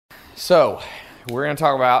So, we're going to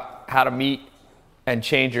talk about how to meet and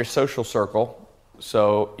change your social circle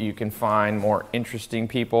so you can find more interesting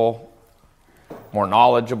people, more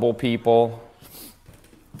knowledgeable people.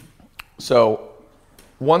 So,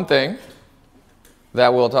 one thing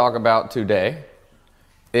that we'll talk about today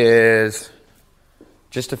is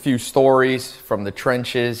just a few stories from the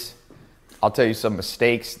trenches. I'll tell you some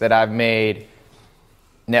mistakes that I've made,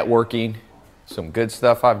 networking, some good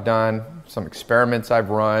stuff I've done, some experiments I've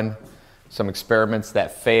run, some experiments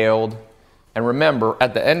that failed. And remember,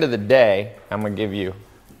 at the end of the day, I'm going to give you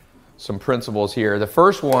some principles here. The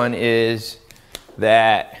first one is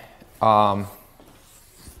that,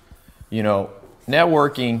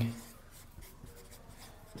 networking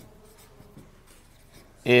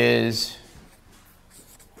is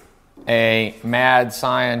a mad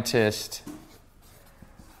scientist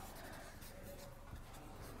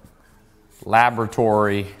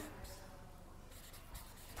laboratory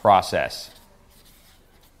process.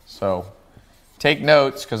 So take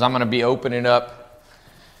notes, because I'm going to be opening up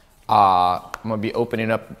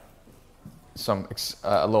some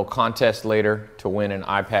a little contest later to win an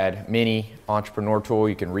iPad mini entrepreneur tool.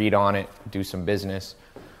 You can read on it, do some business.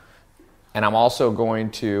 And I'm also going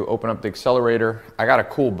to open up the accelerator. I got a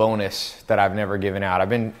cool bonus that I've never given out. I've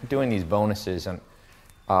been doing these bonuses, and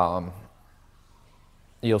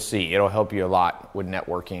you'll see. It'll help you a lot with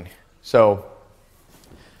networking. So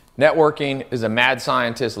networking is a mad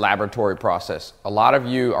scientist laboratory process. A lot of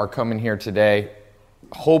you are coming here today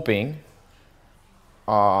hoping,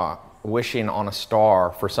 wishing on a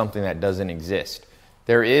star for something that doesn't exist.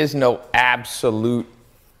 There is no absolute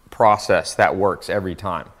process that works every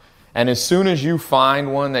time. And as soon as you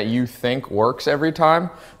find one that you think works every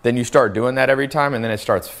time, then you start doing that every time, and then it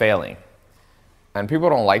starts failing. And people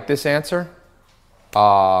don't like this answer,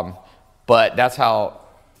 but that's how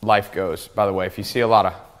life goes. By the way, if you see a lot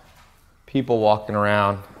of people walking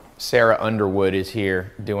around, Sarah Underwood is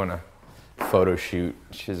here doing a photo shoot.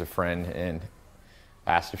 She's a friend and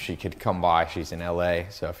asked if she could come by. She's in LA.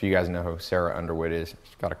 So if you guys know who Sarah Underwood is,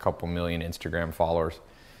 she's got a couple million Instagram followers.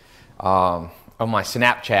 On my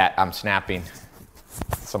Snapchat, I'm snapping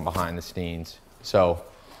some behind the scenes. So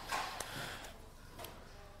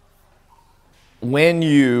when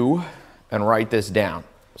you, and write this down,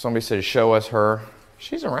 somebody says, show us her.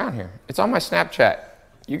 She's around here. It's on my Snapchat.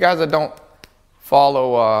 You guys that don't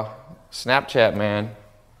follow Snapchat, man,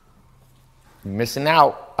 you're missing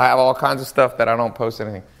out. I have all kinds of stuff that I don't post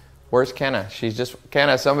anything. Where's Kenna?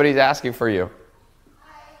 Kenna, somebody's asking for you.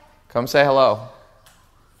 Hi. Come say hello.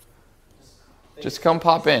 Just come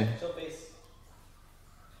pop in.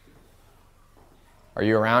 Are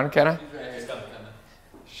you around, Kenna?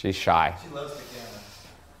 She's shy. She loves the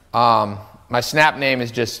camera. My Snap name is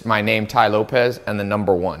just my name, Ty Lopez, and the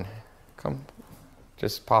number 1. Come,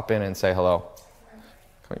 just pop in and say hello.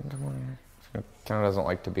 Come on here. Kenna doesn't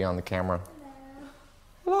like to be on the camera.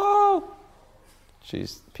 Hello.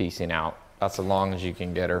 She's peacing out. That's as long as you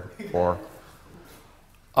can get her for.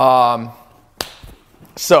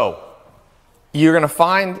 So you're going to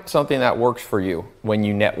find something that works for you when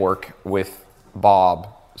you network with Bob,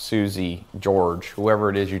 Susie, George, whoever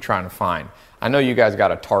it is you're trying to find. I know you guys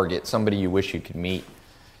got a target, somebody you wish you could meet.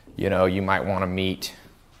 You know, you might want to meet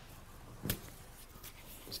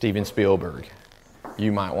Steven Spielberg.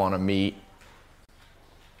 You might want to meet,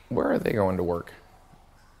 where are they going to work?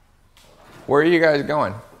 Where are you guys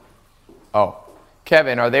going? Oh,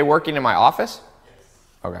 Kevin, are they working in my office? Yes.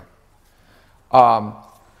 Okay.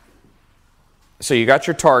 So you got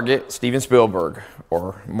your target, Steven Spielberg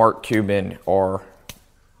or Mark Cuban or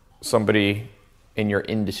somebody in your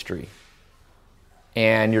industry.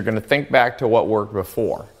 And you're going to think back to what worked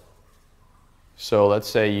before. So let's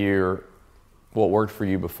say what worked for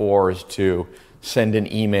you before is to send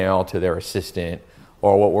an email to their assistant,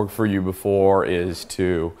 or what worked for you before is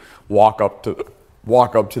to walk up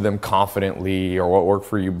to them confidently, or what worked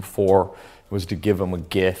for you before was to give them a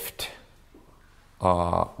gift.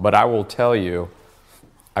 But I will tell you,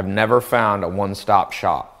 I've never found a one-stop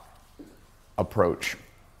shop approach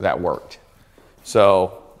that worked.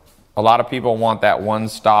 So a lot of people want that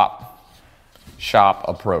one-stop shop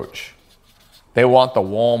approach. They want the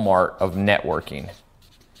Walmart of networking.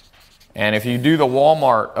 And if you do the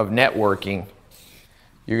Walmart of networking,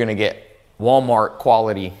 you're going to get Walmart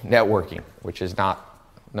quality networking, which is no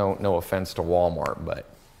offense to Walmart, but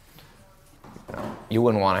you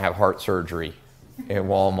wouldn't want to have heart surgery in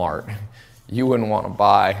Walmart. You wouldn't want to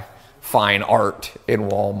buy fine art in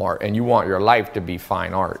Walmart, and you want your life to be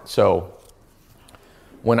fine art. So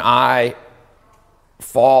when I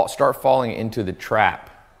start falling into the trap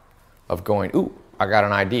of going, ooh, I got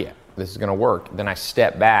an idea. this is going to work. Then I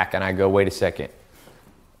step back and I go, wait a second.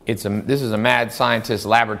 This is a mad scientist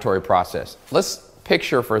laboratory process. Let's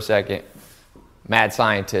picture for a second mad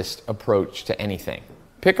scientist approach to anything.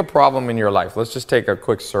 Pick a problem in your life. Let's just take a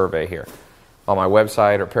quick survey here on my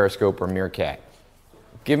website or Periscope or Meerkat.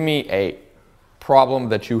 Give me a problem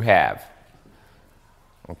that you have,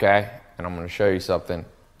 okay? And I'm going to show you something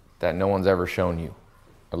that no one's ever shown you.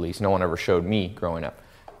 At least no one ever showed me growing up.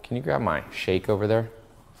 Can you grab my shake over there?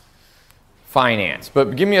 Finance.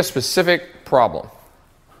 But give me a specific problem.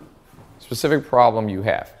 Specific problem you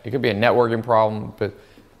have. It could be a networking problem, but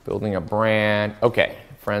building a brand. Okay,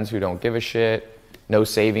 friends who don't give a shit. No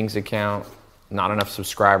savings account. Not enough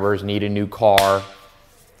subscribers. Need a new car.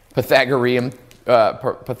 Pythagorean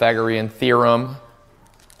theorem.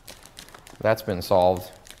 That's been solved.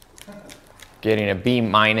 Getting a B-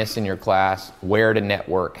 in your class. Where to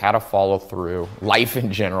network. How to follow through. Life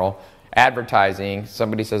in general. Advertising.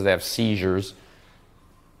 Somebody says they have seizures.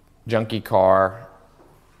 Junky car.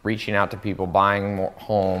 Reaching out to people. Buying more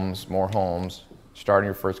homes. Starting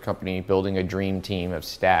your first company. Building a dream team of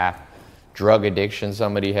staff. Drug addiction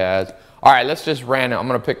somebody has. All right, let's just random. I'm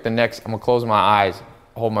going to pick the next. I'm going to close my eyes.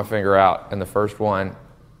 Hold my finger out. And the first one, I'm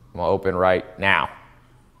going to open right now.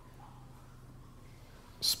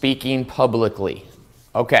 Speaking publicly.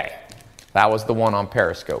 Okay, that was the one on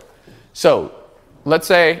Periscope. So let's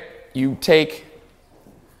say we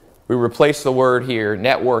replace the word here,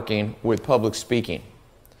 networking, with public speaking.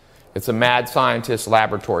 It's a mad scientist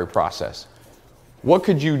laboratory process. What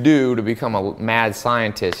could you do to become a mad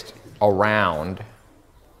scientist around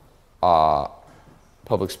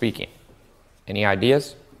public speaking? Any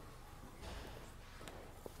ideas?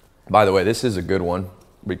 By the way, this is a good one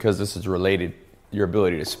because this is related. Your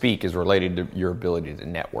ability to speak is related to your ability to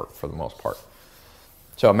network for the most part.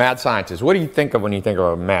 So a mad scientist, what do you think of when you think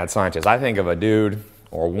of a mad scientist? I think of a dude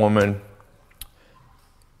or a woman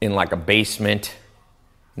in like a basement,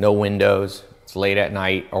 no windows, it's late at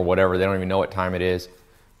night or whatever, they don't even know what time it is.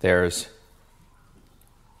 There's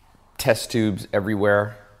test tubes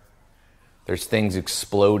everywhere. There's things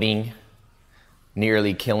exploding,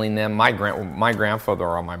 nearly killing them. My grandfather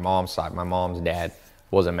on my mom's side, my mom's dad,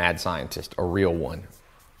 was a mad scientist, a real one.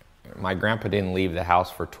 My grandpa didn't leave the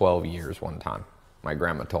house for 12 years one time. My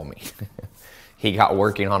grandma told me. He got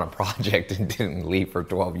working on a project and didn't leave for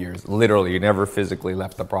 12 years. Literally, he never physically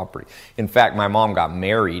left the property. In fact, my mom got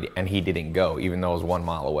married and he didn't go, even though it was 1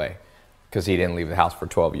 mile away, because he didn't leave the house for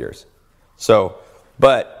 12 years. So,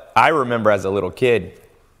 but I remember as a little kid,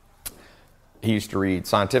 he used to read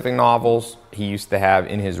scientific novels. He used to have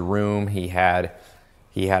in his room, he had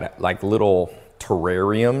like little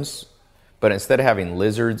terrariums, but instead of having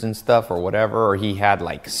lizards and stuff or whatever, or he had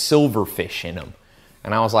like silverfish in them.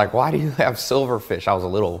 And I was like, why do you have silverfish? I was a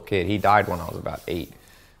little kid. He died when I was about 8.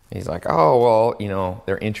 He's like, oh, well, you know,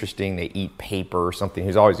 they're interesting. They eat paper or something.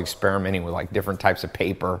 He's always experimenting with like different types of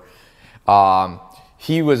paper.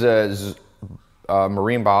 He was a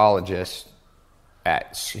marine biologist.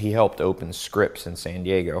 He helped open Scripps in San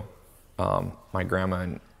Diego. My grandma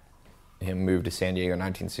and him moved to San Diego in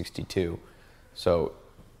 1962. So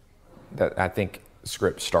that I think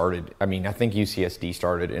Scripps started. I think UCSD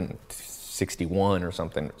started in 61 or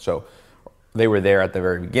something. So they were there at the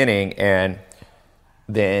very beginning, and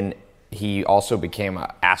then he also became an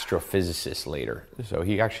astrophysicist later. So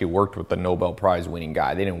he actually worked with the Nobel Prize winning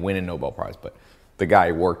guy. They didn't win a Nobel Prize, but the guy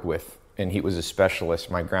he worked with, and he was a specialist.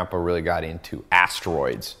 My grandpa really got into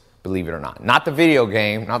asteroids, believe it or not. Not the video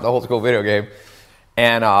game, not the old school video game.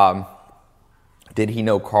 And did he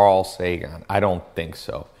know Carl Sagan? I don't think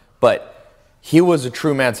so. But he was a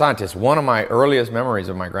true mad scientist. One of my earliest memories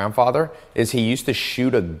of my grandfather is he used to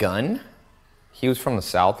shoot a gun. He was from the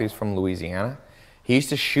South. He was from Louisiana. He used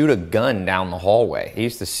to shoot a gun down the hallway. He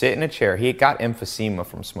used to sit in a chair. He got emphysema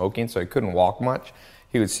from smoking, so he couldn't walk much.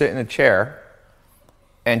 He would sit in a chair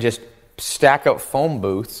and just stack up phone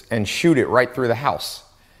booths and shoot it right through the house.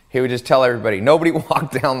 He would just tell everybody, nobody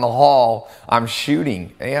walk down the hall, I'm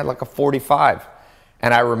shooting. And he had like a 45.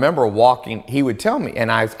 And I remember walking, he would tell me,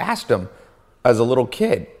 and I asked him as a little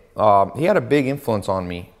kid, he had a big influence on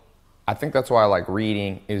me. I think that's why I like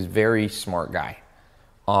reading. He was a very smart guy.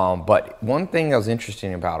 But one thing that was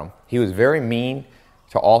interesting about him, he was very mean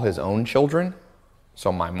to all his own children.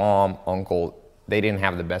 So my mom, uncle, they didn't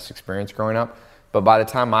have the best experience growing up. But by the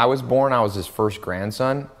time I was born, I was his first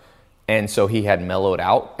grandson. And so he had mellowed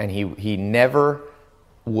out, and he never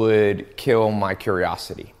would kill my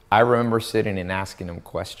curiosity. I remember sitting and asking him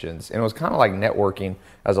questions, and it was kind of like networking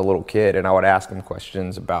as a little kid, and I would ask him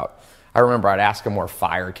questions about, I remember I'd ask him where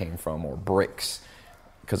fire came from or bricks,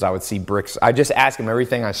 because I would see bricks. I just asked him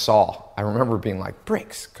everything I saw. I remember being like,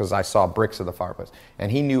 bricks, because I saw bricks of the fireplace. And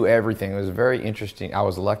he knew everything. It was very interesting. I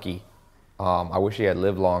was lucky. I wish he had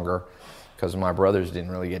lived longer because my brothers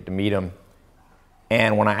didn't really get to meet him.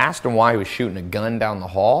 And when I asked him why he was shooting a gun down the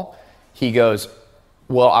hall, he goes,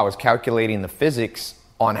 well, I was calculating the physics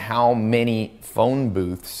on how many phone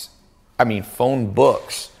books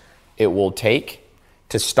it will take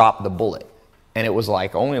to stop the bullet. And it was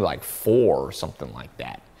like only like 4 or something like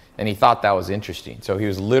that. And he thought that was interesting. So he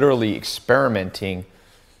was literally experimenting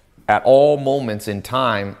at all moments in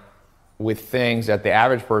time with things that the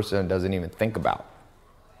average person doesn't even think about.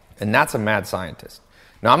 And that's a mad scientist.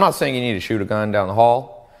 Now, I'm not saying you need to shoot a gun down the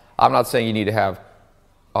hall. I'm not saying you need to have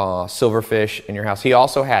silverfish in your house. He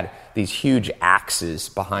also had these huge axes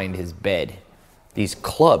behind his bed. These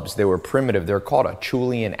clubs, they were primitive. They're called a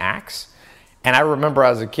Chulian axe. And I remember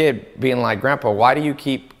as a kid being like, Grandpa, why do you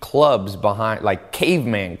keep clubs behind, like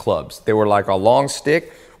caveman clubs? They were like a long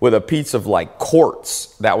stick with a piece of like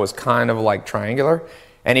quartz that was kind of like triangular.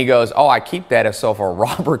 And he goes, oh, I keep that so if a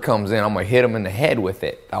robber comes in, I'm going to hit him in the head with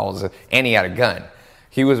it. And he had a gun.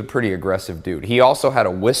 He was a pretty aggressive dude. He also had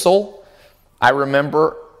a whistle. I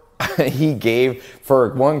remember he gave,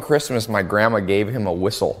 for one Christmas, my grandma gave him a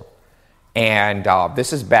whistle. And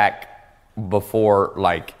this is back before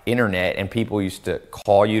like internet, and people used to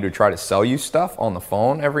call you to try to sell you stuff on the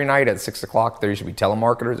phone every night at 6 o'clock. There used to be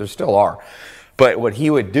telemarketers. There still are. But what he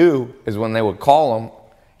would do is when they would call him,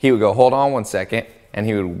 he would go, hold on one second. And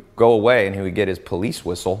he would go away and he would get his police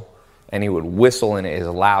whistle and he would whistle in it as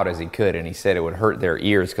loud as he could. And he said it would hurt their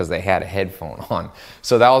ears because they had a headphone on.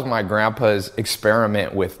 So that was my grandpa's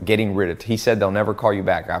experiment with getting rid of, he said they'll never call you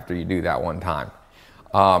back after you do that one time.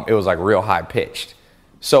 It was like real high pitched.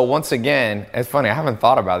 So once again, it's funny, I haven't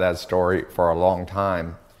thought about that story for a long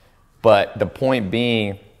time. But the point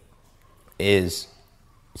being is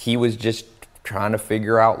he was just trying to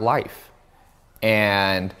figure out life.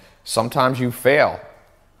 And sometimes you fail.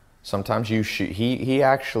 Sometimes you shoot. He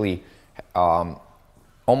actually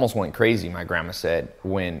almost went crazy, my grandma said,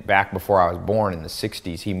 when back before I was born in the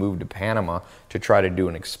 60s, he moved to Panama to try to do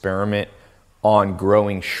an experiment on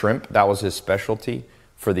growing shrimp. That was his specialty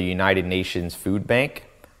for the United Nations Food Bank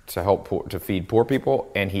to help to feed poor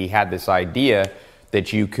people. And he had this idea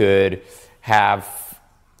that you could have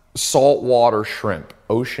saltwater shrimp,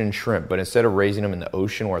 ocean shrimp, but instead of raising them in the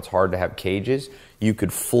ocean where it's hard to have cages, you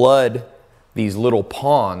could flood these little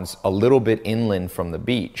ponds a little bit inland from the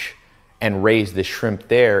beach and raise the shrimp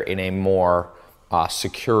there in a more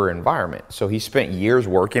secure environment. So he spent years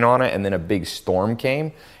working on it, and then a big storm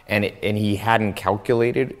came, and he hadn't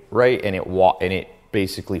calculated right, and it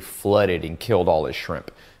basically flooded and killed all his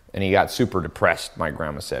shrimp. And he got super depressed, my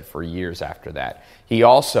grandma said, for years after that. He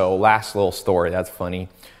also, last little story, that's funny,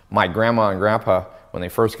 my grandma and grandpa, when they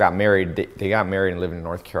first got married, they got married and lived in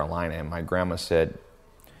North Carolina, and my grandma said,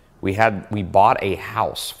 we bought a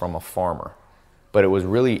house from a farmer, but it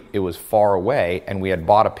was far away, and we had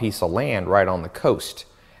bought a piece of land right on the coast.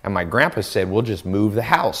 And my grandpa said, we'll just move the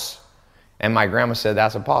house. And my grandma said,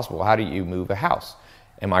 that's impossible. How do you move a house?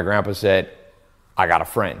 And my grandpa said, I got a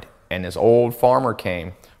friend. And this old farmer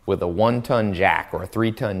came with a 1-ton jack or a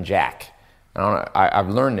 3-ton jack. I've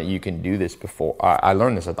learned that you can do this before. I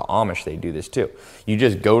learned this at the Amish. They do this too. You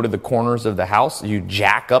just go to the corners of the house. You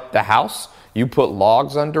jack up the house. You put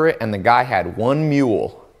logs under it. And the guy had 1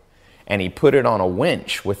 mule. And he put it on a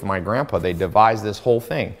winch with my grandpa. They devised this whole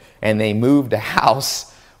thing. And they moved a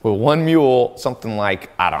house with 1 mule, something like,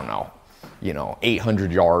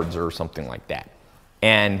 800 yards or something like that.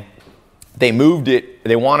 And they moved it,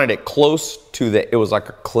 they wanted it close to it was like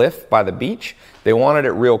a cliff by the beach. They wanted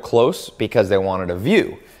it real close because they wanted a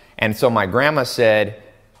view. And so my grandma said,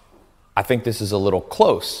 I think this is a little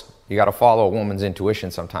close. You got to follow a woman's intuition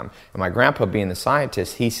sometime. And my grandpa, being the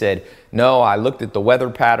scientist, he said, no, I looked at the weather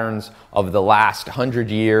patterns of the last 100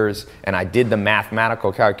 years and I did the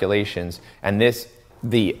mathematical calculations. And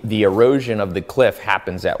the erosion of the cliff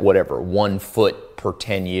happens at 1 foot per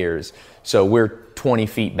 10 years. So we're 20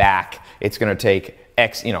 feet back. It's going to take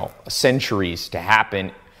centuries to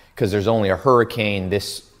happen because there's only a hurricane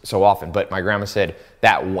this so often. But my grandma said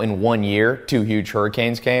that in 1 year, 2 huge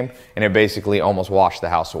hurricanes came and it basically almost washed the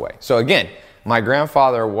house away. So again, my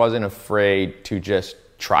grandfather wasn't afraid to just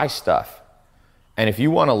try stuff. And if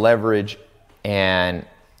you want to leverage, and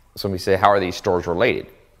somebody say, how are these stores related?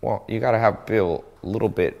 Well, you got to have a little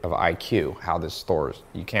bit of IQ, how this stores.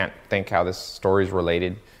 You can't think how this story is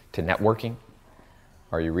related to networking.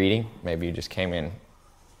 Are you reading? Maybe you just came in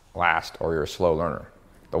last, or you're a slow learner.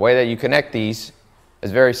 The way that you connect these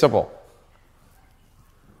is very simple.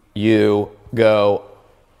 You go,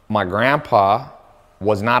 my grandpa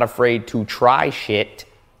was not afraid to try shit.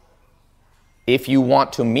 If you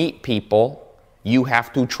want to meet people, you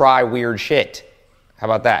have to try weird shit. How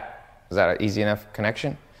about that? Is that an easy enough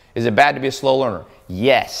connection? Is it bad to be a slow learner?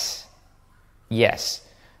 Yes. Yes.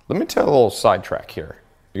 Let me tell a little sidetrack here,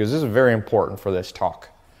 because this is very important for this talk.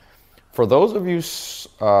 For those of you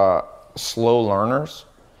slow learners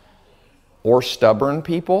or stubborn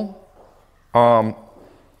people,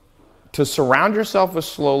 to surround yourself with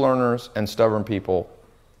slow learners and stubborn people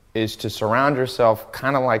is to surround yourself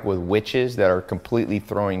kind of like with witches that are completely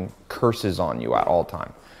throwing curses on you at all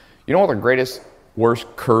time. You know what the greatest, worst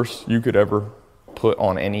curse you could ever put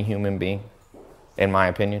on any human being, in my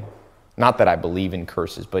opinion? Not that I believe in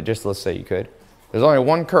curses, but just let's say you could. There's only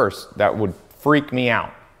one curse that would freak me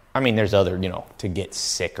out. I mean, there's other, to get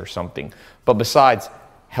sick or something. But besides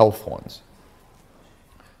health ones.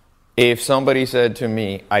 If somebody said to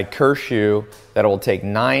me, I curse you that it will take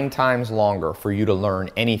 9 times longer for you to learn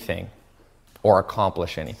anything or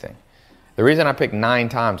accomplish anything. The reason I picked 9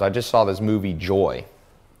 times, I just saw this movie, Joy.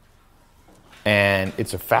 And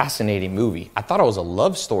it's a fascinating movie. I thought it was a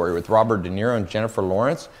love story with Robert De Niro and Jennifer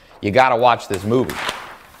Lawrence. You got to watch this movie.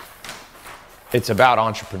 It's about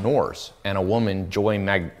entrepreneurs and a woman,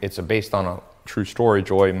 it's based on a true story,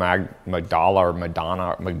 Joy Madonna,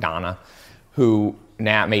 who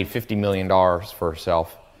now made $50 million for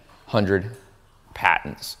herself, 100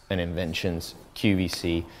 patents and inventions,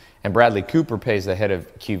 QVC. And Bradley Cooper pays the head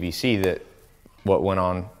of QVC, what went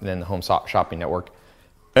on then the Home Shopping Network.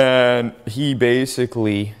 And he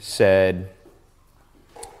basically said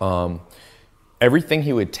everything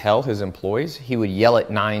he would tell his employees, he would yell it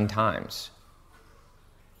 9 times.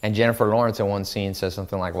 And Jennifer Lawrence in one scene says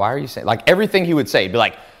something like, why are you saying, like everything he would say, he'd be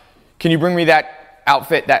like, can you bring me that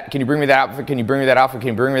outfit, can you bring me that outfit, can you bring me that outfit, can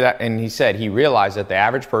you bring me that? And he said he realized that the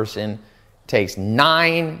average person takes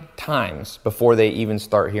 9 times before they even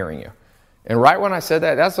start hearing you. And right when I said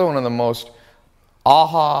that, that's one of the most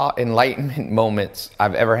aha enlightenment moments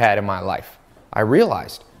I've ever had in my life. I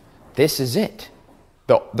realized this is it.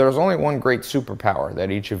 There's only one great superpower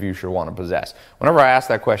that each of you should want to possess. Whenever I ask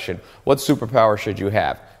that question, what superpower should you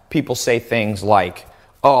have? People say things like,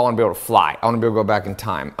 oh, I want to be able to fly. I want to be able to go back in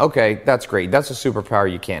time. Okay, that's great. That's a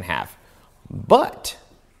superpower you can't have. But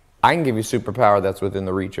I can give you a superpower that's within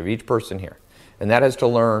the reach of each person here. And that is to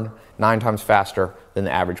learn 9 times faster than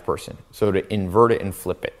the average person. So to invert it and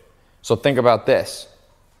flip it. So think about this.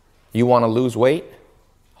 You want to lose weight?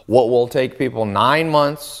 What will take people 9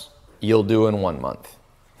 months, you'll do in 1 month.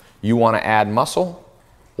 You want to add muscle?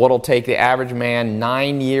 What'll take the average man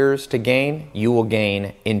 9 years to gain, you will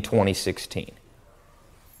gain in 2016.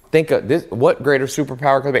 Think of this, what greater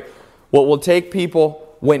superpower could it be? What will take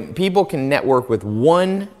people, when people can network with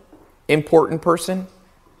one important person,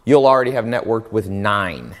 you'll already have networked with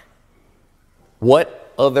 9.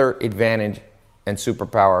 What other advantage and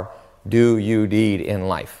superpower do you need in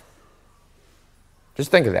life?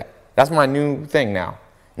 Just think of that. That's my new thing now.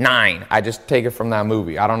 9. I just take it from that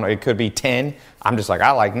movie. I don't know. It could be 10. I'm just like,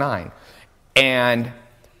 I like 9. And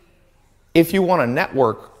if you want to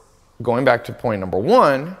network, going back to point number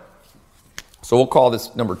 1, so we'll call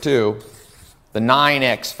this number 2, the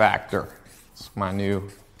 9X factor. It's my new.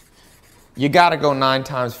 You got to go 9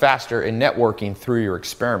 times faster in networking through your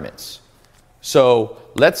experiments. So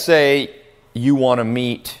let's say you want to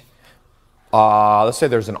meet, let's say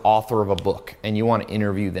there's an author of a book and you want to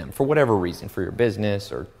interview them for whatever reason, for your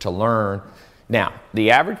business or to learn. Now,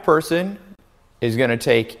 the average person is going to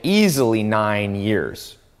take easily 9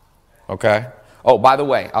 years. Okay? Oh, by the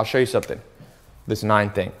way, I'll show you something. This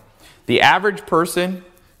 9 thing. The average person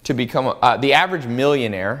to become, the average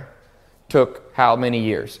millionaire took how many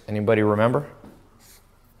years? Anybody remember?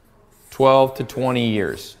 12 to 20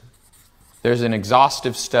 years. There's an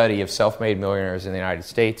exhaustive study of self-made millionaires in the United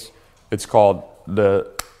States. It's called The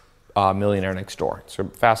Millionaire Next Door. It's a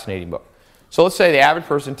fascinating book. So let's say the average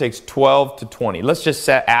person takes 12 to 20. Let's just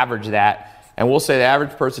average that, and we'll say the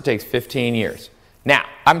average person takes 15 years. Now,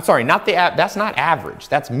 I'm sorry, that's not average.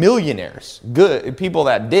 That's millionaires. Good people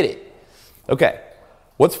that did it. Okay,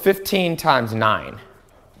 what's 15 times 9?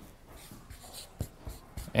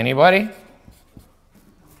 Anybody?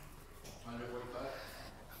 145.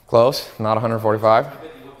 Close, not 145.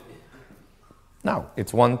 No,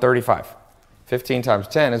 it's 135. 15 times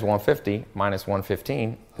 10 is 150, minus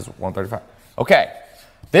 115 is 135. Okay,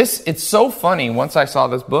 it's so funny. Once I saw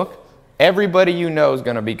this book, everybody you know is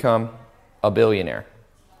going to become a billionaire.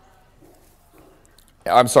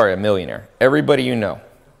 I'm sorry, a millionaire. Everybody you know.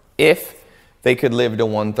 If they could live to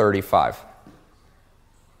 135.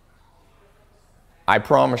 I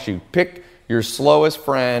promise you, pick your slowest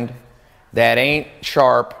friend that ain't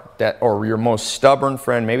sharp, or your most stubborn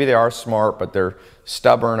friend, maybe they are smart, but they're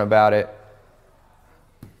stubborn about it.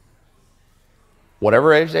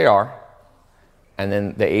 Whatever age they are, and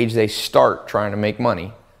then the age they start trying to make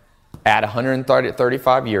money, add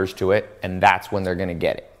 135 years to it, and that's when they're going to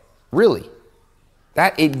get it. Really.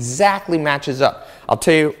 That exactly matches up. I'll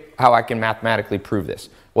tell you how I can mathematically prove this.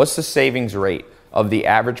 What's the savings rate of the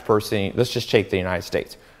average person? Let's just take the United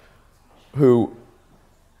States. The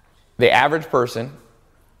average person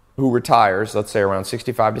who retires, let's say around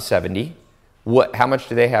 65 to 70, how much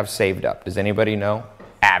do they have saved up? Does anybody know?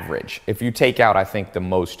 Average. If you take out, I think, the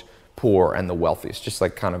most poor and the wealthiest, just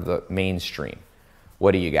like kind of the mainstream,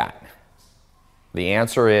 what do you got? The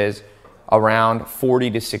answer is around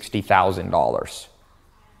 $40,000 to $60,000.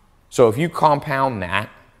 So if you compound that,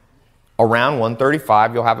 around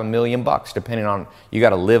 135, you'll have $1 million, depending on, you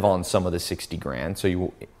got to live on some of the 60 grand.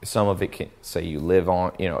 So some of it can say you live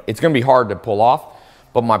on, it's going to be hard to pull off.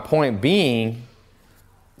 But my point being,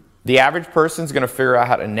 the average person's going to figure out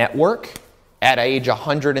how to network at age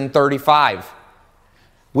 135,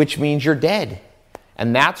 which means you're dead.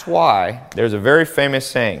 And that's why there's a very famous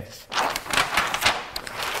saying.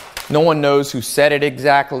 No one knows who said it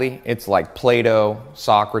exactly. It's like Plato,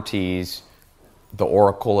 Socrates, the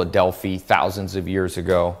Oracle of Delphi thousands of years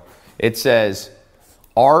ago. It says,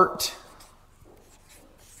 art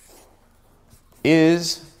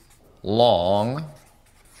is long,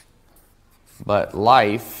 but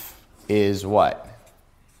life is what?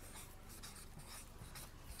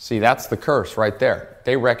 See, that's the curse right there.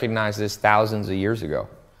 They recognized this thousands of years ago.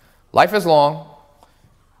 Art is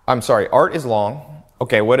long.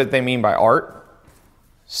 Okay, what did they mean by art?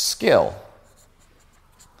 Skill.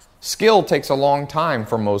 Skill takes a long time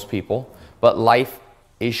for most people, but life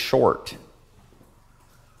is short.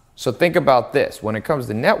 So think about this. When it comes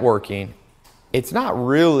to networking, it's not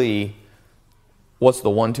really what's the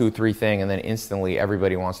 1, 2, 3 thing, and then instantly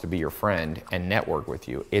everybody wants to be your friend and network with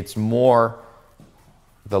you. It's more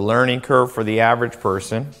the learning curve for the average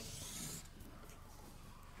person.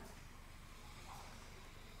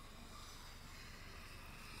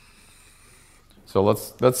 So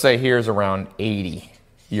let's say here's around 80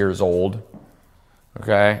 years old.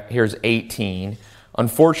 Okay, here's 18.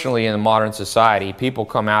 Unfortunately, in the modern society, people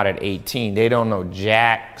come out at 18. They don't know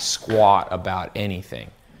jack squat about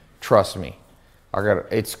anything. Trust me.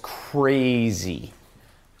 It's crazy.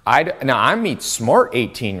 I meet smart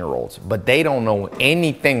 18-year-olds, but they don't know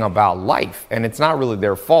anything about life, and it's not really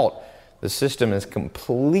their fault. The system is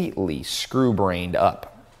completely screw-brained up.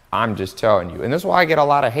 I'm just telling you. And this is why I get a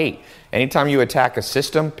lot of hate. Anytime you attack a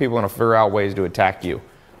system, people are going to figure out ways to attack you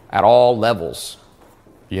at all levels.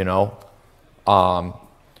 They don't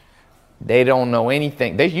know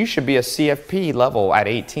anything. You should be a CFP level at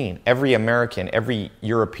 18. Every American, every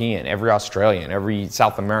European, every Australian, every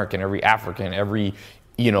South American, every African, every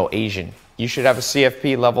Asian. You should have a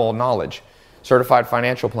CFP level of knowledge. Certified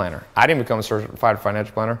financial planner. I didn't become a certified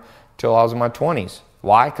financial planner until I was in my 20s.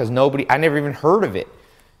 Why? Because I never even heard of it.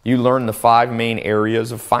 You learn the 5 main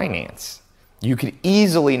areas of finance. You could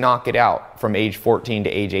easily knock it out from age 14 to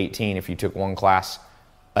age 18 if you took one class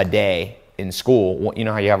a day in school. You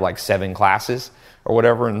know how you have like 7 classes or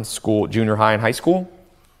whatever in school, junior high and high school?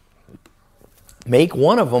 Make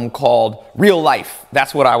one of them called real life.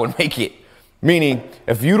 That's what I would make it. Meaning,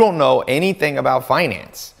 if you don't know anything about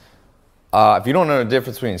finance, if you don't know the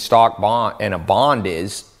difference between stock bond and a bond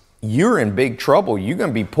is, you're in big trouble. You're going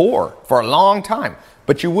to be poor for a long time.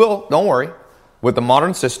 But you will, don't worry, with the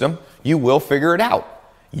modern system, you will figure it out.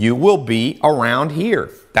 You will be around here.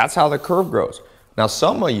 That's how the curve grows. Now,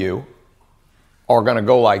 some of you are going to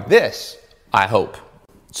go like this, I hope.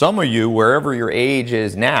 Some of you, wherever your age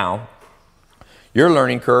is now, your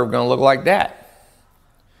learning curve is going to look like that.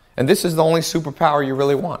 And this is the only superpower you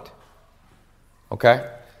really want. Okay?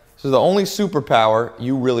 This is the only superpower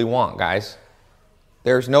you really want, guys.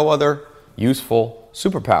 There's no other useful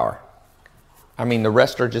superpower. I mean, the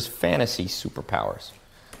rest are just fantasy superpowers.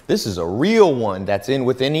 This is a real one that's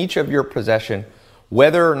within each of your possession,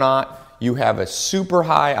 whether or not you have a super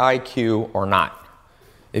high IQ or not.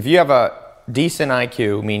 If you have a decent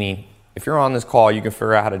IQ, meaning if you're on this call, you can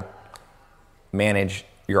figure out how to manage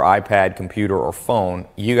your iPad, computer, or phone,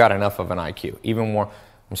 you got enough of an IQ. Even more,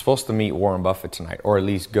 I'm supposed to meet Warren Buffett tonight, or at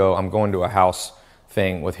least I'm going to a house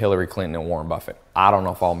thing with Hillary Clinton and Warren Buffett. I don't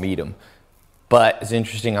know if I'll meet him. But it's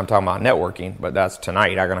interesting, I'm talking about networking, but that's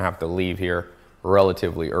tonight. I'm going to have to leave here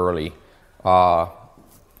relatively early.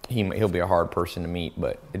 He'll be a hard person to meet,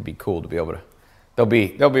 but it'd be cool to be able to.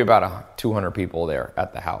 There'll be about 200 people there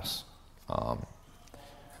at the house.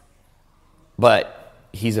 But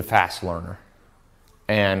he's a fast learner.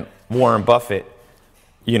 And Warren Buffett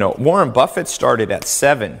Warren Buffett started at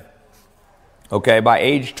 7. Okay, by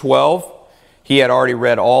age 12, he had already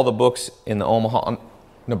read all the books in the Omaha,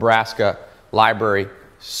 Nebraska library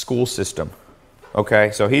school system.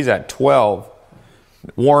 Okay, so he's at 12.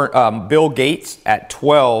 Bill Gates at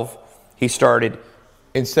 12, he started,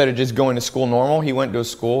 instead of just going to school normal, he went to a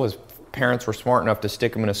school. His parents were smart enough to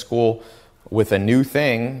stick him in a school with a new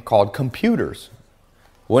thing called computers.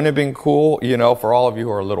 Wouldn't it have been cool, for all of you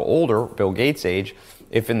who are a little older, Bill Gates' age,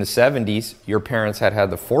 if in the 70s your parents had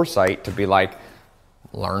the foresight to be like,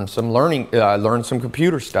 learn some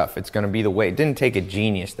computer stuff. It's going to be the way. It didn't take a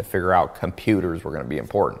genius to figure out computers were going to be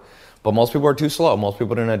important. But most people are too slow. Most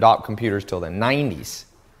people didn't adopt computers till the 90s.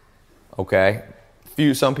 Okay?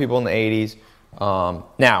 Some people in the 80s.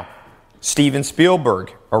 Now, Steven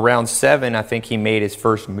Spielberg, around 7, I think he made his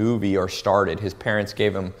first movie or started. His parents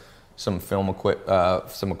gave him some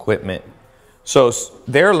some equipment. So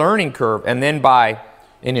their learning curve, and then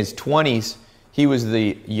in his 20s, he was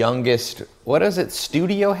the youngest, what is it,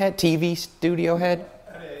 studio head, TV studio head?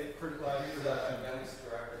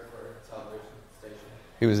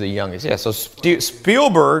 He was the youngest, yeah. So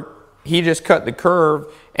Spielberg, he just cut the curve,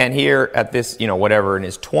 and here at this, whatever, in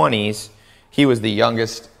his 20s, he was the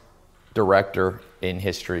youngest director in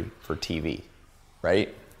history for TV,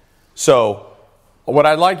 right? So what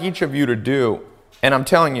I'd like each of you to do, and I'm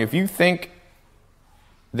telling you, if you think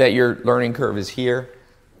that your learning curve is here,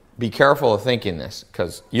 be careful of thinking this,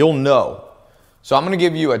 because you'll know. So I'm going to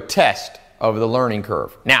give you a test of the learning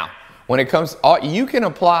curve. Now, when it comes, you can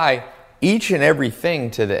apply each and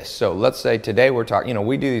everything to this. So let's say today we're talking,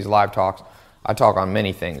 we do these live talks. I talk on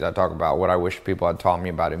many things. I talk about what I wish people had taught me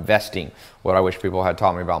about investing, what I wish people had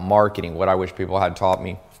taught me about marketing, what I wish people had taught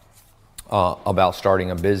me about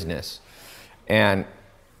starting a business. And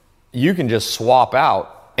you can just swap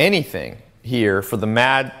out anything here for the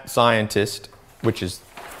mad scientist, which is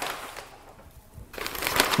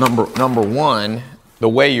number one. The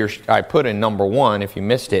way I put in number 1, if you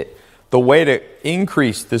missed it, the way to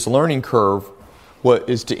increase this learning curve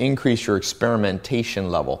is to increase your experimentation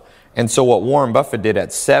level. And so what Warren Buffett did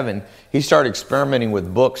at 7, he started experimenting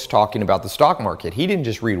with books talking about the stock market. He didn't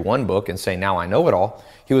just read one book and say, now I know it all.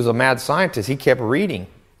 He was a mad scientist. He kept reading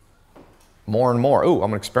more and more. I'm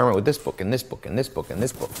going to experiment with this book and this book and this book and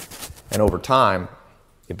this book. And over time,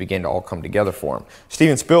 it began to all come together for him.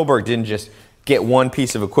 Steven Spielberg didn't just get one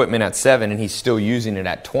piece of equipment at 7 and he's still using it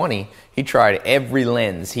at 20. He tried every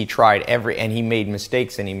lens. And he made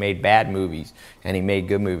mistakes, and he made bad movies, and he made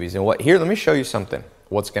good movies. And let me show you something.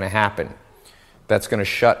 What's going to happen? That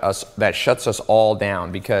shuts us all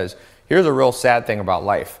down, because here's a real sad thing about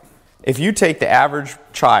life. If you take the average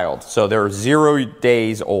child, so they're 0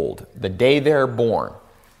 days old, the day they're born,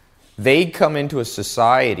 they come into a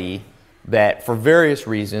society that, for various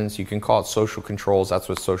reasons, you can call it social controls. That's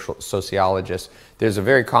what sociologists. There's a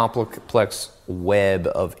very complex web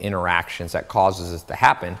of interactions that causes this to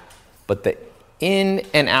happen. But the in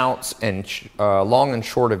and outs and long and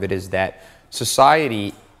short of it is that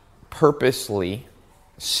society purposely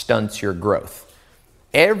stunts your growth.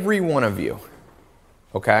 Every one of you,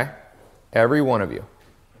 okay? Every one of you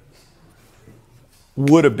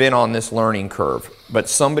would have been on this learning curve, but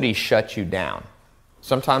somebody shut you down.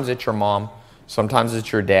 Sometimes it's your mom, sometimes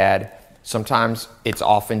it's your dad, sometimes it's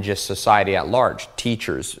often just society at large,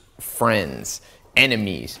 teachers, friends,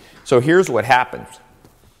 enemies. So here's what happens.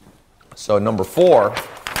 So number 4,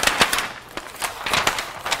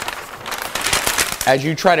 as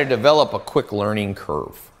you try to develop a quick learning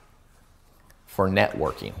curve for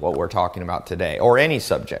networking, what we're talking about today, or any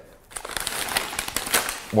subject,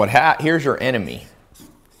 here's your enemy.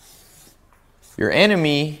 Your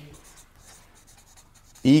enemy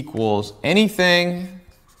equals anything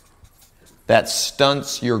that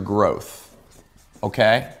stunts your growth.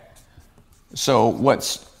 Okay? So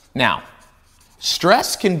now,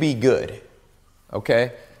 stress can be good.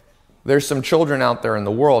 Okay? There's some children out there in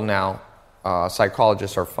the world now,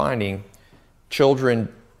 psychologists are finding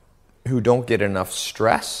children who don't get enough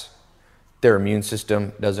stress, their immune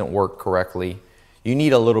system doesn't work correctly. You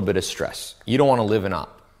need a little bit of stress. You don't want to live in a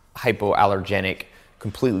hypoallergenic,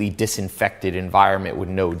 completely disinfected environment with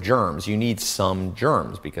no germs. You need some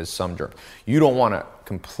germs, because some germs. You don't want to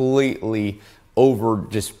completely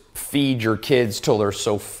just feed your kids till they're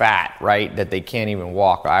so fat, right, that they can't even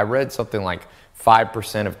walk. I read something like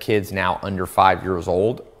 5% of kids now under 5 years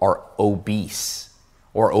old are obese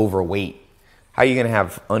or overweight. How are you going to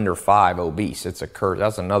have under 5 obese? It's a curse.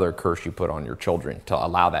 That's another curse you put on your children to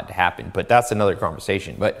allow that to happen. But that's another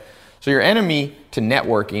conversation. So your enemy to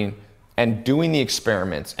networking and doing the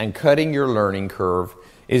experiments and cutting your learning curve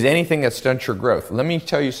is anything that stunts your growth. Let me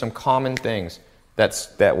tell you some common things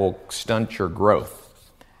that will stunt your growth.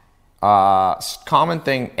 Common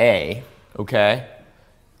thing A, okay,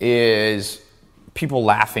 is people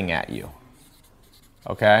laughing at you.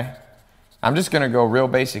 Okay? I'm just going to go real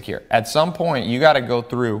basic here. At some point, you got to go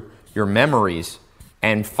through your memories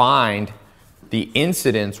and find the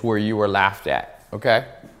incidents where you were laughed at. Okay?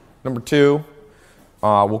 Number 2,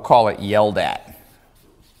 we'll call it yelled at.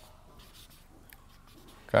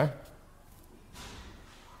 Okay?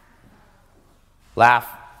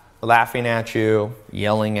 Laughing at you,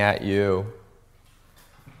 yelling at you.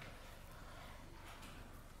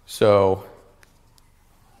 So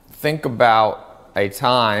think about a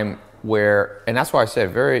time where, and that's why I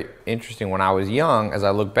said very interesting, when I was young, as I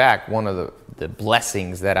look back, one of the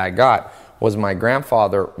blessings that I got was my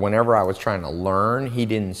grandfather, whenever I was trying to learn, he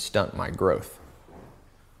didn't stunt my growth.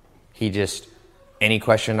 He just, any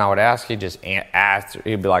question I would ask, he just asked,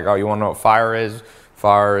 he'd be like, oh, you want to know what fire is?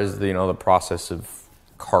 Fire is, the process of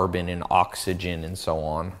carbon and oxygen and so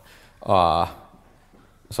on.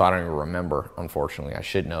 So I don't even remember, unfortunately. I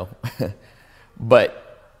should know. But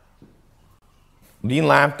being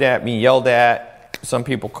laughed at, being yelled at, some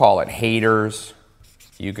people call it haters.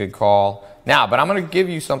 You could call. Now, but I'm going to give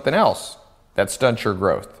you something else that stunts your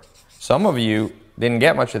growth. Some of you didn't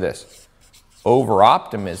get much of this.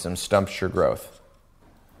 Over-optimism stunts your growth.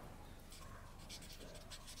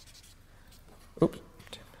 Oops.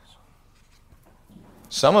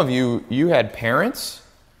 Some of you had parents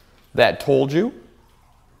that told you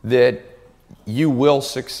that you will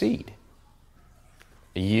succeed.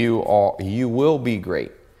 You will be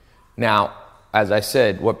great. Now, as I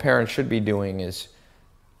said, what parents should be doing is,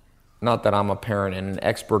 not that I'm a parent and an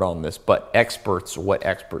expert on this, but what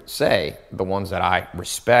experts say, the ones that I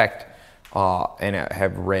respect and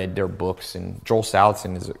have read their books, and Joel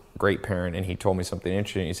Salatin is a great parent, and he told me something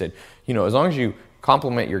interesting. He said, as long as you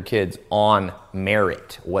compliment your kids on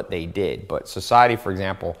merit, what they did, but society, for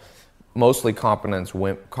example, mostly compliments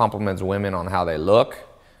women on how they look.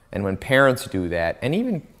 And when parents do that, and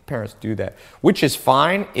even parents do that, which is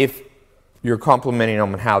fine if you're complimenting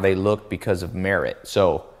them on how they look because of merit.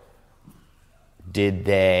 So, did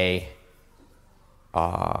they,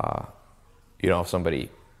 if somebody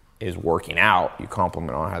is working out, you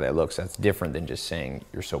compliment on how they look. So that's different than just saying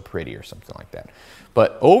you're so pretty or something like that.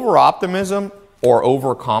 But over-optimism or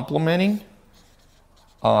over-complimenting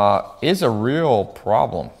is a real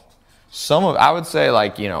problem. I would say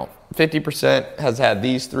 50% has had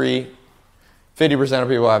these 3, 50% of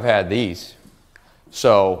people have had these.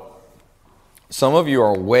 So some of you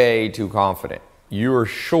are way too confident. You are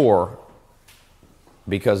sure,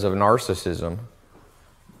 because of narcissism,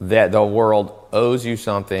 that the world owes you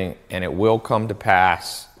something and it will come to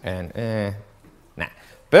pass. And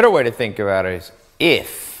better way to think about it is,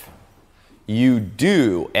 if you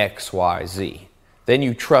do X, Y, Z, then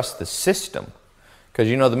you trust the system. Because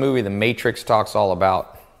the movie The Matrix talks all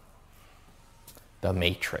about the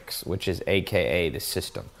Matrix, which is AKA the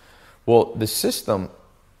system. Well, the system,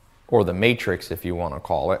 or the Matrix if you want to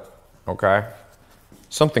call it, okay?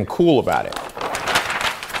 Something cool about it.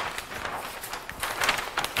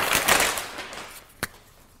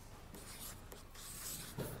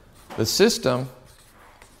 The system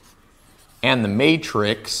and the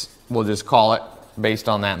Matrix, we'll just call it based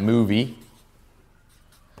on that movie,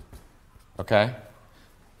 okay?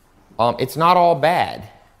 It's not all bad.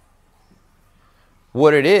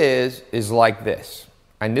 What it is like this.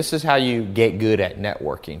 And this is how you get good at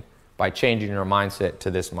networking, by changing your mindset to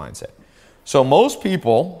this mindset. So most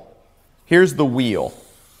people, here's the wheel.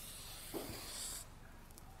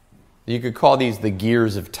 You could call these the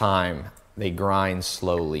gears of time. They grind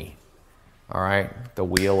slowly. All right? The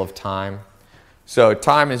wheel of time. So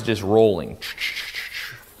time is just rolling.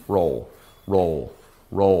 Roll, roll,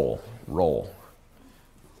 roll, roll.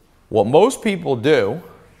 What most people do,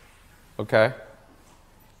 okay,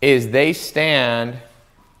 is they stand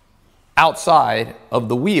outside of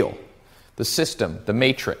the wheel, the system, the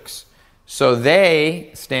matrix. So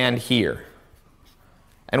they stand here.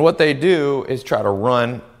 And what they do is try to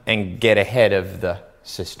run and get ahead of the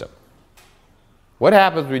system. What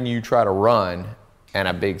happens when you try to run and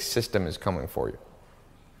a big system is coming for you?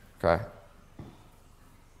 Okay?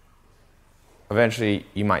 Eventually,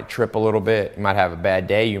 you might trip a little bit. You might have a bad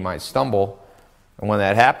day. You might stumble. And when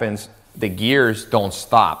that happens, the gears don't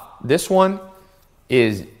stop. This one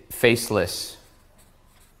is faceless,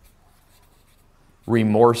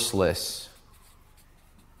 remorseless.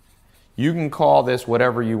 You can call this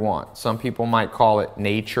whatever you want. Some people might call it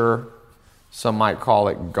nature. Some might call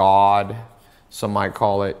it God. Some might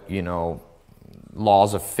call it,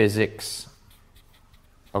 laws of physics.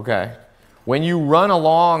 Okay? When you run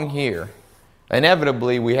along here,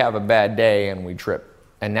 inevitably we have a bad day and we trip,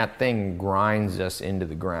 and that thing grinds us into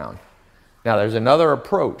the ground. Now there's another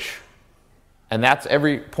approach, and that's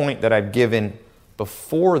every point that I've given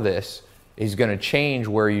before this is going to change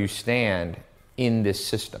where you stand in this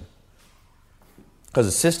system. Because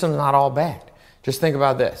the system's not all bad. Just think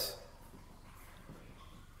about this.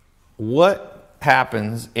 What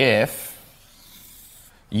happens if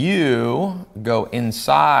you go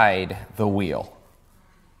inside the wheel?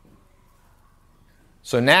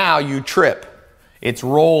 So now you trip. It's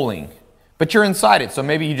rolling. But you're inside it, so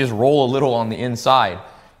maybe you just roll a little on the inside.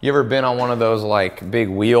 You ever been on one of those like big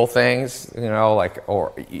wheel things, you know, like,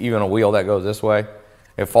 or even a wheel that goes this way?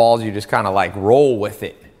 It falls, you just kind of like roll with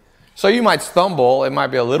it. So you might stumble, it might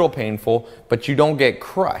be a little painful, but you don't get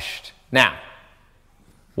crushed. Now,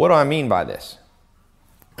 what do I mean by this?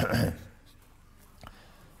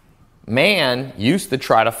 Man used to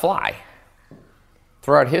try to fly.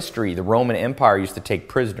 Throughout history, the Roman Empire used to take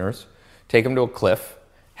prisoners, take them to a cliff,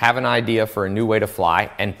 have an idea for a new way to fly,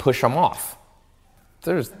 and push them off.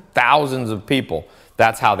 There's thousands of people.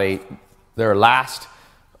 That's how their last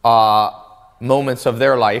moments of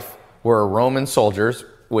their life were Roman soldiers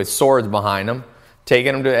with swords behind them,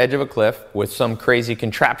 taking them to the edge of a cliff with some crazy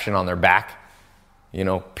contraption on their back, you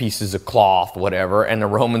know, pieces of cloth, whatever, and the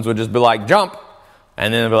Romans would just be like, jump,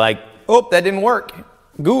 and then they'd be like, oh, that didn't work.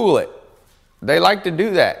 Google it. They like to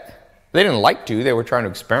do that. They didn't like to. They were trying to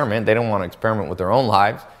experiment. They didn't want to experiment with their own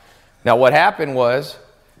lives. Now, what happened was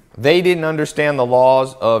they didn't understand the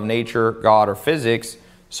laws of nature, God, or physics,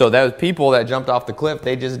 so those people that jumped off the cliff,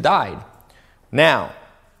 they just died. Now,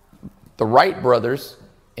 the Wright brothers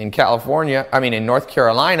in North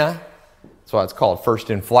Carolina, that's why it's called First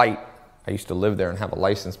in Flight. I used to live there and have a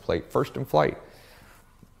license plate, First in Flight.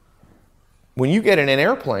 When you get in an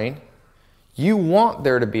airplane, you want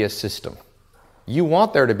there to be a system. You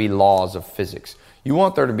want there to be laws of physics. You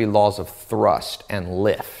want there to be laws of thrust and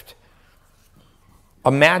lift.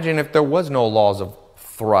 Imagine if there was no laws of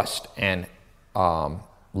thrust and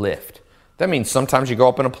lift. That means sometimes you go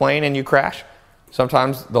up in a plane and you crash.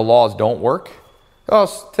 Sometimes the laws don't work. Well,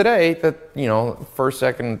 today, first,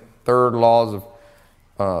 second, third laws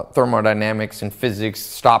of thermodynamics and physics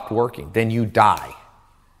stopped working. Then you die.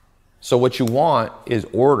 So what you want is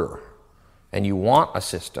order, and you want a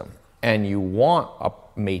system, and you want a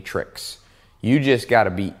matrix. You just got to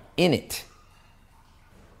be in it,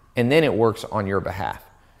 and then it works on your behalf.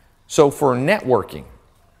 So for networking,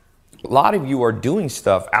 a lot of you are doing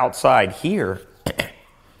stuff outside here,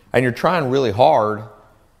 and you're trying really hard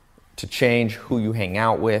to change who you hang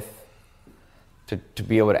out with, to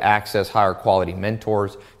be able to access higher quality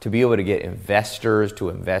mentors, to be able to get investors to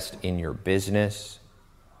invest in your business.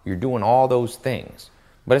 You're doing all those things,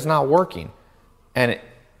 but it's not working. And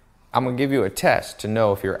I'm going to give you a test to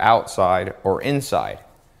know if you're outside or inside.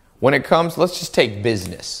 When it comes, let's just take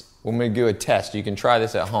business. We're going to do a test. You can try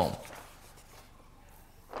this at home.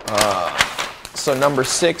 So number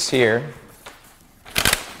 6 here.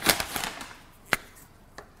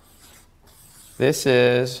 This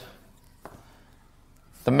is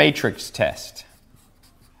the matrix test.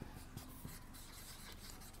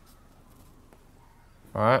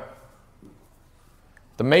 All right.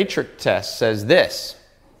 The matrix test says this.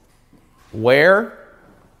 Where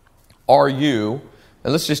are you?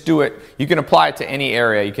 And let's just do it. You can apply it to any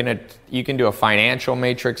area. You can do a financial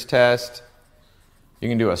matrix test. You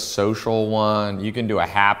can do a social one. You can do a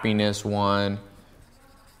happiness one.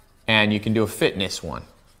 And you can do a fitness one.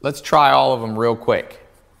 Let's try all of them real quick.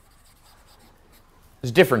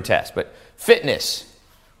 There's different tests, but fitness,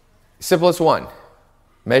 simplest one.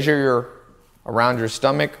 Measure around your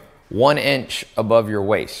stomach 1 inch above your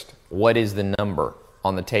waist. What is the number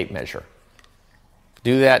on the tape measure?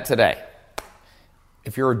 Do that today.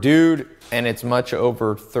 If you're a dude and it's much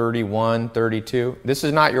over 31, 32, this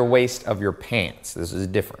is not your waist of your pants. This is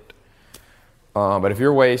different. But if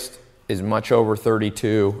your waist is much over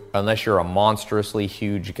 32, unless you're a monstrously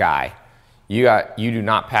huge guy, you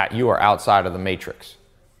are outside of the matrix.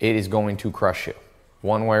 It is going to crush you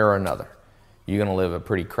one way or another. You're going to live a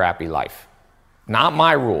pretty crappy life. Not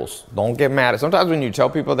my rules. Don't get mad. Sometimes when you tell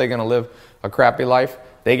people they're going to live a crappy life,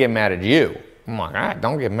 they get mad at you. I'm like, all right,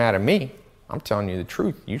 don't get mad at me. I'm telling you the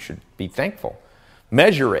truth. You should be thankful.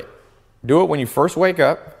 Measure it. Do it when you first wake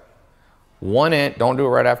up. 1 inch, don't do it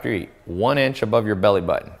right after you eat. 1 inch above your belly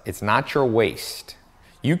button. It's not your waist.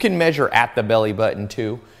 You can measure at the belly button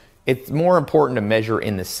too. It's more important to measure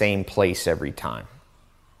in the same place every time.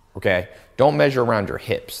 Okay? Don't measure around your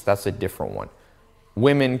hips. That's a different one.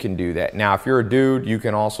 Women can do that. Now, if you're a dude, you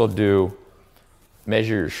can also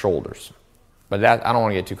measure your shoulders. But that, I don't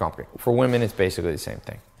want to get too complicated. For women, it's basically the same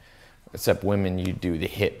thing. Except women, you do the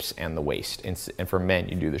hips and the waist. And for men,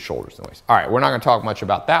 you do the shoulders and the waist. All right, we're not going to talk much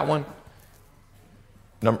about that one.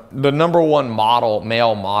 The number one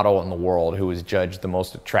male model in the world, who was judged the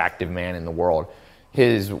most attractive man in the world,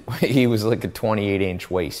 he was like a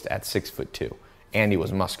 28-inch waist at 6'2", and he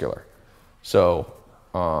was muscular. So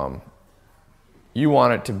you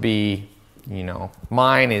want it to be,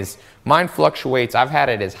 mine fluctuates. I've had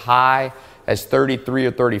it as high as 33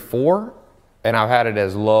 or 34, and I've had it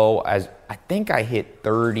as low as, I think I hit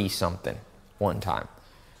 30 something one time.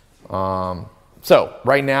 So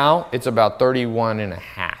right now it's about 31 and a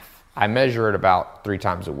half. I measure it about 3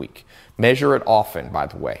 times a week. Measure it often, by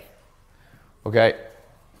the way. Okay.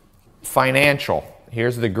 Financial.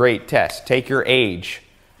 Here's the great test. Take your age.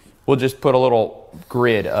 We'll just put a little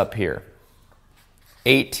grid up here.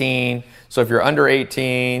 18. So if you're under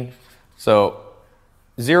 18, so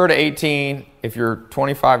 0 to 18, if you're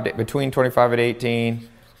 25, between 25 and 18,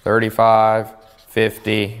 35,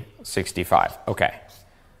 50, 65. Okay.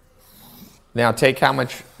 Now take how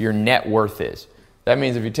much your net worth is. That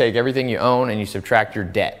means if you take everything you own and you subtract your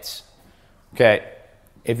debts. Okay.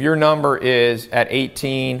 If your number is at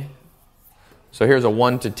 18, so here's a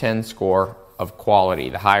 1 to 10 score of quality.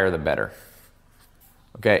 The higher, the better.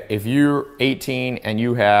 Okay. If you're 18 and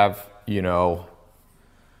you have, $0,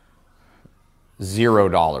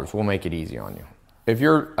 we'll make it easy on you. If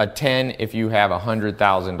you're a 10, if you have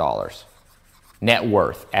 $100,000 net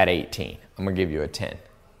worth at 18, I'm going to give you a 10.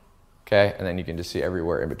 Okay, and then you can just see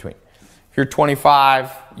everywhere in between. If you're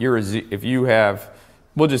 25,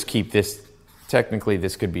 we'll just keep this. Technically,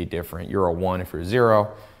 this could be different. You're a 1 if you're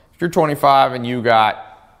 0. If you're 25 and you got,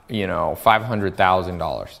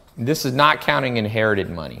 $500,000. This is not counting inherited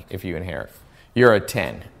money if you inherit. You're a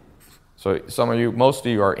 10. So most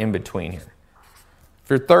of you are in between here. If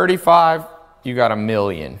you're 35, you got $1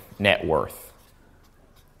 million net worth.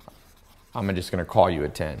 I'm just going to call you a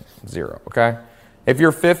 10, 0, okay? If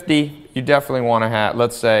you're 50, you definitely want to have,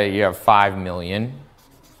 let's say you have 5 million.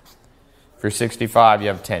 If you're 65, you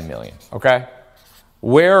have 10 million, okay?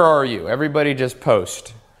 Where are you? Everybody just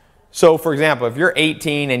post. So, for example, if you're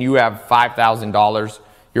 18 and you have $5,000,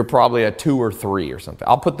 you're probably a 2 or 3 or something.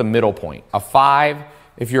 I'll put the middle point. A 5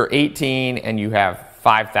 if you're 18 and you have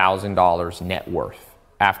 $5,000 net worth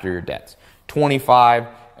after your debts. 25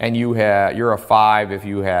 and you're a 5 if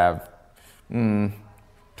you have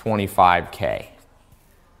 25K.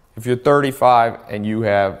 If you're 35 and you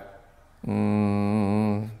have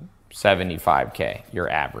 75K, you're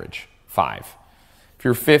average, 5. If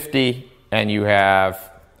you're 50 and you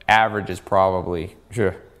have, average is probably,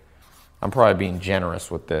 I'm probably being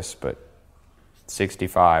generous with this, but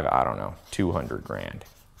 65, I don't know, 200 grand.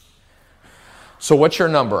 So what's your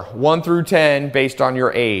number? 1 through 10 based on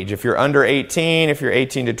your age. If you're under 18, if you're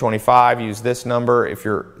 18 to 25, use this number. If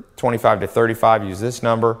you're 25 to 35, use this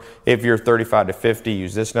number. If you're 35 to 50,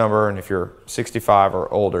 use this number. And if you're 65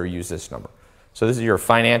 or older, use this number. So this is your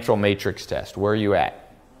financial matrix test. Where are you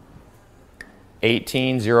at?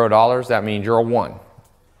 18, $0. That means you're a 1.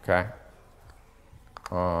 Okay.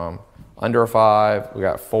 Under a 5, we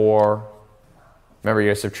got 4. Remember, you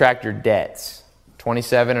got to subtract your debts.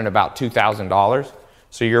 27 and about $2,000.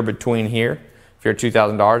 So you're between here. If you're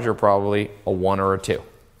 $2,000, you're probably a 1 or a 2.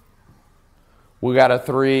 We got a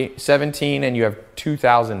 3, 17, and you have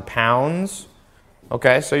 2,000 pounds.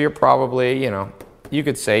 Okay, so you're probably, you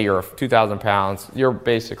could say you're 2,000 pounds. You're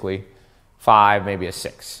basically 5, maybe a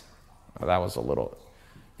 6. Oh, that was a little.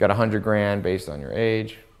 You got 100 grand based on your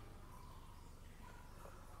age.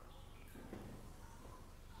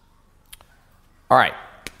 All right,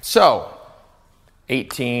 so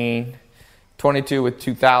 18, 22 with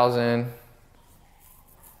 2,000,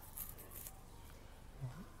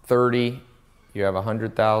 30, you have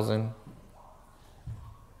 100,000.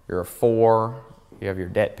 You're a 4, you have your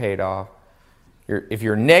debt paid off. If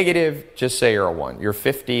you're negative, just say you're a 1. You're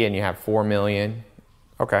 50 and you have 4 million.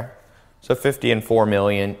 Okay, so 50 and 4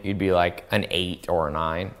 million, you'd be like an 8 or a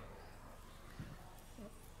 9.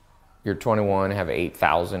 You're 21, have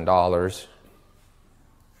 $8,000.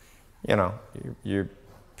 You're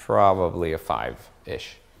probably a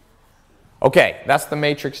 5-ish. Okay, that's the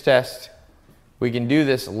matrix test. We can do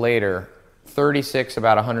this later. 36,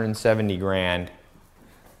 about 170 grand.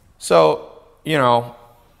 So,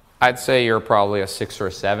 I'd say you're probably a 6 or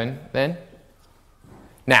a 7 then.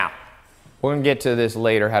 Now, we're going to get to this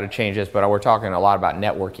later, how to change this, but we're talking a lot about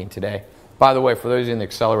networking today. By the way, for those in the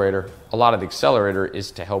accelerator, a lot of the accelerator is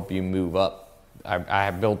to help you move up. I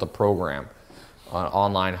have built a program, an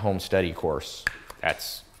online home study course.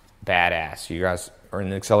 That's badass. You guys are in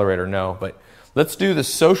the accelerator know, but let's do the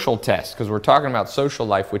social test because we're talking about social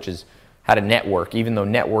life, which is how to network, even though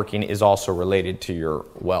networking is also related to your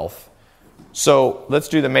wealth. So let's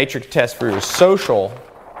do the matrix test for your social.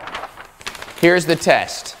 Here's the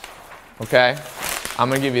test, okay? I'm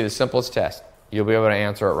going to give you the simplest test. You'll be able to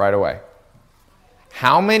answer it right away.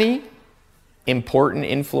 How many important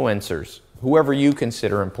influencers, whoever you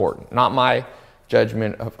consider important, not my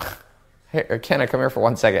judgment of... Hey, Kenna, come here for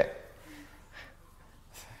 1 second.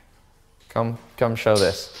 Come show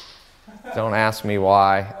this. Don't ask me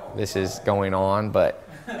why this is going on, but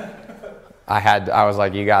I was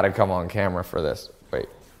like, you got to come on camera for this. Wait,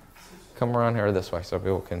 come around here this way so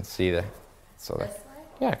people can see the.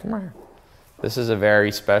 Yeah, come right here. This is a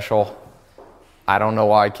very special. I don't know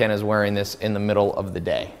why Ken is wearing this in the middle of the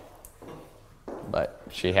day, but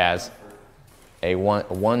she has a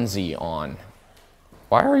onesie on.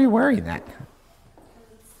 Why are you wearing that?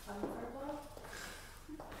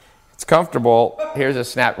 It's comfortable. Here's a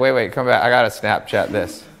snap. Wait, come back. I got to Snapchat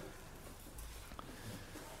this.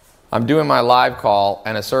 I'm doing my live call,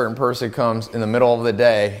 and a certain person comes in the middle of the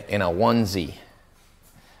day in a onesie.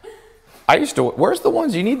 Where's the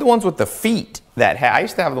ones? You need the ones with the feet. I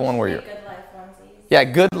used to have the one where you're... Good Life onesies. Yeah,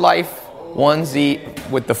 Good Life onesie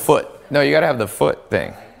with the foot. No, you got to have the foot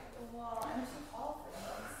thing. Well, I'm too tall for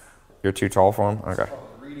those. You're too tall for them? Okay.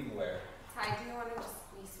 Reading wear. Ty, do you want to just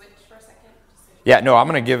switch for a second? Yeah, no, I'm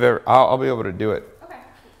going to give it... I'll be able to do it.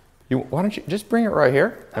 Okay. Why don't you just bring it right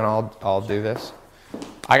here, and I'll do this.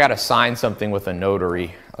 I got to sign something with a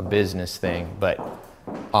notary, a business thing, but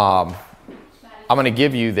I'm going to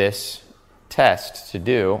give you this test to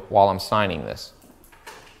do while I'm signing this.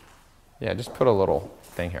 Yeah, just put a little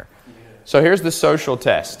thing here. So here's the social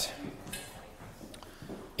test.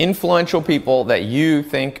 Influential people that you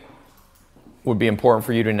think would be important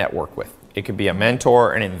for you to network with. It could be a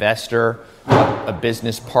mentor, an investor, a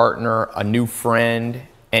business partner, a new friend,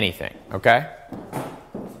 anything, okay?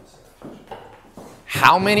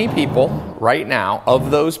 How many people right now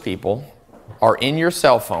of those people are in your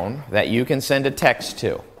cell phone that you can send a text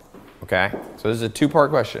to? Okay, so this is a two-part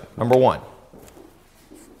question. Number one,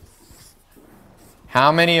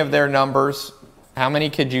 how many of their numbers, how many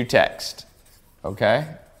could you text? Okay,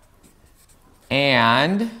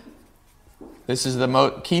 and this is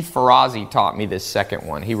Keith Ferrazzi taught me this second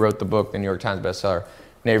one. He wrote the book, the New York Times bestseller,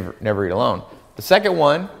 Never Eat Alone. The second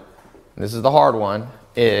one, and this is the hard one,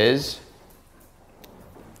 is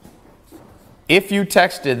if you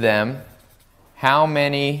texted them, how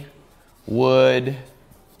many would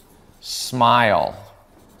smile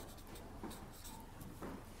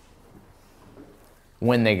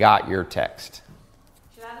when they got your text?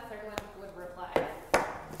 Should I have a third one would reply?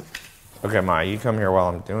 Okay, Maya, you come here while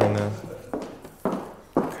I'm doing this.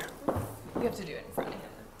 You have to do it in front of him.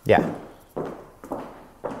 Yeah.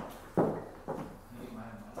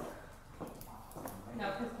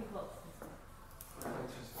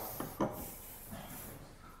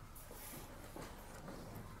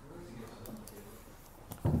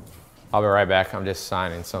 I'll be right back. I'm just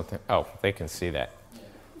signing something. Oh, they can see that.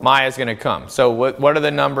 Maya's going to come. So what are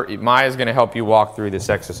the numbers? Maya's going to help you walk through this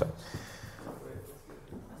exercise.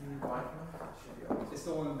 It's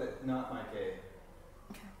the one that not Mike A.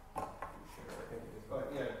 Okay. Oh,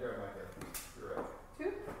 yeah, grab Mike A. You're right.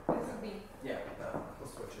 Two? This is B. Yeah, we'll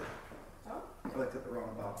switch it. Oh? I looked at the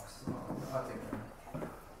wrong box. I'll take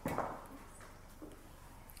it.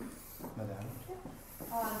 Madame?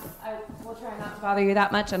 I will try not to bother you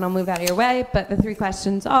that much, and I'll move out of your way. But the three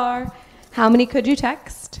questions are: how many could you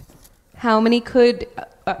text? How many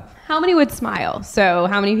would smile? So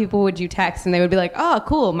how many people would you text, and they would be like, "Oh,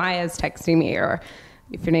 cool, Maya's texting me," or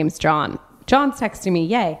if your name's John, John's texting me,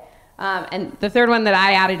 yay. And the third one that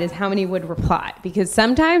I added is how many would reply, because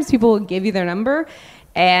sometimes people will give you their number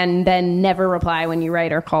and then never reply when you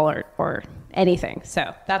write or call or anything.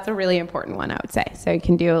 So that's a really important one, I would say. So you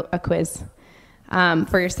can do a quiz.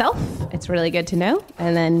 For yourself, it's really good to know,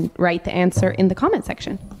 and then write the answer in the comment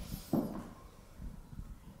section.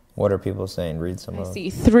 What are people saying? Read some of them. I see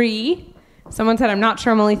 3. Someone said, I'm not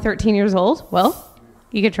sure, I'm only 13 years old. Well,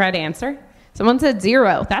 you could try to answer. Someone said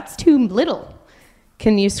 0. That's too little.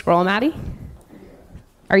 Can you scroll, Maddie?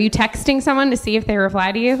 Are you texting someone to see if they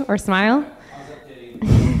reply to you or smile?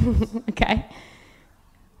 Okay.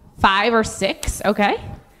 5 or 6, okay.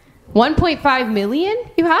 1.5 million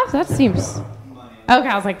you have? That seems... Okay,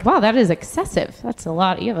 I was like, wow, that is excessive. That's a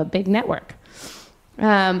lot. You have a big network.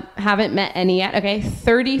 Haven't met any yet. Okay,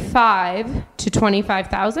 35 to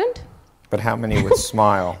 25,000. But how many would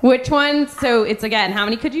smile? Which one? So it's again, how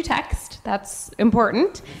many could you text? That's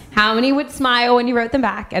important. How many would smile when you wrote them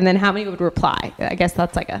back? And then how many would reply? I guess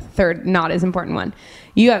that's like a third, not as important one.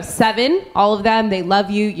 You have 7, all of them. They love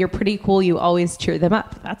you. You're pretty cool. You always cheer them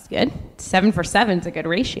up. That's good. 7 for 7 is a good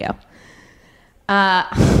ratio.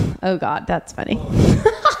 Oh God, that's funny.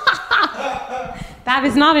 That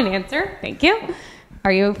is not an answer. Thank you.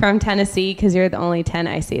 Are you from Tennessee? Because you're the only 10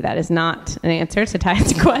 I see. That is not an answer to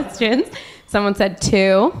Ty's questions. Someone said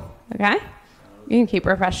 2. Okay. You can keep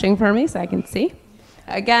refreshing for me so I can see.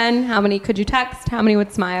 Again, how many could you text? How many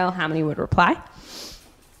would smile? How many would reply?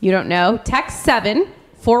 You don't know. Text 7,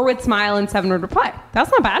 4 would smile, and 7 would reply. That's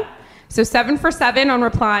not bad. So 7 for 7 on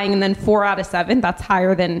replying, and then 4 out of 7. That's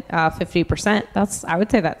higher than 50%. I would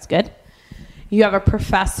say that's good. You have a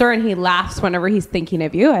professor, and he laughs whenever he's thinking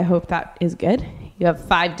of you. I hope that is good. You have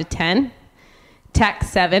 5 to 10.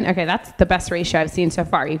 Text 7. Okay, that's the best ratio I've seen so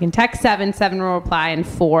far. You can text 7, 7 will reply, and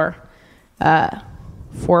 4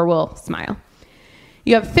 will smile.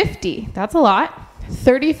 You have 50. That's a lot.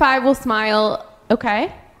 35 will smile.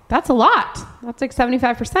 Okay, that's a lot. That's like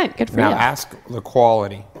 75%. Good for you. Now ask the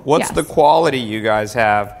quality. What's Yes. the quality you guys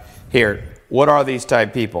have here? What are these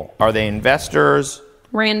type people? Are they investors?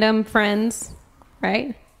 Random friends,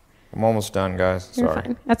 right? I'm almost done, guys. You're Sorry.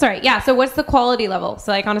 fine. That's all right. Yeah. So what's the quality level?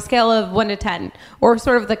 So like on a scale of 1 to 10, or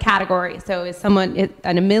sort of the category. So is someone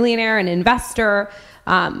a millionaire, an investor?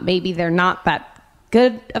 Maybe they're not that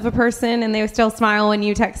good of a person and they still smile when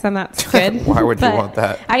you text them. That's good. Why would you want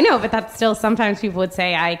that? I know, but that's still, sometimes people would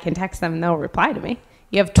say I can text them and they'll reply to me.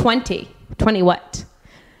 You have 20. 20 what?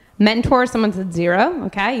 Mentor, someone said 0.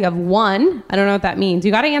 Okay. You have 1. I don't know what that means.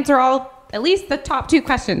 You got to answer at least the top 2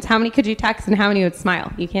 questions. How many could you text and how many would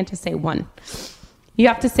smile? You can't just say 1. You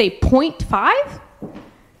have to say 0.5.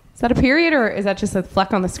 Is that a period or is that just a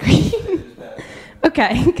fleck on the screen?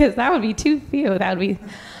 Okay, because that would be too few. That would be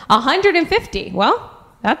 150. Well,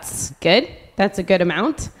 that's good. That's a good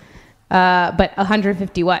amount. But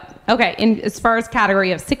 150 what? Okay, as far as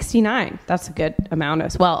category of 69, that's a good amount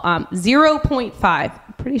as well.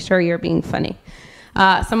 0.5. Pretty sure you're being funny.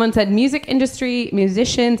 Someone said music industry,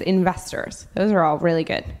 musicians, investors. Those are all really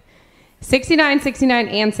good. 69, 69,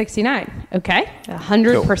 and 69. Okay,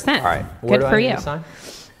 100%. Cool. All right. Good for you.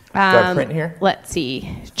 Do I print here? Let's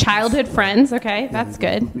see. Childhood friends. Okay, that's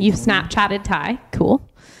good. You've Snapchatted Ty. Cool.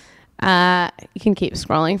 You can keep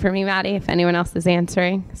scrolling for me, Maddie, if anyone else is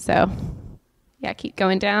answering. So, yeah, keep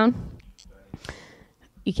going down.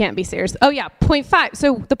 You can't be serious. Oh, yeah, 0.5.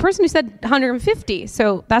 So the person who said 150,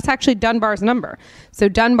 so that's actually Dunbar's number. So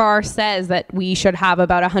Dunbar says that we should have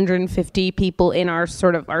about 150 people in our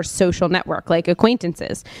social network, like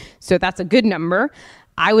acquaintances. So that's a good number.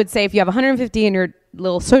 I would say if you have 150 in your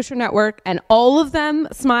little social network and all of them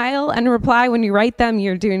smile and reply when you write them,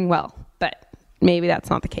 you're doing well. But maybe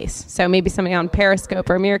that's not the case. So maybe somebody on Periscope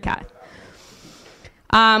or Meerkat.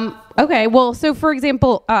 Okay, well, so for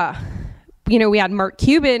example, we had Mark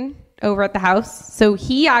Cuban over at the house. So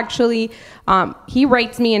he actually, he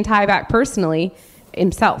writes me and Ty back personally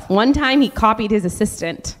himself. One time he copied his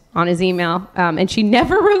assistant on his email, and she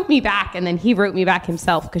never wrote me back. And then he wrote me back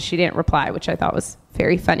himself because she didn't reply, which I thought was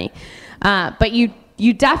very funny. But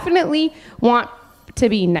you definitely want to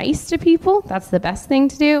be nice to people. That's the best thing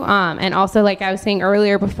to do. And also, like I was saying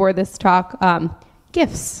earlier before this talk,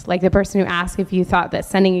 gifts, like the person who asked if you thought that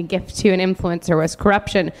sending a gift to an influencer was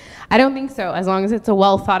corruption. I don't think so, as long as it's a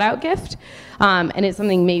well thought out gift, and it's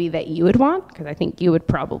something maybe that you would want, because I think you would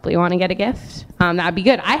probably want to get a gift. That'd be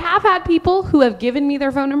good. I have had people who have given me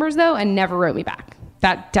their phone numbers though and never wrote me back.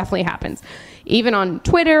 That definitely happens. Even on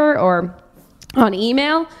Twitter or on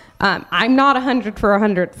email, I'm not 100 for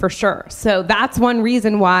 100 for sure. So that's one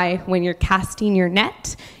reason why when you're casting your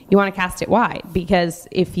net, you want to cast it wide, because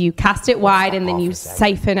if you cast it wide and then you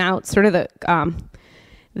siphon out sort of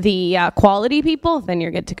the quality people, then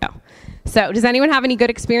you're good to go. So does anyone have any good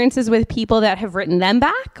experiences with people that have written them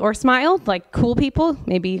back or smiled, like cool people?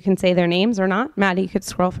 Maybe you can say their names or not. Maddie, you could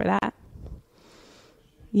scroll for that.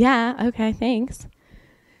 Yeah, okay, thanks.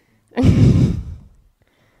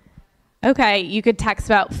 Okay, you could text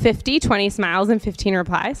about 50, 20 smiles and 15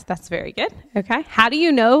 replies. That's very good. Okay, how do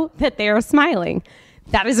you know that they are smiling?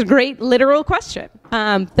 That is a great literal question.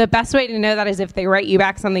 The best way to know that is if they write you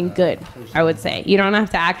back something good, I would say. You don't have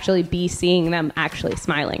to actually be seeing them actually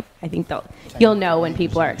smiling. I think you'll know when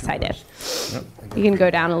people are excited. You can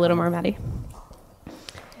go down a little more, Maddie.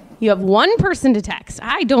 You have one person to text.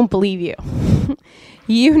 I don't believe you.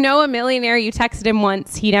 You know a millionaire, you texted him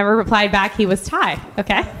once, he never replied back, he was Ty.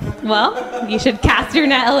 Okay, well, you should cast your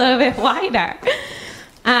net a little bit wider.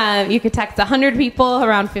 You could text 100 people,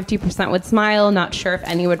 around 50% would smile. Not sure if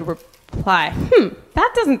any would Reply,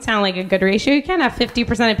 that doesn't sound like a good ratio. You can't have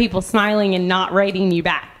 50% of people smiling and not writing you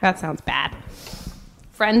back. That sounds bad.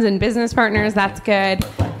 Friends and business partners, that's good.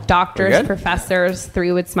 Doctors, good? professors,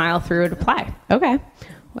 3 would smile, 3 would reply. Okay.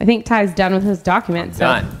 Well, I think Ty's done with his document, so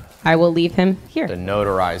Done. I will leave him here. To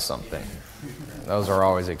notarize something. Those are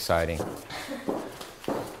always exciting.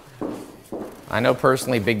 I know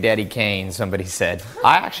personally Big Daddy Kane, somebody said.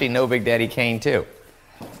 I actually know Big Daddy Kane too.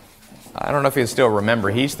 I don't know if you still remember.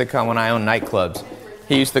 He used to come when I owned nightclubs.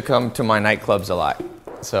 He used to come to my nightclubs a lot.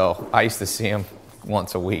 So I used to see him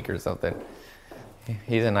once a week or something.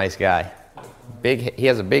 He's a nice guy. He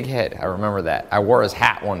has a big head. I remember that. I wore his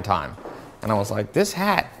hat one time. And I was like, this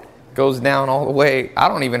hat goes down all the way. I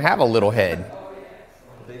don't even have a little head.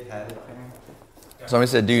 Somebody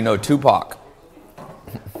said, do you know Tupac?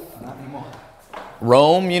 Not anymore.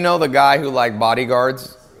 Rome, you know the guy who like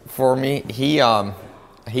bodyguards for me? He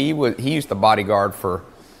used to bodyguard for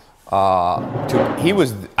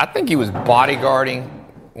I think he was bodyguarding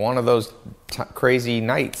one of those crazy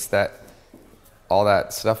nights that all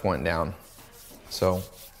that stuff went down. So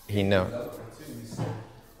he knew.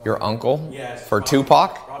 Your uncle? Yes. For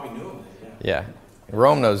Tupac? Probably knew him. Yeah.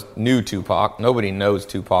 Rome knew Tupac. Nobody knows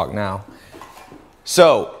Tupac now.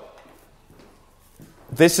 So,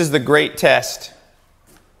 this is the great test.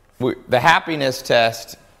 The happiness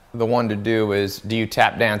test, the one to do is, do you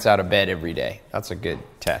tap dance out of bed every day? That's a good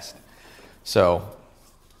test. So,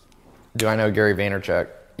 do I know Gary Vaynerchuk?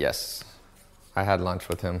 Yes. I had lunch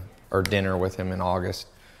with him, or dinner with him in August.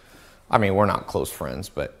 I mean, we're not close friends,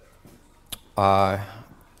 but I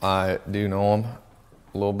do know him a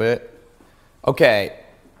little bit. Okay.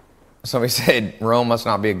 Somebody said Rome must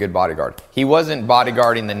not be a good bodyguard. He wasn't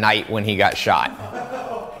bodyguarding the night when he got shot.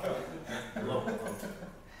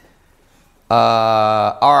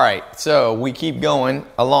 All right, so we keep going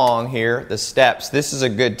along here, the steps. This is a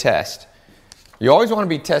good test. You always want to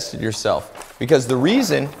be tested yourself, because the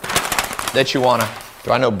reason that you want to...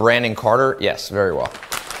 Do I know Brandon Carter? Yes, very well.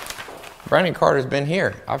 Brandon Carter's been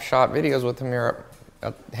here. I've shot videos with him here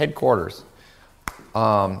at headquarters.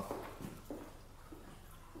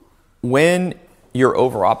 When you're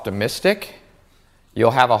over-optimistic, you'll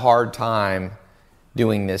have a hard time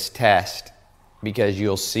doing this test because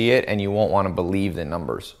you'll see it and you won't want to believe the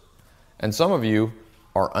numbers. And some of you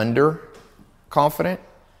are under-confident,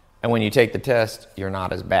 and when you take the test, you're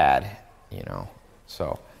not as bad, you know.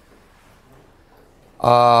 So,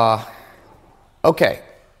 okay.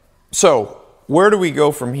 So, where do we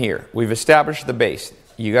go from here? We've established the base.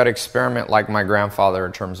 You got to experiment like my grandfather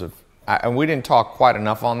in terms of... And we didn't talk quite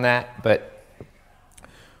enough on that, but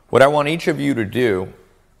what I want each of you to do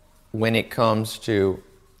when it comes to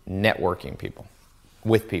networking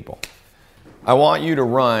with people, I want you to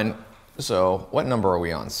run, so what number are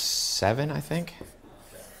we on? 7, I think?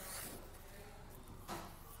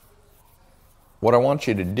 What I want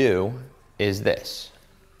you to do is this.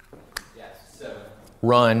 Yes, 7.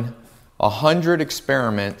 Run 100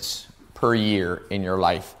 experiments per year in your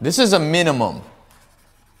life. This is a minimum.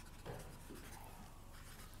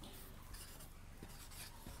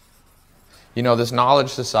 You know, this Knowledge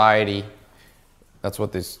Society, that's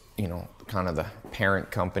what this, you know, kind of the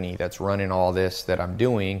parent company that's running all this that I'm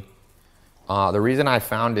doing. The reason I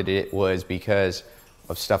founded it was because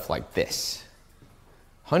of stuff like this.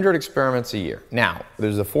 100 experiments a year. Now,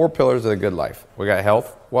 there's the 4 pillars of the good life. We got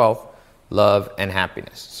health, wealth, love, and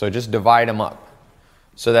happiness. So just divide them up.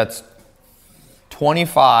 So that's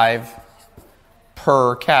 25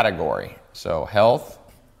 per category. So health,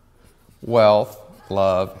 wealth,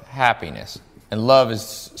 love, happiness. And love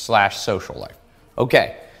is / social life.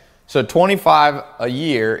 Okay, so 25 a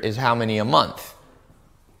year is how many a month?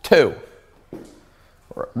 2,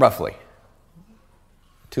 roughly.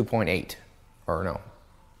 2.8, or no,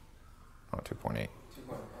 2.8.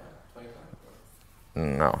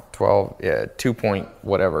 No, 12, yeah, 2 point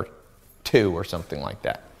whatever, 2 or something like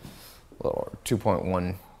that. Or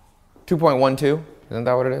 2.1, 2.12, isn't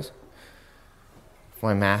that what it is? If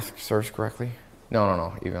my math serves correctly?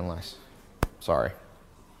 No, even less. Sorry.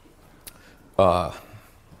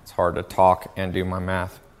 It's hard to talk and do my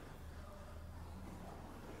math.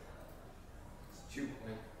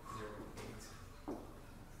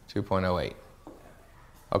 2.08.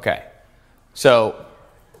 Okay. So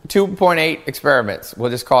 2.8 experiments.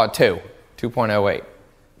 We'll just call it 2. 2.08.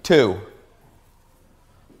 2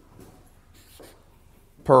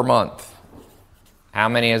 per month. How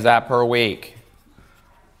many is that per week?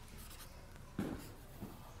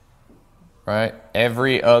 Right?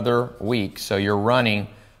 Every other week. So you're running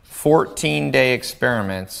 14-day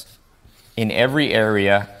experiments in every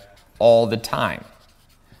area all the time.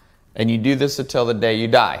 And you do this until the day you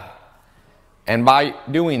die. And by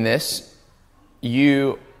doing this,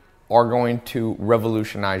 you are going to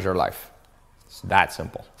revolutionize your life. It's that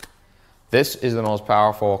simple. This is the most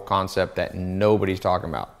powerful concept that nobody's talking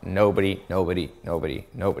about. Nobody.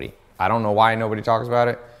 I don't know why nobody talks about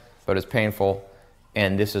it, but it's painful.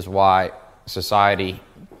 And this is why society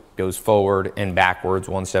goes forward and backwards,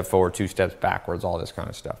 1 step forward, 2 steps backwards, all this kind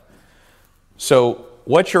of stuff. So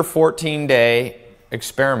what's your 14-day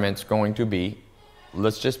experiment's going to be?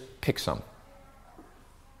 Let's just pick some.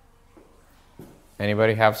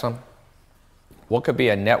 Anybody have some? What could be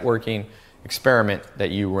a networking experiment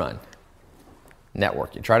that you run?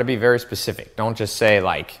 Networking. Try to be very specific. Don't just say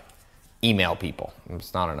like email people.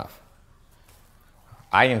 It's not enough.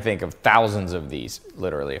 I can think of thousands of these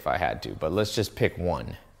literally if I had to, but let's just pick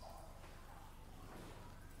one.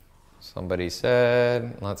 Somebody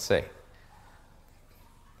said, let's see.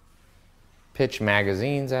 Pitch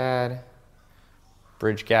magazine's ad.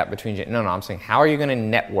 Bridge gap between... No, I'm saying how are you going to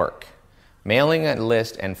network? Mailing a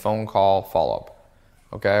list and phone call follow-up.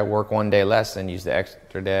 Okay, work 1 day less and use the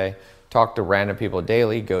extra day. Talk to random people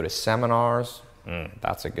daily. Go to seminars.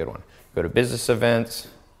 That's a good one. Go to business events.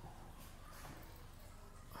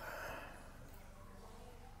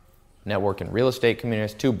 Network in real estate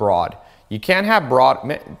communities. Too broad. You can't have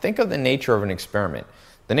broad. Think of the nature of an experiment.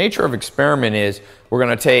 The nature of experiment is we're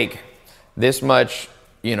going to take this much,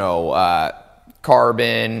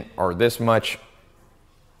 carbon or this much,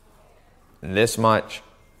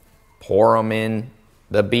 pour them in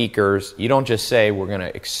the beakers. You don't just say we're going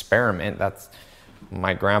to experiment.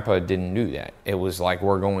 My grandpa didn't do that. It was like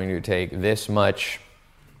we're going to take this much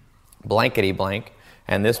blankety blank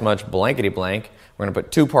and this much blankety blank. We're going to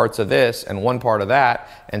put 2 parts of this and 1 part of that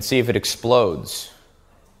and see if it explodes.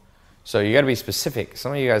 So you got to be specific.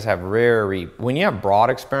 Some of you guys have when you have broad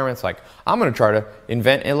experiments like, I'm going to try to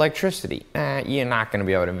invent electricity. You're not going to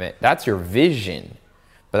be able to invent. That's your vision,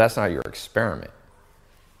 but that's not your experiment.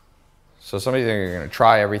 So some of you think you're going to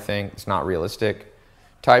try everything. It's not realistic.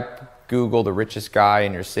 Type Google the richest guy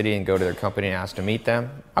in your city and go to their company and ask to meet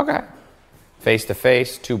them. Okay. Face to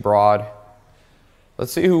face, too broad.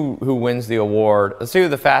 Let's see who wins the award. Let's see who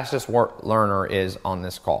the fastest learner is on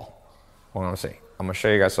this call. We're going to see. I'm going to show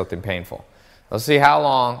you guys something painful. Let's see how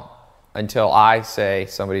long until I say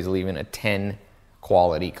somebody's leaving a 10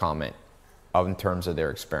 quality comment in terms of their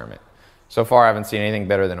experiment. So far, I haven't seen anything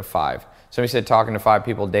better than a 5. Somebody said talking to 5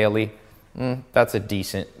 people daily. That's a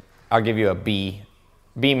decent. I'll give you a B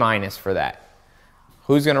minus for that.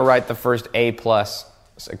 Who's going to write the first A+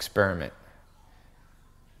 experiment?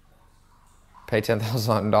 Pay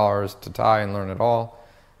 $10,000 to Ty and learn it all.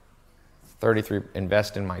 33,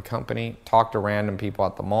 invest in my company. Talk to random people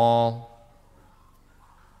at the mall.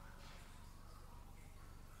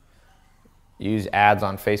 Use ads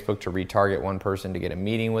on Facebook to retarget one person to get a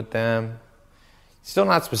meeting with them. Still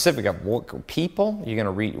not specific of what people. You're going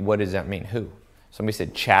to read, what does that mean? Who? Somebody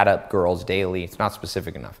said chat up girls daily. It's not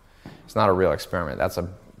specific enough. It's not a real experiment. That's a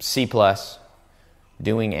C+.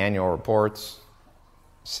 Doing annual reports.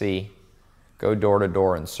 C. Go door to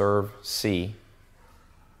door and serve. C.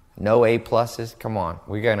 No A+. Come on.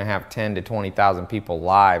 We're going to have 10 to 20,000 people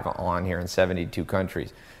live on here in 72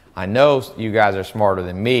 countries. I know you guys are smarter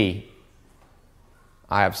than me.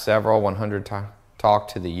 I have several 100 talk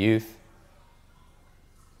to the youth.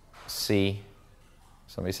 C.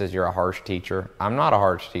 Somebody says you're a harsh teacher. I'm not a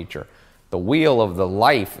harsh teacher. The wheel of the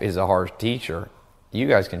life is a harsh teacher. You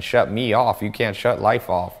guys can shut me off. You can't shut life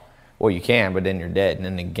off. Well, you can, but then you're dead and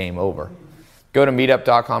then the game over. Go to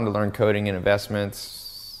meetup.com to learn coding and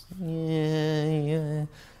investments. Yeah.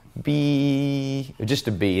 B. Just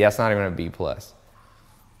a B. That's not even a B+.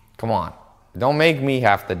 Come on. Don't make me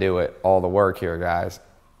have to do it, all the work here, guys.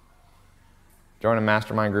 Join a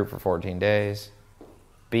mastermind group for 14 days.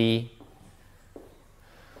 B.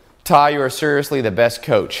 Ty, you are seriously the best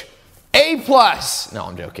coach. A+. No,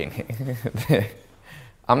 I'm joking.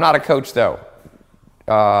 I'm not a coach, though.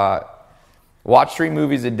 Watch 3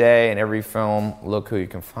 movies a day, and every film, look who you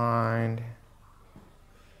can find.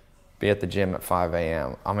 Be at the gym at 5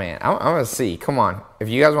 a.m. Oh, man, I'm going to see. Come on. If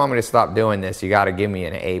you guys want me to stop doing this, you got to give me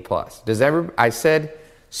an A+. I said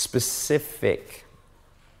specific.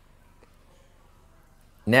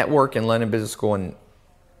 Network in London Business School and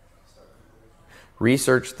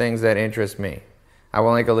research things that interest me. I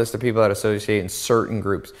will make a list of people that associate in certain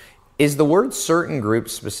groups. Is the word certain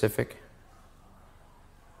groups specific?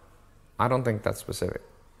 I don't think that's specific.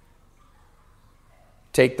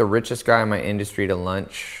 Take the richest guy in my industry to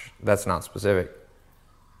lunch. That's not specific.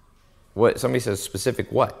 What somebody says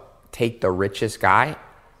specific what? Take the richest guy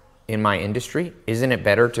in my industry? Isn't it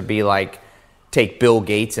better to be like take Bill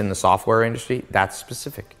Gates in the software industry? That's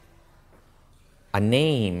specific. A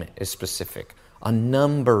name is specific. A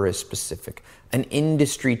number is specific. An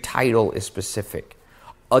industry title is specific.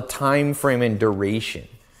 A time frame and duration.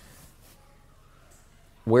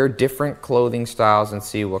 Wear different clothing styles and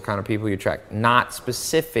see what kind of people you attract. Not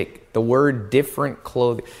specific. The word different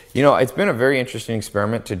clothing. You know, it's been a very interesting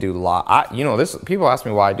experiment to do live. People ask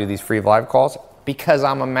me why I do these free live calls. Because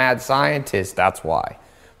I'm a mad scientist. That's why.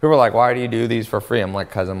 People are like, why do you do these for free? I'm like,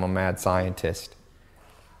 because I'm a mad scientist.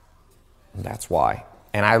 That's why.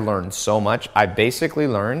 And I learned so much. I basically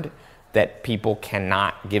learned that people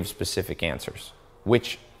cannot give specific answers,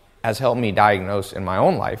 which has helped me diagnose in my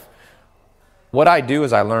own life. What I do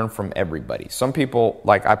is I learn from everybody. Some people,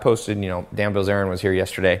 like I posted, Dan Bilzerian was here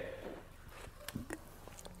yesterday.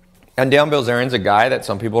 And Dan Bilzerian's a guy that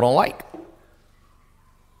some people don't like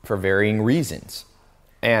for varying reasons.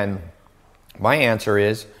 And my answer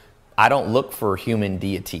is, I don't look for human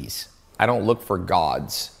deities. I don't look for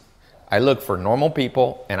gods. I look for normal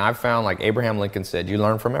people, and I've found, like Abraham Lincoln said, you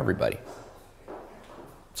learn from everybody.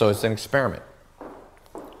 So it's an experiment.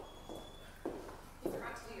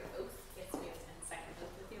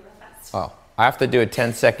 Oh, I have to do a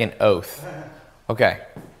 10-second oath. Okay,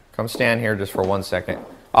 come stand here just for 1 second.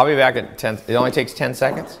 I'll be back at 10. It only takes 10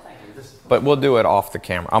 seconds, but we'll do it off the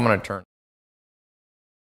camera. I'm going to turn.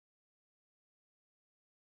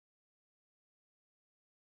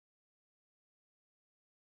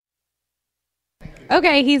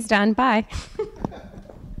 Okay, he's done. Bye.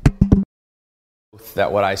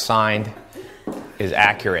 That what I signed is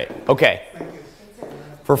accurate. Okay.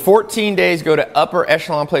 For 14 days, go to upper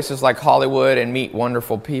echelon places like Hollywood and meet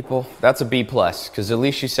wonderful people. That's a B+, because at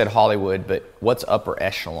least you said Hollywood, but what's upper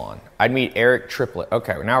echelon? I'd meet Eric Triplett.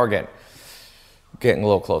 Okay, now we're getting a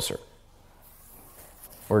little closer.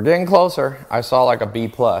 We're getting closer. I saw like a B+.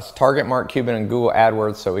 Target Mark Cuban and Google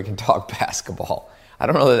AdWords so we can talk basketball. I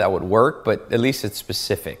don't know that would work, but at least it's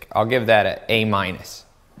specific. I'll give that an A-.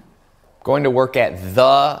 Going to work at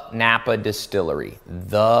the Napa Distillery.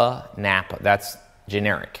 The Napa. That's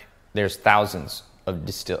generic. There's thousands of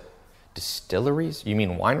distilleries? You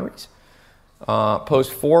mean wineries?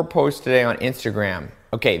 Post 4 posts today on Instagram.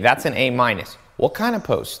 Okay, that's an A-. What kind of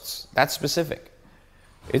posts? That's specific.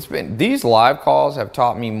 These live calls have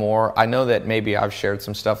taught me more. I know that maybe I've shared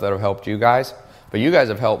some stuff that have helped you guys, but you guys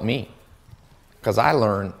have helped me. Because I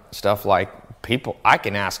learn stuff like I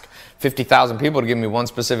can ask 50,000 people to give me one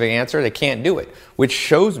specific answer. They can't do it, which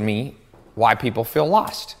shows me why people feel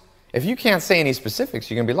lost. If you can't say any specifics,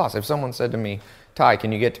 you're going to be lost. If someone said to me, Ty,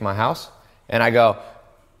 can you get to my house? And I go,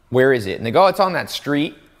 where is it? And they go, it's on that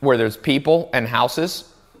street where there's people and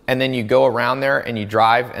houses. And then you go around there and you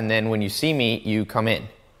drive. And then when you see me, you come in.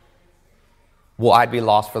 Well, I'd be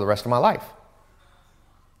lost for the rest of my life.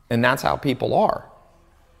 And that's how people are.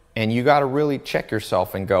 And you got to really check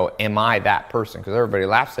yourself and go, am I that person? Because everybody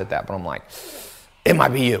laughs at that, but I'm like, it might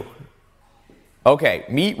be you. Okay,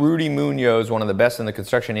 meet Rudy Munoz, one of the best in the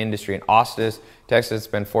construction industry in Austin, Texas.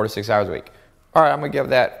 Spend 4 to 6 hours a week. All right, I'm going to give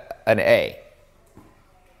that an A.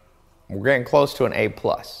 We're getting close to an A+.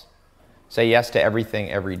 Say yes to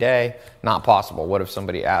everything every day. Not possible. What if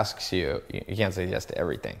somebody asks you? You can't say yes to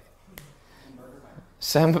everything.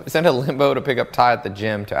 Send a limbo to pick up Ty at the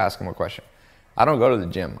gym to ask him a question. I don't go to the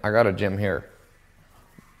gym. I got a gym here.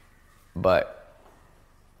 But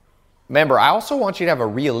remember, I also want you to have a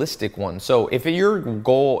realistic one. So if your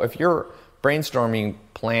brainstorming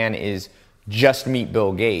plan is just meet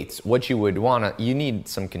Bill Gates, what you would want you need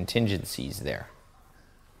some contingencies there.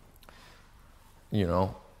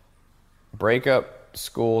 Break up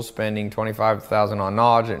school, spending $25,000 on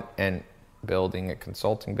knowledge and building a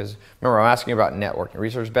consulting business. Remember, I'm asking you about networking.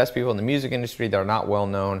 Research best people in the music industry that are not well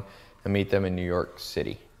known and meet them in New York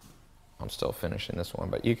City. I'm still finishing this one,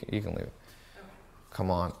 but you can leave it. Okay. Come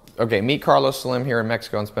on. Okay, meet Carlos Slim here in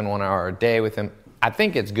Mexico and spend 1 hour a day with him. I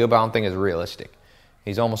think it's good, but I don't think it's realistic.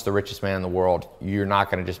 He's almost the richest man in the world. You're not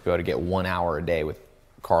going to just be able to get 1 hour a day with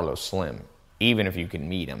Carlos Slim, even if you can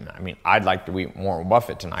meet him. I mean, I'd like to meet Warren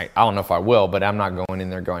Buffett tonight. I don't know if I will, but I'm not going in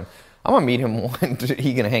there going, I'm going to meet him.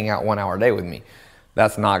 He's going to hang out 1 hour a day with me.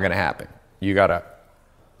 That's not going to happen. You got to.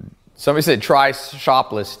 Somebody said try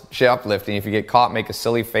shoplifting. If you get caught, make a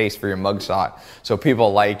silly face for your mugshot so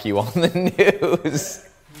people like you on the news.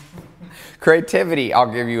 Creativity,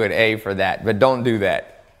 I'll give you an A for that, but don't do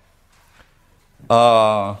that.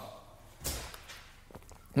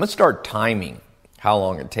 Let's start timing how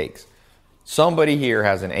long it takes. Somebody here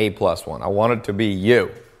has an A+ one. I want it to be you.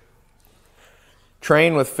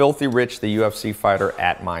 Train with Filthy Rich, the UFC fighter,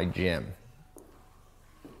 at my gym.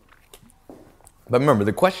 But remember,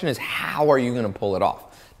 the question is, how are you going to pull it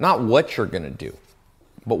off? Not what you're going to do,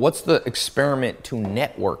 but what's the experiment to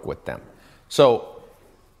network with them? So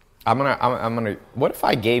I'm gonna. What if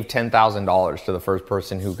I gave $10,000 to the first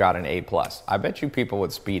person who got an A+? I bet you people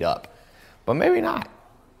would speed up, but maybe not.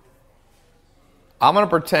 I'm gonna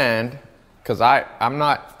pretend, because I'm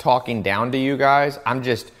not talking down to you guys.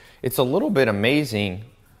 It's a little bit amazing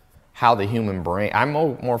how the human brain. I'm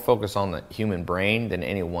more focused on the human brain than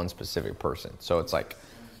any one specific person. So it's like,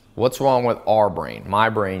 what's wrong with our brain, my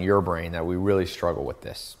brain, your brain, that we really struggle with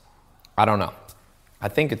this? I don't know. I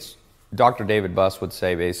think it's Dr. David Buss would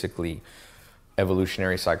say basically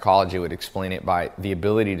evolutionary psychology would explain it by the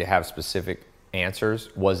ability to have specific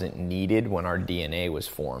answers wasn't needed when our DNA was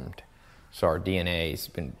formed. So our DNA has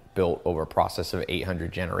been built over a process of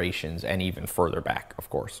 800 generations and even further back, of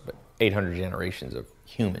course, but 800 generations of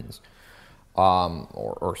humans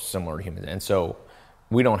or similar to humans. And so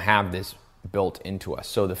we don't have this built into us.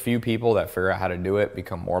 So the few people that figure out how to do it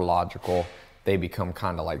become more logical. They become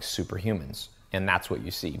kind of like superhumans. And that's what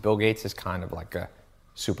you see. Bill Gates is kind of like a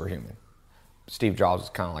superhuman. Steve Jobs is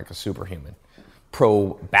kind of like a superhuman.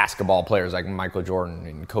 Pro basketball players like Michael Jordan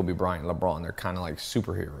and Kobe Bryant, LeBron, they're kind of like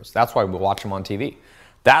superheroes. That's why we watch them on TV.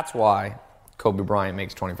 That's why Kobe Bryant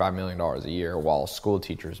makes $25 million a year while school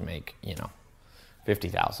teachers make,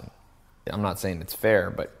 $50,000. I'm not saying it's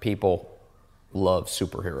fair, but people love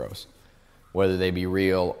superheroes, whether they be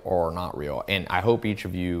real or not real. And I hope each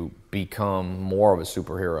of you become more of a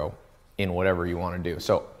superhero in whatever you want to do.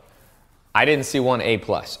 So I didn't see one A+.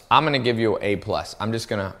 I'm going to give you an A+. I'm going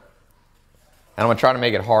to try to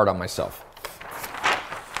make it hard on myself.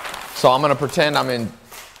 So I'm going to pretend I'm in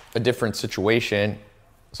a different situation.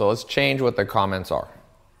 So let's change what the comments are.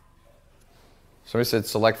 Somebody said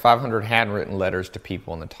select 500 handwritten letters to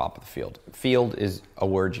people in the top of the field. Field is a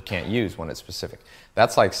word you can't use when it's specific.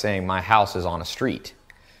 That's like saying my house is on a street.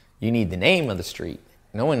 You need the name of the street.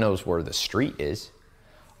 No one knows where the street is.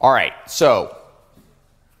 All right, so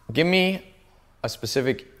give me a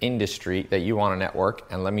specific industry that you want to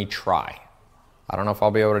network and let me try. I don't know if I'll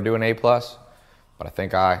be able to do an A+, but I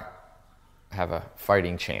think I have a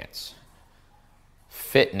fighting chance.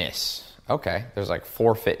 Fitness. Okay, there's like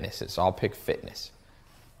 4 fitnesses, so I'll pick fitness.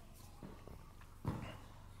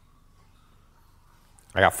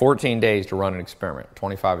 I got 14 days to run an experiment,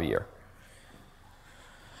 25 a year.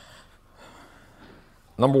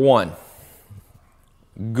 Number 1,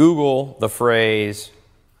 Google the phrase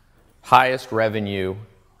highest revenue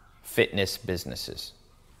fitness businesses.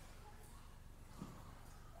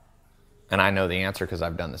 And I know the answer because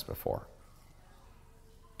I've done this before.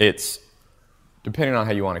 It's, depending on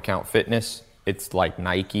how you want to count fitness, it's like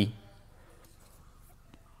Nike,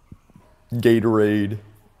 Gatorade,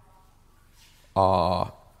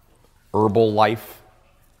 Herbalife,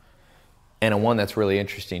 and one that's really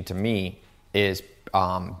interesting to me is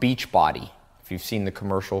Beachbody. If you've seen the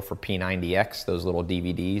commercial for P90X, those little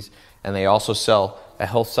DVDs, and they also sell a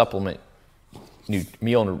health supplement,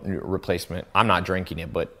 meal replacement. I'm not drinking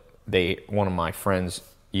it, but one of my friends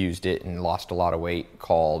used it and lost a lot of weight,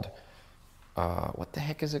 called, what the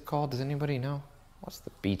heck is it called? Does anybody know? What's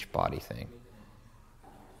the Beachbody thing?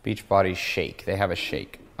 Beachbody shake. They have a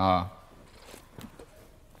shake.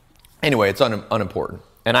 Anyway, it's unimportant.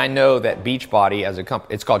 And I know that Beachbody as a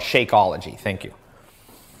company, it's called Shakeology. Thank you.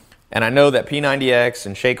 And I know that P90X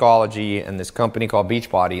and Shakeology and this company called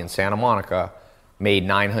Beachbody in Santa Monica made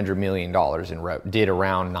 $900 million did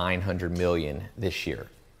around $900 million this year.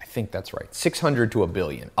 I think that's right. 600 to $1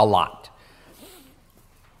 billion, a lot.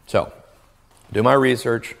 So, do my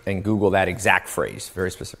research and Google that exact phrase, very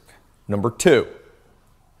specific. Number 2,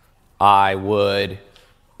 I would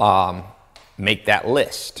make that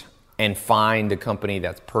list and find the company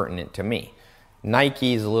that's pertinent to me.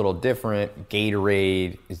 Nike is a little different.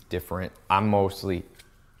 Gatorade is different. I'm mostly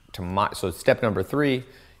so step number 3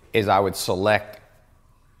 is I would select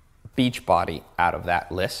Beachbody out of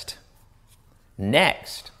that list.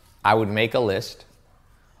 Next, I would make a list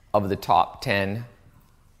of the top 10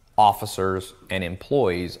 officers and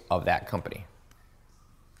employees of that company.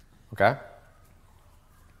 Okay?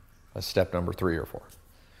 That's step number 3 or 4.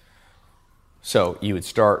 So you would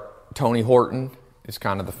start, Tony Horton is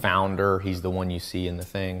kind of the founder. He's the one you see in the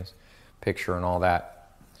things, picture and all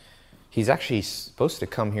that. He's actually supposed to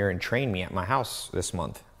come here and train me at my house this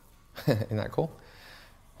month. Isn't that cool?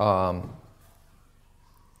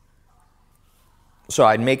 So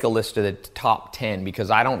I'd make a list of the top 10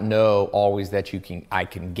 because I don't know always that I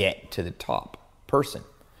can get to the top person.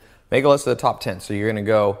 Make a list of the top 10. So you're going to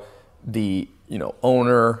go the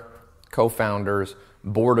owner, co-founders,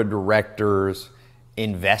 board of directors,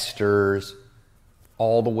 investors,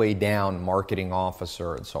 all the way down marketing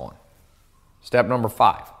officer and so on. Step number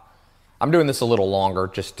 5. I'm doing this a little longer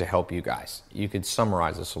just to help you guys. You could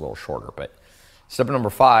summarize this a little shorter, but Step number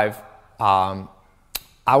 5, I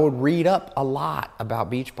would read up a lot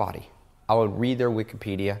about Beachbody. I would read their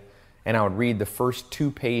Wikipedia, and I would read the first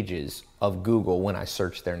 2 pages of Google when I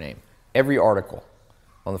searched their name. Every article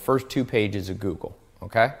on the first 2 pages of Google,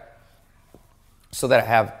 okay? So that I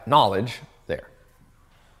have knowledge there.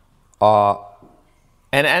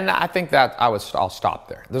 And I think that I'll stop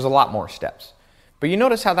there. There's a lot more steps. But you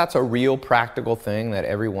notice how that's a real practical thing that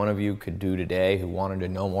every one of you could do today who wanted to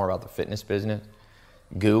know more about the fitness business?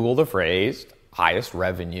 Google the phrase highest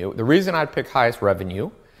revenue. The reason I'd pick highest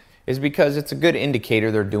revenue is because it's a good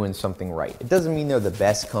indicator they're doing something right. It doesn't mean they're the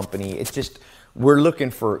best company. It's just we're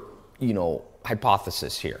looking for,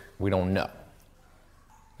 hypothesis here. We don't know.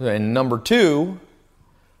 And number 2,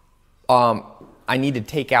 I need to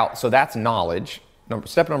take out, so that's knowledge.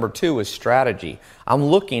 Step number 2 is strategy. I'm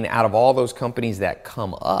looking out of all those companies that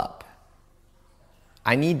come up.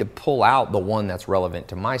 I need to pull out the one that's relevant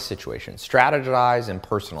to my situation. Strategize and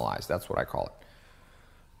personalize. That's what I call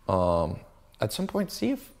it. At some point, see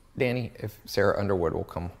if Sarah Underwood will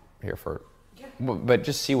come here but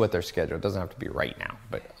just see what their schedule. It doesn't have to be right now,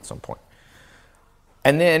 but at some point.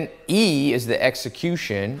 And then E is the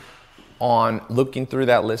execution on looking through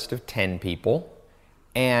that list of 10 people.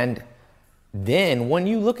 And then when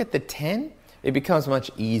you look at the 10, it becomes much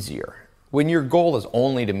easier. When your goal is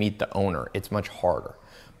only to meet the owner, it's much harder.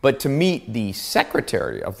 But to meet the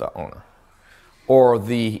secretary of the owner, or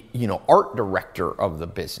the art director of the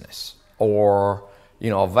business, or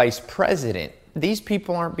a vice president, these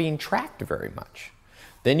people aren't being tracked very much.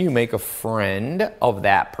 Then you make a friend of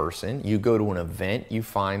that person. You go to an event. You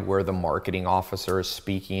find where the marketing officer is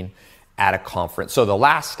speaking at a conference. So the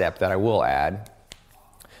last step that I will add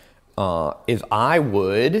is I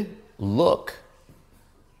would look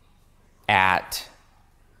at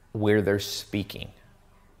where they're speaking.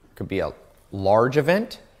 It could be a large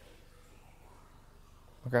event.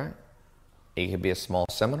 Okay. It could be a small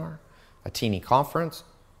seminar, a teeny conference.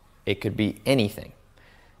 It could be anything.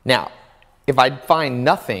 Now, if I find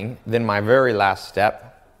nothing, then my very last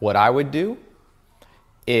step, what I would do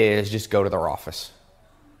is just go to their office.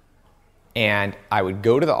 And I would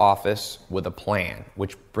go to the office with a plan,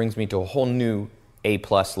 which brings me to a whole new A+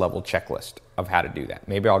 level checklist of how to do that.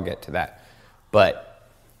 Maybe I'll get to that. But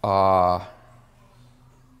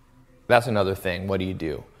that's another thing. What do you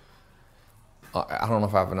do? I don't know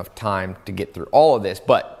if I have enough time to get through all of this,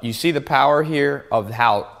 but you see the power here of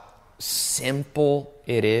how simple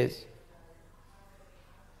it is?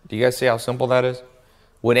 Do you guys see how simple that is?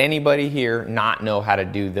 Would anybody here not know how to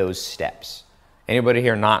do those steps? Anybody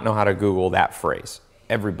here not know how to Google that phrase?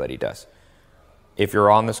 Everybody does. If you're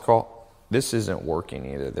on this call, this isn't working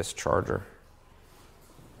either, this charger.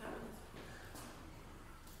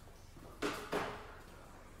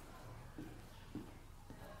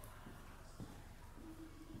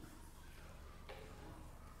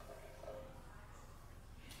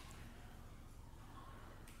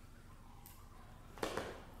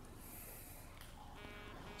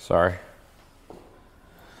 Sorry.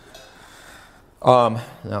 Now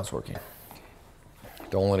it's working.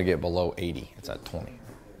 Don't let it get below 80. It's at 20.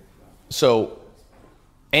 So,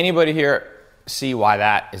 anybody here see why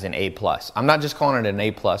that is an A+? I'm not just calling it an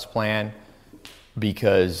A+ plan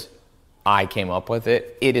because I came up with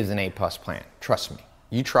it. It is an A+ plan. Trust me.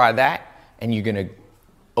 You try that and you're going to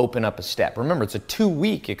open up a step. Remember, it's a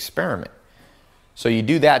 2-week experiment. So you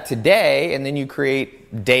do that today and then you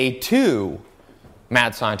create day 2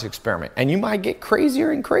 mad science experiment. And you might get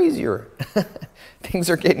crazier and crazier. Things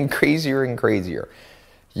are getting crazier and crazier.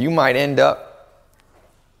 You might end up,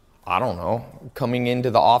 I don't know, coming into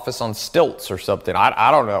the office on stilts or something. I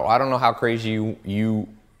don't know. I don't know how crazy you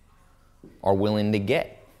are willing to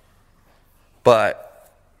get.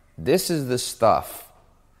 But this is the stuff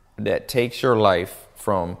that takes your life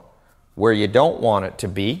from where you don't want it to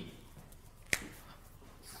be.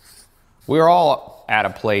 We're all at a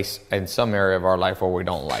place in some area of our life where we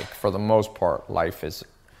don't like. For the most part, life is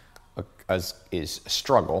a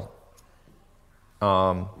struggle.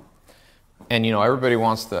 And everybody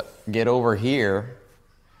wants to get over here.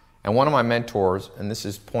 And one of my mentors, and this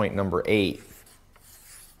is point number 8,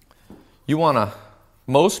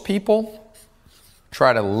 most people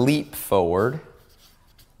try to leap forward.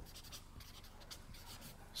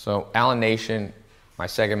 So Alan Nation, my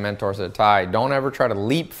second mentor, said, Ty, don't ever try to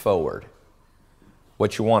leap forward.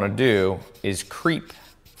 What you want to do is creep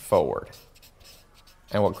forward.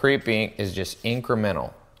 And what creeping is just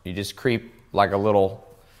incremental. You just creep like a little,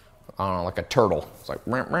 like a turtle. It's like,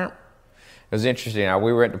 meow, meow. It was interesting.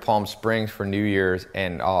 We went to Palm Springs for New Year's,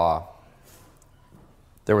 and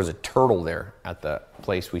there was a turtle there at the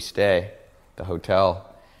place we stay, the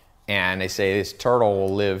hotel. And they say this turtle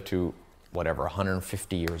will live to,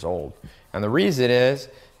 150 years old. And the reason is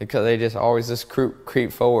because they just always just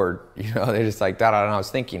creep forward. They're just like that. I was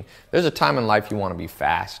thinking, there's a time in life you want to be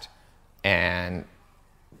fast and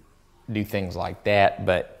do things like that,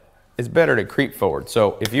 but it's better to creep forward.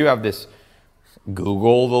 So if you have this,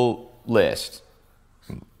 Google the list,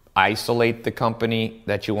 isolate the company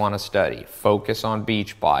that you want to study, focus on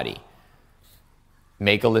Beachbody,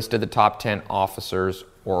 make a list of the top 10 officers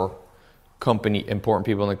or important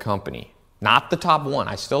people in the company. Not the top one.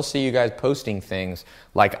 I still see you guys posting things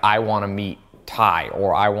like, I want to meet Ty,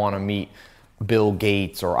 or I want to meet Bill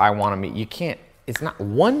Gates, or I want to meet, you can't, it's not,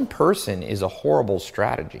 one person is a horrible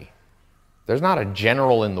strategy. There's not a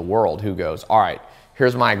general in the world who goes, all right,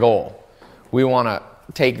 here's my goal. We want to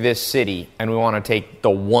take this city and we want to take the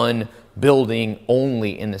one building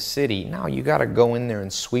only in the city. No, you got to go in there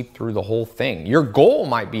and sweep through the whole thing. Your goal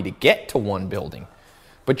might be to get to one building,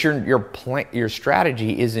 but your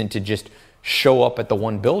strategy isn't to just show up at the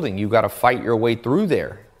one building. You got to fight your way through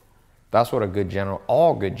there. That's what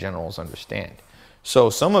all good generals understand. So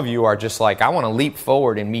some of you are just like, I want to leap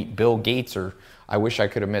forward and meet Bill Gates, or I wish I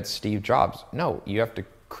could have met Steve Jobs. No, you have to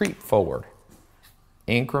creep forward.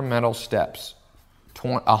 Incremental steps.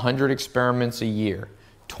 100 experiments a year.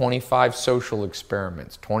 25 social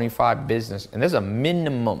experiments. 25 business. And this is a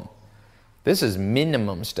minimum. This is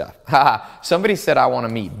minimum stuff. Somebody said, I want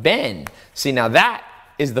to meet Ben. See, now that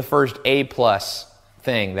is the first A+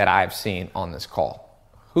 thing that I've seen on this call.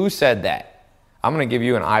 Who said that? I'm going to give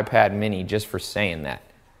you an iPad mini just for saying that.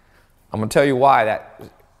 I'm going to tell you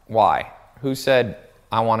why. Who said,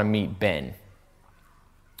 I want to meet Ben?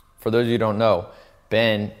 For those of you who don't know,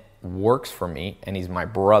 Ben works for me and he's my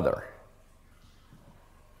brother.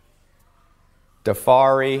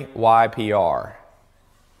 Dafari YPR.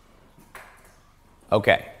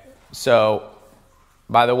 Okay, so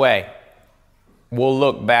by the way, we'll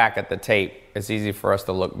look back at the tape. It's easy for us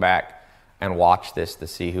to look back and watch this to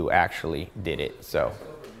see who actually did it. So,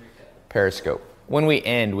 Periscope. When we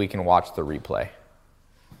end, we can watch the replay.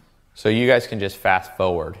 So you guys can just fast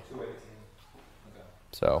forward.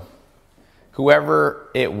 So, whoever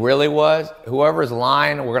it really was, whoever's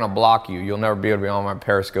lying, we're going to block you. You'll never be able to be on my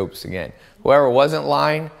Periscopes again. Whoever wasn't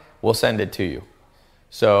lying, we'll send it to you.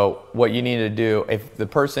 So what you need to do, if the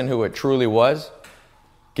person who it truly was,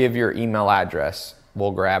 give your email address.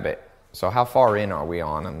 We'll grab it. So how far in are we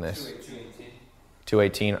on this? 218.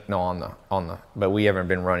 218? No, on the. But we haven't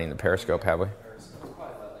been running the Periscope, have we?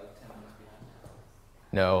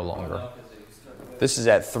 No, longer. This is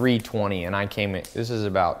at 3:20, and I came in. This is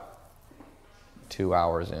about 2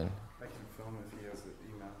 hours in. I can film if he has the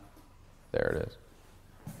email. There it is.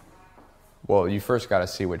 Well, you first got to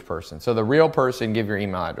see which person. So the real person, give your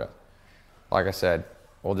email address. Like I said,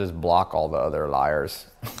 we'll just block all the other liars.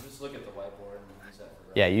 Just look at the whiteboard and use that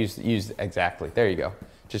for Yeah, use exactly. There you go.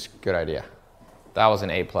 Just good idea. That was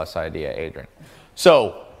an A+ idea, Adrian.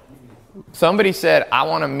 So somebody said, I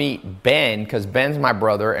want to meet Ben because Ben's my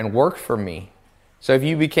brother and works for me. So if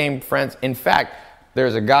you became friends, in fact,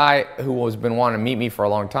 there's a guy who has been wanting to meet me for a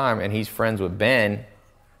long time, and he's friends with Ben.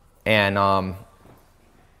 And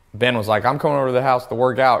Ben was like, I'm coming over to the house to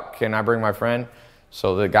work out. Can I bring my friend?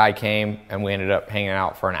 So the guy came, and we ended up hanging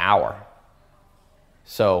out for an hour.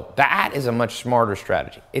 So that is a much smarter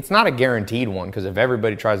strategy. It's not a guaranteed one, because if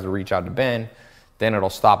everybody tries to reach out to Ben, then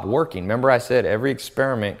it'll stop working. Remember I said every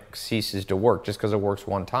experiment ceases to work. Just because it works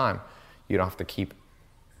one time, you don't have to keep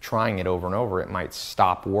trying it over and over. It might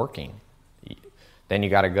stop working. Then you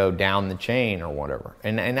got to go down the chain or whatever.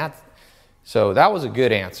 And so that was a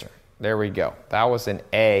good answer. There we go. That was an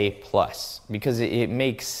A+, because it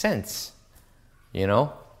makes sense, you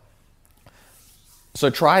know? So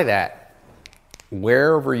try that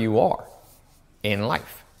wherever you are in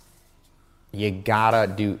life. You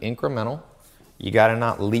gotta do incremental. You gotta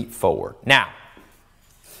not leap forward. Now,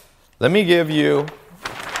 let me give you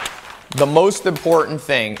the most important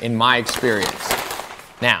thing in my experience.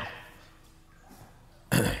 Now,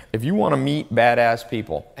 if you want to meet badass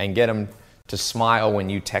people and get them to smile when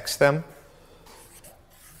you text them,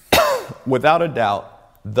 without a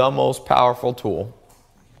doubt, the most powerful tool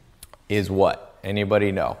is what?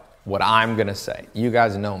 Anybody know? What I'm going to say. You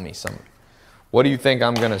guys know me. What do you think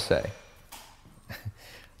I'm going to say?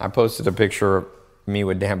 I posted a picture of me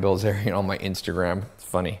with Dan Bilzerian on my Instagram. It's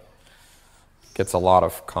funny. Gets a lot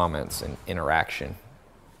of comments and interaction.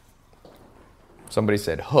 Somebody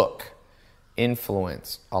said hook,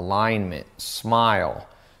 influence, alignment, smile,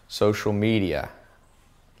 social media,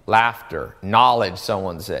 laughter, knowledge,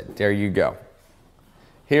 someone said. There you go.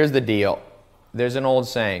 Here's the deal. There's an old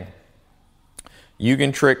saying. You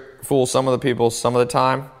can fool some of the people some of the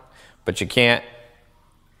time, But you can't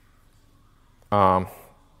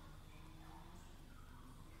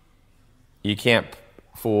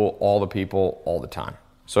fool all the people all the time.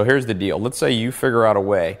 So here's the deal. Let's say you figure out a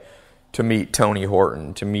way to meet Tony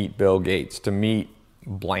Horton, to meet Bill Gates, to meet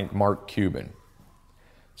blank Mark Cuban.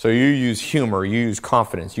 So you use humor, you use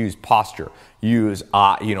confidence, you use posture, you use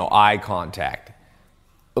eye contact.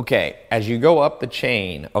 Okay, as you go up the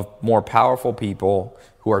chain of more powerful people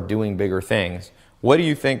who are doing bigger things, what do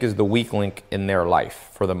you think is the weak link in their life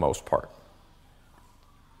for the most part?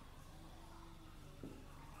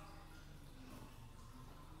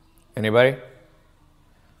 Anybody?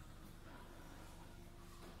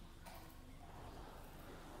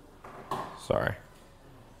 Sorry.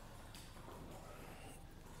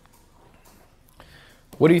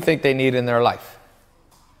 What do you think they need in their life?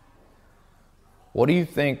 What do you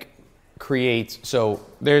think creates? So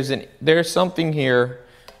there's something here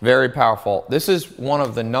very powerful. This is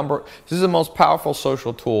the most powerful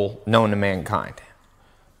social tool known to mankind.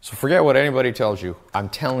 So forget what anybody tells you. I'm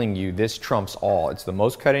telling you, this trumps all. It's the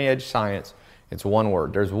most cutting edge science. It's one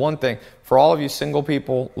word. There's one thing for all of you single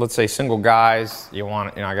people. Let's say single guys. I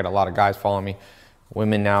got a lot of guys following me.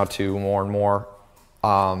 Women now too, more and more.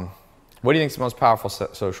 What do you think is the most powerful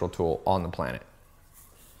social tool on the planet?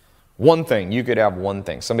 One thing. You could have one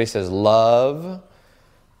thing. Somebody says love.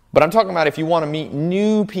 But I'm talking about if you want to meet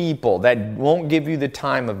new people that won't give you the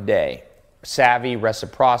time of day. Savvy,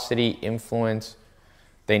 reciprocity, influence.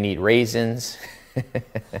 They need raisins.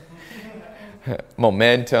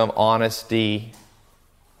 Momentum, honesty.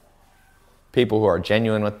 People who are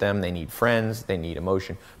genuine with them. They need friends. They need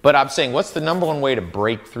emotion. But I'm saying, what's the number one way to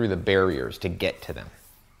break through the barriers to get to them?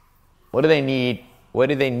 What do they need? What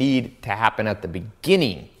do they need to happen at the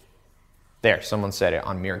beginning? There, someone said it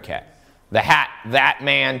on Meerkat. The hat, that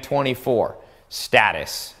man 24.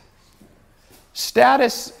 Status.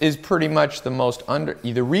 Status is pretty much the most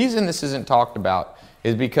the reason this isn't talked about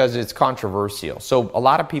is because it's controversial. So a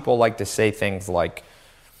lot of people like to say things like,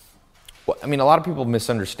 a lot of people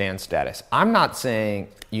misunderstand status. I'm not saying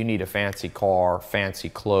you need a fancy car, fancy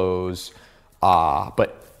clothes,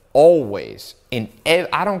 but always,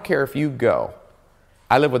 I don't care if you go.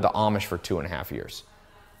 I lived with the Amish for 2.5 years.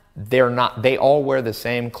 They all wear the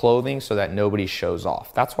same clothing so that nobody shows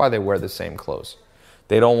off. That's why they wear the same clothes.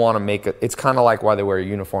 They don't want to make it. It's kind of like why they wear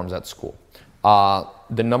uniforms at school.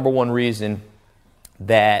 The number one reason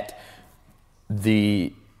that but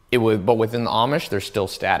within the Amish, there's still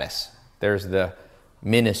status. There's the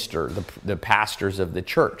minister, the pastors of the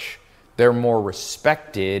church. They're more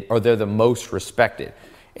respected, or they're the most respected.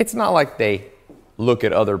 It's not like they look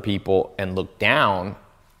at other people and look down,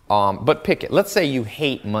 but pick it. Let's say you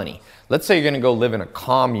hate money. Let's say you're going to go live in a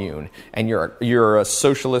commune and you're a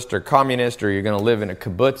socialist or communist, or you're going to live in a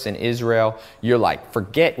kibbutz in Israel. You're like,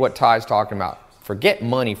 forget what Ty's talking about. Forget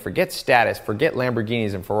money, forget status, forget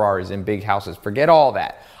Lamborghinis and Ferraris and big houses. Forget all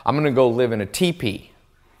that. I'm going to go live in a teepee.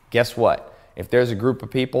 Guess what? If there's a group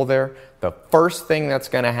of people there, the first thing that's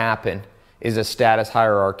going to happen is a status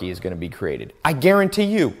hierarchy is going to be created. I guarantee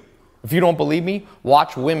you. If you don't believe me,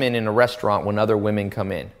 watch women in a restaurant when other women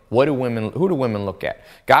come in. Who do women look at?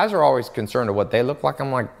 Guys are always concerned with what they look like.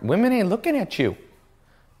 I'm like, women ain't looking at you.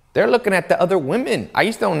 They're looking at the other women. I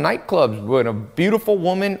used to own nightclubs when a beautiful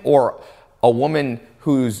woman or a woman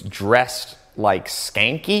who's dressed like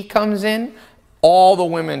skanky comes in. All the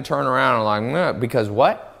women turn around and are like, nah, because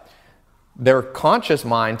what? Their conscious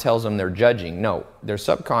mind tells them they're judging. No, their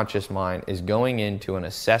subconscious mind is going into an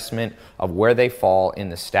assessment of where they fall in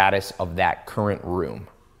the status of that current room.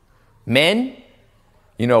 Men,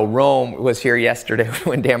 Rome was here yesterday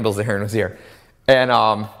when Dan Bilzerian was here. And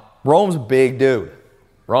Rome's a big dude.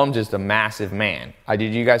 Rome's just a massive man.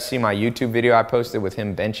 Did you guys see my YouTube video I posted with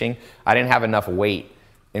him benching? I didn't have enough weight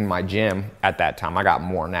in my gym at that time. I got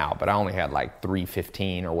more now, but I only had like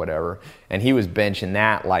 315 or whatever. And he was benching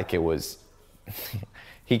that like it was...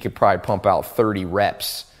 he could probably pump out 30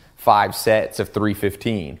 reps, 5 sets of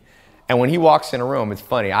 315. And when he walks in a room, it's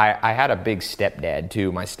funny. I had a big stepdad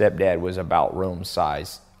too. My stepdad was about Rome's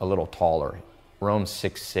size, a little taller. Rome's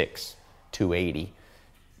 6'6", 280.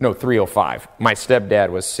 No, 305. My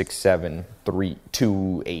stepdad was 6'7",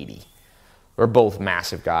 280. They're both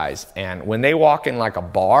massive guys. And when they walk in like a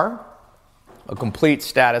bar, a complete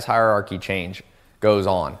status hierarchy change goes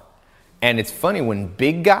on. And it's funny when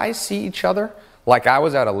big guys see each other. Like I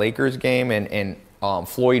was at a Lakers game and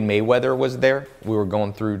Floyd Mayweather was there. We were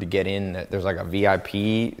going through to get in. There's like a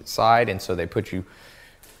VIP side, and so they put you.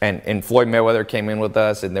 And Floyd Mayweather came in with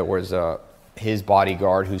us, and there was his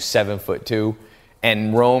bodyguard who's 7'2",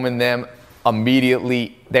 and Rome and them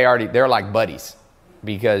immediately they're like buddies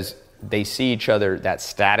because they see each other, that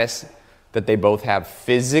status that they both have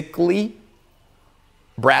physically.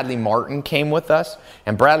 Bradley Martin came with us,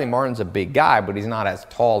 and Bradley Martin's a big guy, but he's not as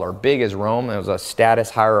tall or big as Rome. There's a status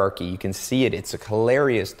hierarchy. You can see it. It's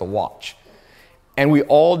hilarious to watch. And we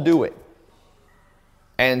all do it.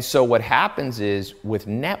 And so what happens is with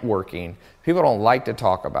networking, people don't like to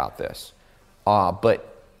talk about this,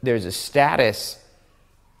 but there's a status.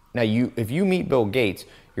 Now, if you meet Bill Gates,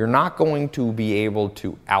 you're not going to be able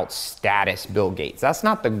to out-status Bill Gates. That's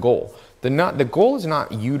not the goal. The goal is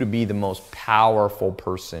not you to be the most powerful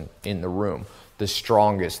person in the room, the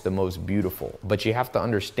strongest, the most beautiful. But you have to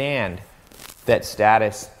understand that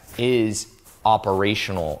status is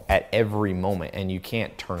operational at every moment, and you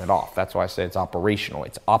can't turn it off. That's why I say it's operational.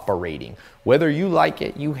 It's operating. Whether you like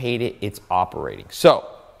it, you hate it, it's operating. So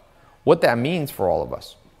what that means for all of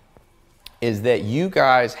us is that you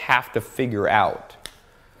guys have to figure out,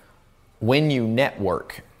 when you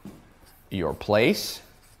network, your place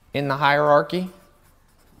in the hierarchy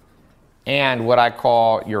and what I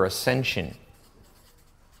call your ascension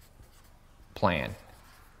plan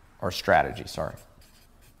or strategy, sorry.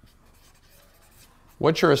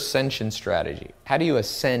 What's your ascension strategy? How do you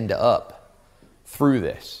ascend up through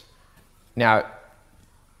this? Now,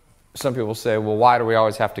 some people say, well, why do we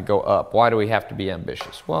always have to go up? Why do we have to be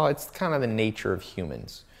ambitious? Well, it's kind of the nature of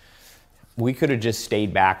humans. We could have just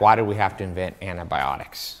stayed back. Why did we have to invent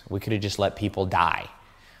antibiotics? We could have just let people die.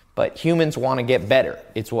 But humans want to get better.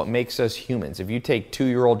 It's what makes us humans. If you take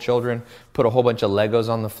 2-year-old children, put a whole bunch of Legos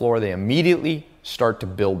on the floor, they immediately start to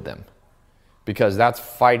build them, because that's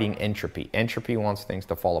fighting entropy. Entropy wants things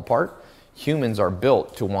to fall apart. Humans are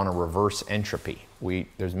built to want to reverse entropy.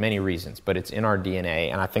 There's many reasons, but it's in our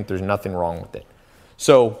DNA, and I think there's nothing wrong with it.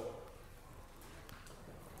 So,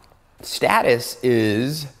 status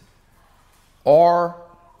is our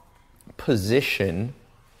position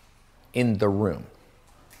in the room.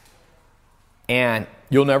 And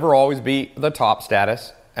you'll never always be the top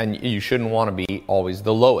status, and you shouldn't want to be always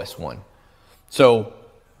the lowest one. So,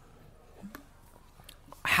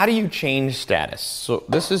 how do you change status? So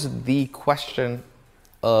this is the question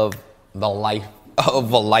of the life,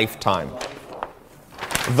 of a lifetime.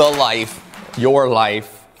 The life, your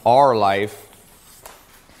life, our life.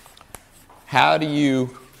 How do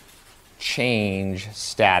you change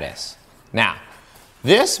status? Now,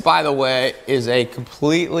 this, by the way, is a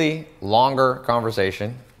completely longer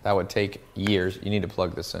conversation that would take years. You need to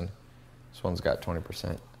plug this in. This one's got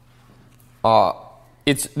 20%.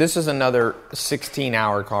 This is another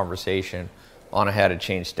 16-hour conversation on how to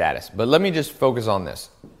change status. But let me just focus on this.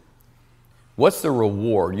 What's the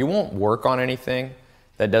reward? You won't work on anything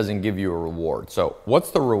that doesn't give you a reward. So what's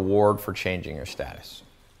the reward for changing your status?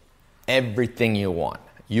 Everything you want.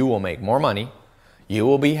 You will make more money. You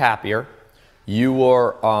will be happier. You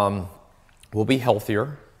will be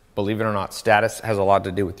healthier. Believe it or not, status has a lot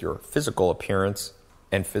to do with your physical appearance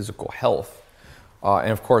and physical health.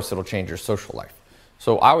 And of course, it'll change your social life.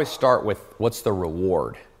 So I always start with, what's the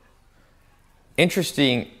reward?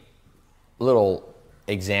 Interesting little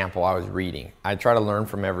example I was reading. I try to learn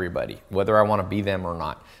from everybody, whether I want to be them or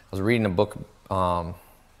not. I was reading a book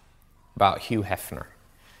about Hugh Hefner.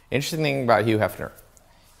 Interesting thing about Hugh Hefner,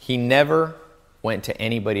 he never went to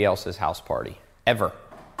anybody else's house party, ever.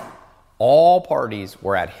 All parties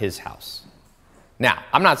were at his house. Now,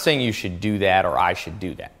 I'm not saying you should do that or I should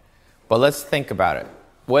do that, but let's think about it.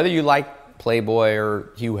 Whether you like Playboy or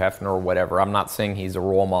Hugh Hefner or whatever, I'm not saying he's a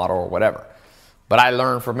role model or whatever, but I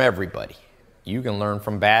learn from everybody. You can learn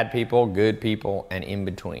from bad people, good people, and in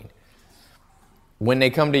between. When they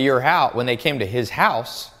come to your house, when they came to his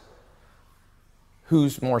house,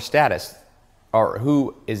 who's more status, or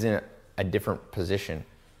who is in a different position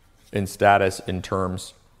in status in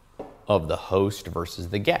terms of the host versus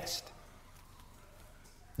the guest?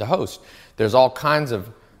 The host. There's all kinds of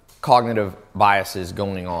cognitive biases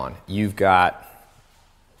going on. You've got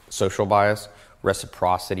social bias,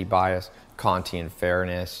 reciprocity bias, Kantian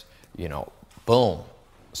fairness, boom.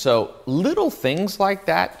 So little things like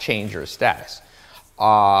that change your status.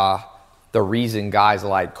 The reason guys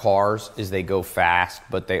like cars is they go fast,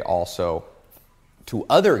 but they also, to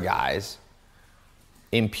other guys,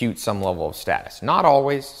 impute some level of status. Not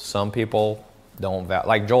always. Some people don't.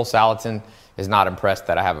 Like Joel Salatin is not impressed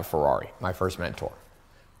that I have a Ferrari, my first mentor.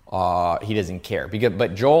 He doesn't care.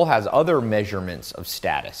 But Joel has other measurements of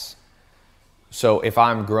status. So if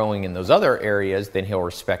I'm growing in those other areas, then he'll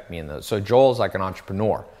respect me in those. So Joel's like an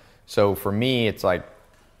entrepreneur. So for me, it's like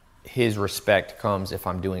his respect comes if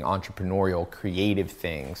I'm doing entrepreneurial, creative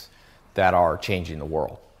things that are changing the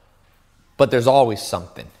world. But there's always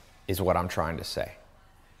something, is what I'm trying to say.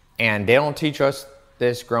 And they don't teach us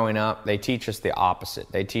this growing up, they teach us the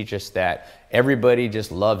opposite. They teach us that everybody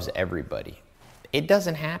just loves everybody. It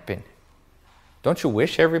doesn't happen. Don't you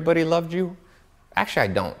wish everybody loved you? Actually, I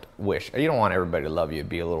don't wish. You don't want everybody to love you. It'd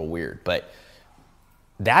be a little weird. But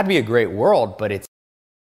that'd be a great world, but it's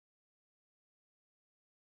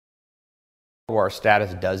where our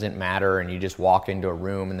status doesn't matter and you just walk into a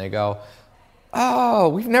room and they go, oh,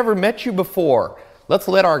 we've never met you before. Let's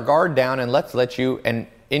let our guard down and let's let you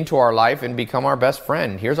into our life and become our best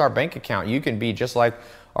friend. Here's our bank account. You can be just like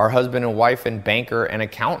our husband and wife and banker and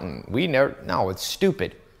accountant. No, it's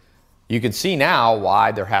stupid. You can see now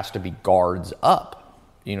why there has to be guards up.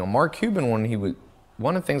 You know, Mark Cuban,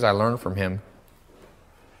 one of the things I learned from him,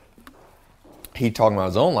 he talking about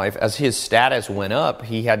his own life, as his status went up,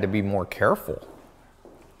 he had to be more careful.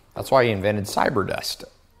 That's why he invented cyberdust,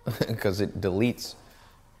 because it deletes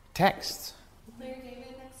texts. Larry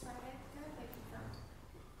David next Friday?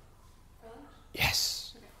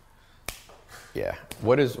 Yes. Okay. Yeah.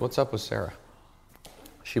 What's up with Sarah?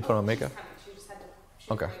 She put on makeup? She just had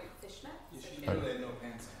to okay. She really had no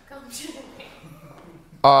pants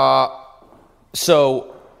on.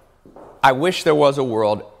 So I wish there was a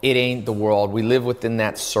world. It ain't the world. We live within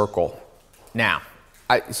that circle. Now,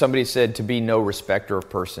 somebody said to be no respecter of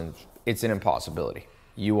persons. It's an impossibility.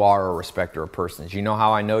 You are a respecter of persons. You know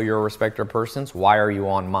how I know you're a respecter of persons? Why are you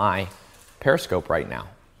on my Periscope right now?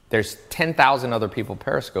 There's 10,000 other people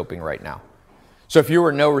Periscoping right now. So if you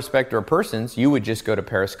were no respecter of persons, you would just go to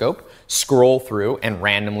Periscope, scroll through, and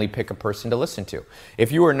randomly pick a person to listen to.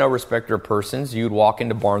 If you were no respecter of persons, you'd walk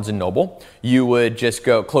into Barnes & Noble. You would just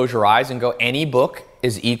go, close your eyes and go, any book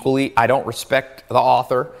is equally, I don't respect the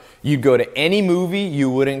author. You'd go to any movie, you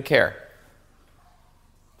wouldn't care.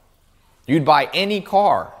 You'd buy any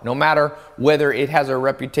car, no matter whether it has a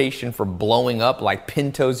reputation for blowing up like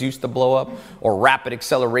Pintos used to blow up or rapid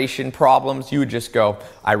acceleration problems. You would just go,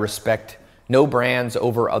 I respect no brands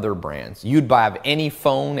over other brands. You'd buy any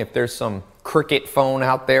phone if there's some Cricket phone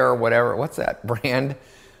out there or whatever. What's that brand?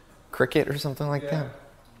 Cricket or something like that?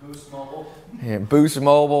 Boost Mobile. Yeah, Boost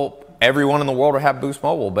Mobile. Everyone in the world will have Boost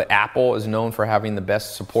Mobile, but Apple is known for having the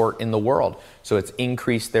best support in the world. So it's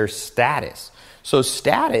increased their status. So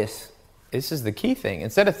status, this is the key thing.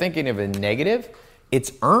 Instead of thinking of a negative,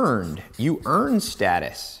 it's earned. You earn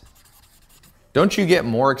status. Don't you get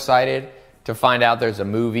more excited to find out there's a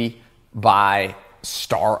movie by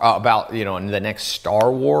about the next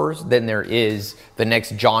Star Wars than there is the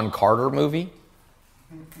next John Carter movie?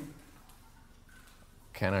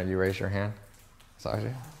 Can you raise your hand?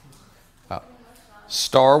 Sorry. Oh.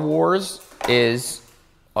 Star Wars is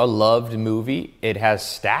a loved movie. It has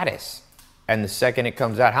status. And the second it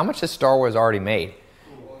comes out, how much has Star Wars already made?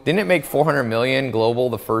 Didn't it make 400 million global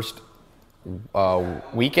the first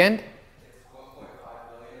weekend?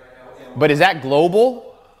 But is that global?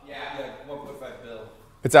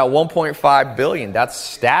 It's at 1.5 billion. That's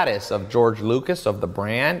status of George Lucas, of the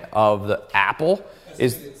brand, of the Apple.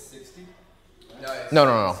 Is it 60?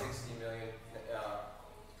 No. 60 million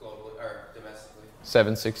globally or domestically.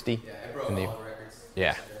 760? Yeah, it broke all the records.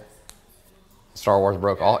 Yeah. Star Wars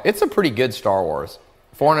broke all. It's a pretty good Star Wars.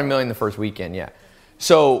 400 million the first weekend, yeah.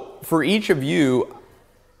 So for each of you,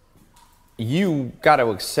 you got to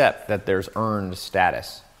accept that there's earned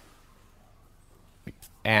status.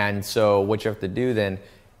 And so what you have to do then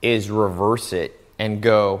is reverse it and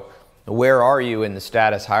go, where are you in the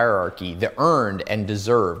status hierarchy? The earned and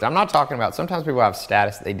deserved. I'm not talking about, sometimes people have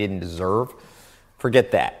status they didn't deserve.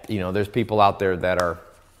 Forget that. There's people out there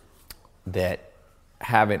that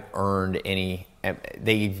haven't earned any,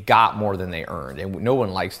 they've got more than they earned. And no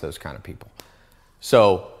one likes those kind of people.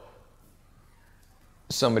 So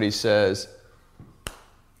somebody says,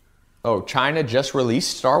 oh, China just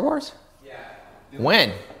released Star Wars?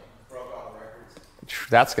 When? Broke all the records.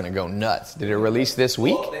 That's going to go nuts. Did it release this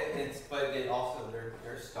week? Well, but it also,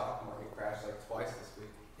 their stock market crashed like twice this week.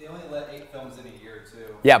 They only let 8 films in a year,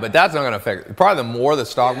 too. Yeah, but that's not going to affect. Probably the more the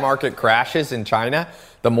stock market crashes in China,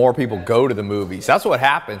 the more people go to the movies. That's what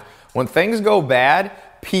happens. When things go bad,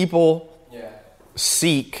 people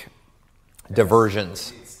seek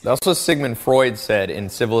diversions. That's what Sigmund Freud said in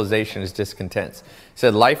Civilization is Discontents. He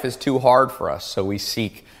said, life is too hard for us, so we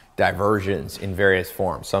seek diversions in various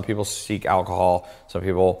forms. Some people seek alcohol. Some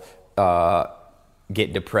people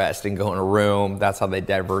get depressed and go in a room. That's how they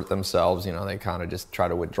divert themselves. They kind of just try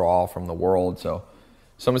to withdraw from the world. So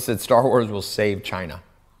someone said Star Wars will save China.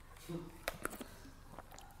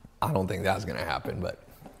 I don't think that's going to happen, but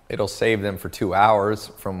it'll save them for 2 hours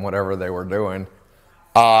from whatever they were doing.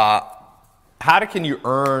 Can you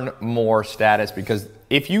earn more status? Because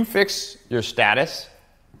if you fix your status,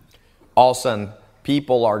 all of a sudden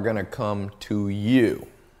people are going to come to you.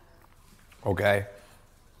 Okay?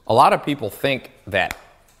 A lot of people think that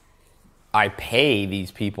I pay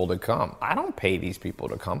these people to come. I don't pay these people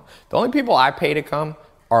to come. The only people I pay to come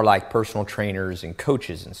are like personal trainers and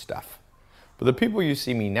coaches and stuff. But the people you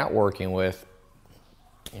see me networking with,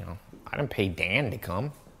 I didn't pay Dan to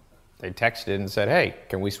come. They texted and said, hey,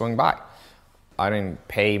 can we swing by? I didn't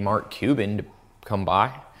pay Mark Cuban to come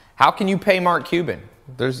by. How can you pay Mark Cuban?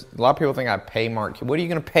 There's a lot of people think I pay Mark Cuban. What are you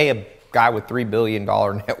going to pay a guy with $3 billion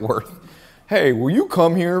net worth? Hey, will you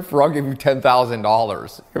come here I'll give you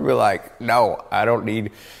 $10,000? He'll be like, no, I don't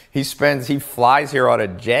need. He flies here on a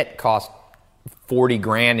jet, costs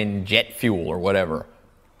 $40,000 in jet fuel or whatever.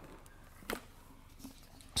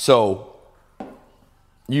 So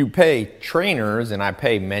you pay trainers and I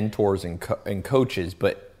pay mentors and coaches,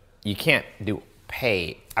 but you can't do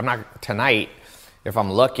pay. I'm not tonight, if I'm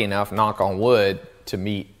lucky enough, knock on wood, to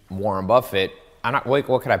meet Warren Buffett.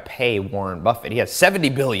 What could I pay Warren Buffett? He has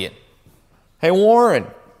 $70 billion. Hey, Warren,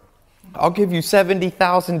 I'll give you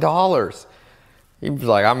 $70,000. He was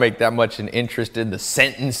like, I make that much in interest in the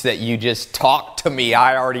sentence that you just talked to me.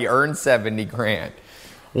 I already earned $70,000.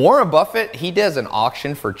 Warren Buffett, he does an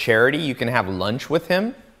auction for charity. You can have lunch with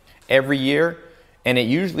him every year. And it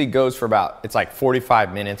usually goes for it's like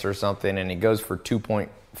 45 minutes or something. And it goes for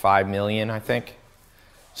 $2.5 million, I think.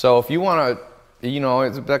 So if you want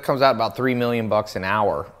to, that comes out about $3 million an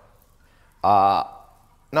hour.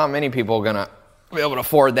 Not many people are going to be able to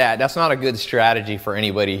afford that. That's not a good strategy for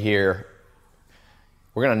anybody here.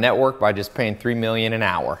 We're going to network by just paying $3 million an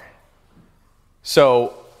hour.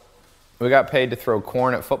 So we got paid to throw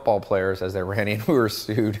corn at football players as they ran in. We were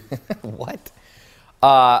sued. What?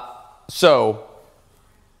 So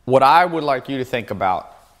what I would like you to think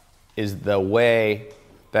about is the way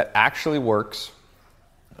that actually works,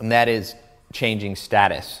 and that is changing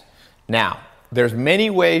status. Now, there's many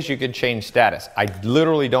ways you could change status. I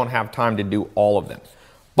literally don't have time to do all of them.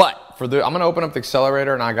 But I'm going to open up the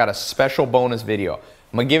accelerator, and I got a special bonus video.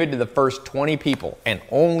 I'm going to give it to the first 20 people, and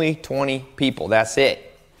only 20 people. That's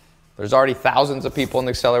it. There's already thousands of people in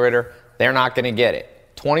the accelerator. They're not going to get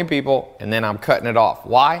it. 20 people, and then I'm cutting it off.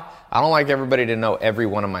 Why? I don't like everybody to know every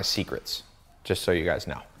one of my secrets, just so you guys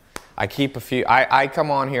know. I keep a few. I come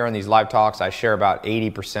on here on these live talks. I share about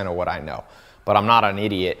 80% of what I know. But I'm not an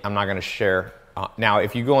idiot. I'm not going to share. Now,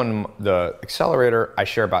 if you go in the accelerator, I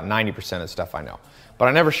share about 90% of the stuff I know. But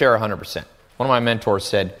I never share 100%. One of my mentors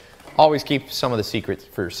said, always keep some of the secrets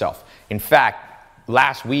for yourself. In fact,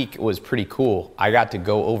 last week was pretty cool. I got to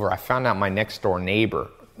go over. I found out my next door neighbor,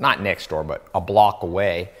 not next door, but a block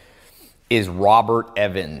away, is Robert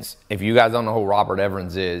Evans. If you guys don't know who Robert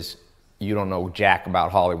Evans is, you don't know jack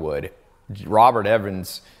about Hollywood. Robert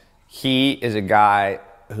Evans, he is a guy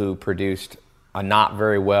who produced a not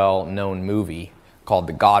very well-known movie called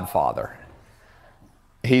The Godfather.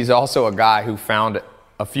 He's also a guy who found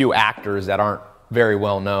a few actors that aren't very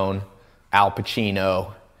well-known. Al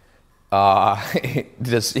Pacino. He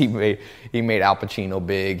made Al Pacino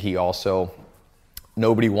big. He also,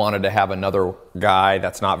 nobody wanted to have another guy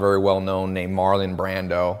that's not very well-known named Marlon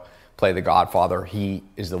Brando play The Godfather. He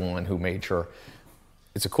is the one who made sure.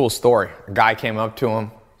 It's a cool story. A guy came up to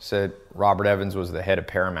him, said Robert Evans was the head of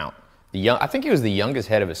Paramount. I think he was the youngest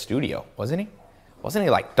head of a studio, wasn't he? Wasn't he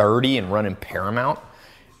like 30 and running Paramount?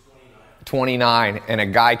 29. And a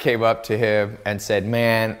guy came up to him and said,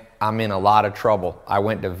 man, I'm in a lot of trouble. I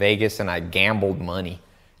went to Vegas and I gambled money.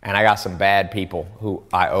 And I got some bad people who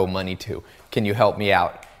I owe money to. Can you help me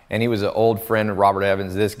out? And he was an old friend of Robert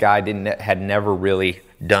Evans. This guy had never really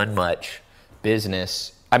done much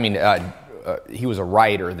business. He was a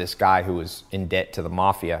writer, this guy who was in debt to the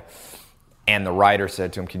mafia. And the writer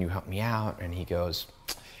said to him, can you help me out? And he goes,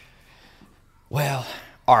 well,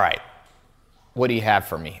 all right. What do you have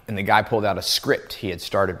for me? And the guy pulled out a script he had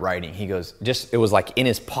started writing. He goes, it was like in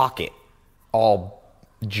his pocket, all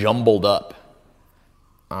jumbled up.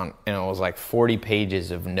 And it was like 40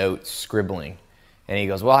 pages of notes, scribbling. And he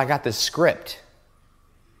goes, well, I got this script.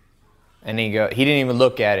 And he didn't even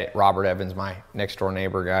look at it, Robert Evans, my next door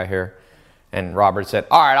neighbor guy here. And Robert said,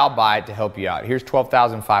 all right, I'll buy it to help you out. Here's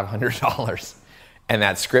 $12,500. And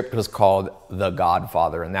that script was called The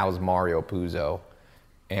Godfather, and that was Mario Puzo.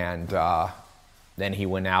 And then he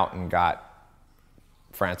went out and got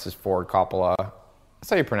Francis Ford Coppola. That's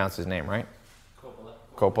how you pronounce his name, right?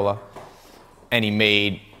 Coppola. And he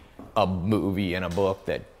made a movie and a book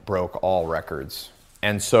that broke all records.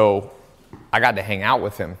 And so I got to hang out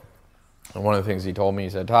with him. And one of the things he told me, he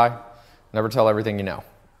said, Ty, never tell everything you know.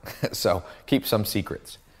 So keep some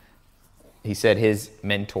secrets. He said his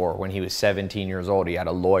mentor, when he was 17 years old, he had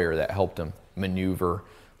a lawyer that helped him maneuver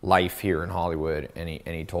life here in Hollywood, and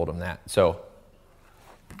he told him that. So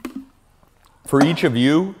for each of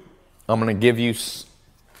you, I'm going to give you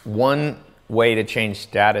one way to change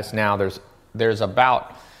status. Now there's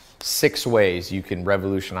about 6 ways you can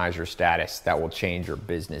revolutionize your status that will change your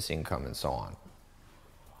business, income, and so on.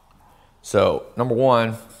 So number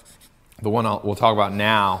 1, the one we'll talk about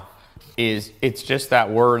now, is it's just that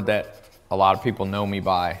word that a lot of people know me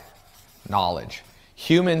by, knowledge.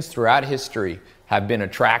 Humans throughout history have been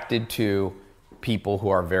attracted to people who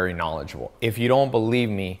are very knowledgeable. If you don't believe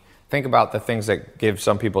me, think about the things that give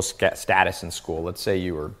some people status in school. Let's say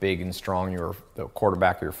you were big and strong, you were the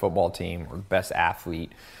quarterback of your football team or best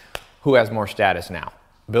athlete. Who has more status now?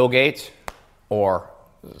 Bill Gates or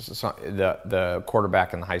the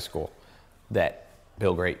quarterback in the high school that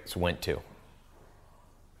Bill Gates went to?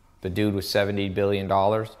 The dude with $70 billion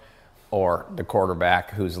or the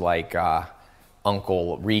quarterback who's like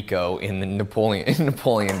Uncle Rico in the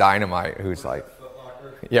Napoleon Dynamite, who's like,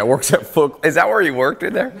 yeah, works at Foot. Is that where he worked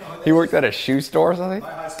in there? No, he worked at a shoe store or something?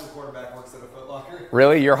 My high school quarterback works at a Foot Locker.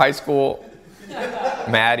 Really? Your high school,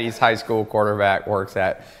 Maddie's high school quarterback works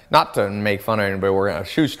at, not to make fun of anybody, we're in a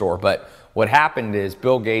shoe store, but what happened is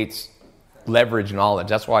Bill Gates leveraged knowledge.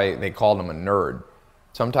 That's why they called him a nerd.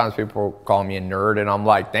 Sometimes people call me a nerd, and I'm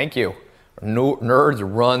like, thank you. Nerds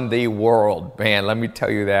run the world. Man, let me tell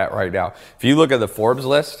you that right now. If you look at the Forbes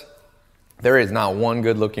list, there is not one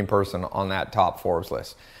good-looking person on that top Forbes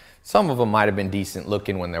list. Some of them might have been decent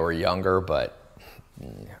looking when they were younger, but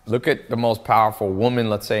look at the most powerful woman,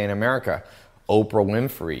 let's say, in America, Oprah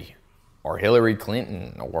Winfrey or Hillary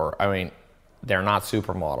Clinton, they're not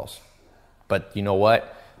supermodels. But you know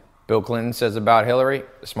what Bill Clinton says about Hillary?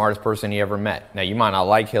 The smartest person he ever met. Now, you might not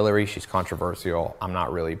like Hillary. She's controversial. I'm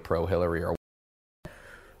not really pro-Hillary.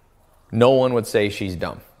 No one would say she's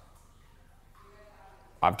dumb.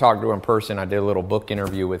 I've talked to her in person. I did a little book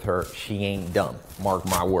interview with her. She ain't dumb. Mark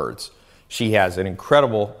my words. She has an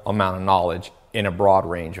incredible amount of knowledge in a broad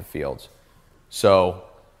range of fields. So,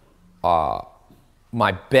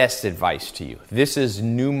 my best advice to you, this is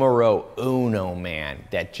numero uno, man,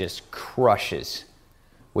 that just crushes.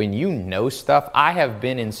 When you know stuff, I have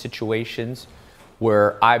been in situations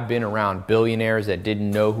where I've been around billionaires that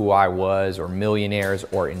didn't know who I was, or millionaires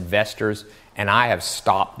or investors, and I have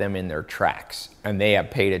stopped them in their tracks, and they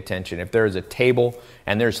have paid attention. If there's a table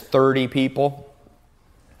and there's 30 people,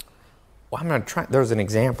 well, I'm going to try. There's an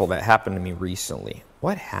example that happened to me recently.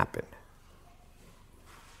 What happened?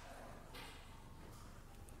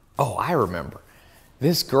 Oh, I remember.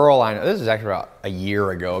 This girl I know, this is actually about a year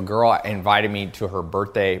ago, a girl invited me to her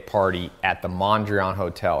birthday party at the Mondrian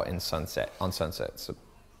Hotel on Sunset. It's a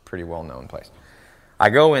pretty well-known place. I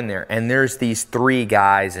go in there, and there's these 3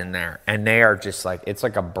 guys in there, and they are just like, it's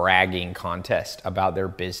like a bragging contest about their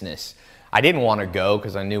business. I didn't want to go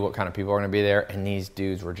because I knew what kind of people were going to be there, and these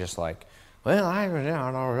dudes were just like, well,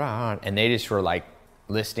 and they just were like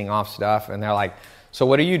listing off stuff, and they're like, so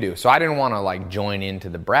what do you do? So I didn't want to like join into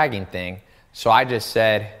the bragging thing. So I just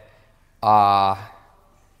said,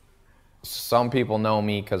 some people know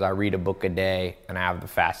me because I read a book a day and I have the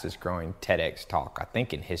fastest growing TEDx talk, I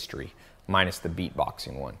think, in history, minus the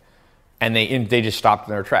beatboxing one. And they just stopped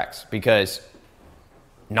in their tracks because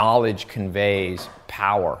knowledge conveys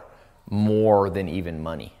power more than even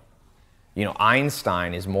money. You know,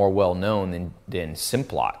 Einstein is more well known than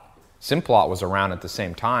Simplot. Simplot was around at the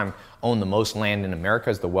same time, owned the most land in America,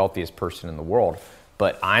 is the wealthiest person in the world.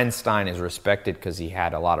 But Einstein is respected because he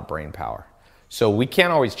had a lot of brain power. So we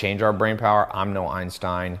can't always change our brain power. I'm no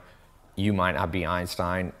Einstein. You might not be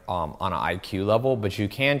Einstein on an IQ level, but you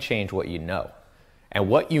can change what you know. And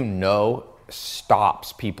what you know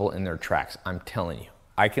stops people in their tracks. I'm telling you.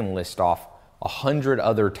 I can list off 100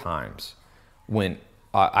 other times when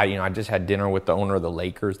I just had dinner with the owner of the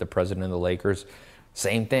Lakers, the president of the Lakers.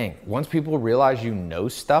 Same thing. Once people realize you know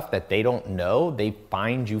stuff that they don't know, they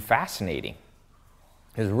find you fascinating.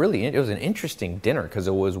 It was an interesting dinner because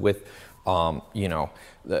it was with,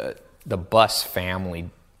 the Buss family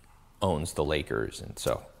owns the Lakers. And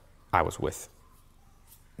so I was with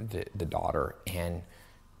the daughter, and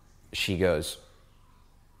she goes,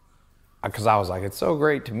 because I was like, it's so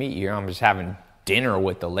great to meet you. I'm just having dinner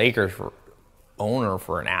with the Lakers owner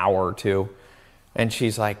for an hour or 2. And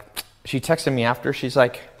she's like, she texted me after, she's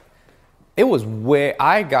like, it was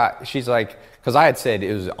she's like, because I had said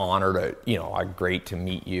it was an honor to, great to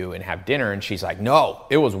meet you and have dinner. And she's like, no,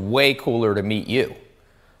 it was way cooler to meet you.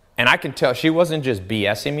 And I could tell she wasn't just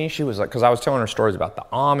BSing me. She was like, because I was telling her stories about the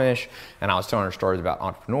Amish, and I was telling her stories about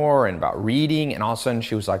entrepreneur and about reading. And all of a sudden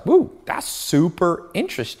she was like, woo, that's super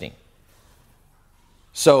interesting.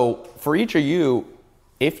 So for each of you,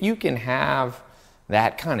 if you can have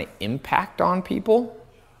that kind of impact on people,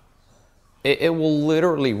 it will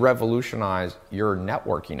literally revolutionize your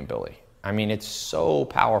networking ability. I mean, it's so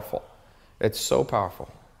powerful. It's so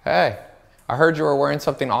powerful. Hey, I heard you were wearing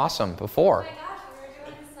something awesome before. Oh my gosh, we were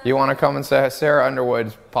doing some... You want to come and say, Sarah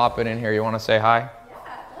Underwood's popping in here. You want to say hi? Yeah,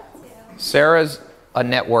 I'd love to. Sarah's a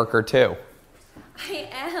networker too. I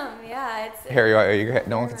am, yeah. It's Here you are.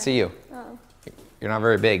 No one can see you. Oh, You're not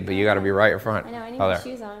very big, but you got to be right in front. I know, I need Oh, my there.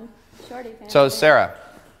 shoes on. Shorty pants. So, Sarah,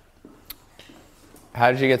 how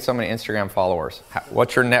did you get so many Instagram followers?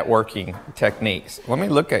 What's your networking techniques? Let me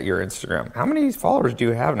look at your Instagram. How many followers do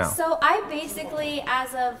you have now? So I basically,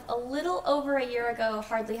 as of a little over a year ago,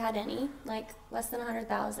 hardly had any, like less than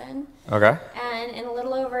 100,000. Okay. And in a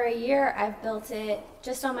little over a year, I've built it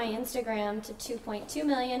just on my Instagram to 2.2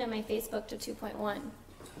 million and my Facebook to 2.1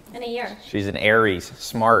 in a year. She's an Aries,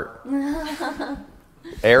 smart.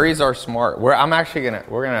 Aries are smart. We're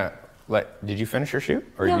gonna did you finish your shoot?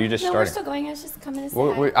 Or No, you just no, started? we're still going. I was just coming to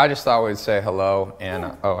say hi. I just thought we'd say hello and,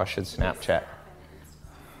 I should Snapchat.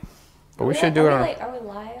 But we should do it on Are we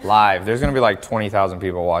live? live. There's gonna be like 20,000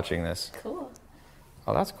 people watching this. Cool.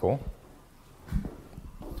 Oh, that's cool.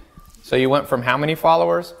 So you went from how many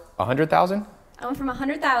followers? 100,000? I went from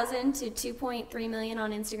 100,000 to 2.3 million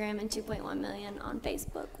on Instagram and 2.1 million on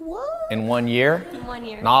Facebook. What? In 1 year? In 1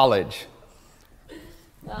 year. Knowledge.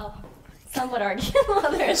 Well, some would argue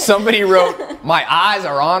others. Somebody wrote, my eyes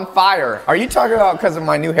are on fire. Are you talking about because of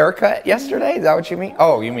my new haircut yesterday? Is that what you mean?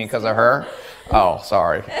 Oh, you mean because of her? Oh,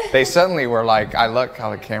 sorry. They suddenly were like, I look how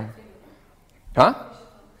the camera. Huh?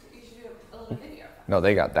 No,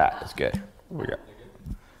 they got that. It's good. We got.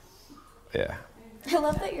 Yeah. I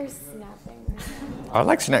love that you're snapping right now. I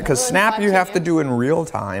like Snap because Snap you have to do in real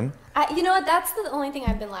time. You know what? That's the only thing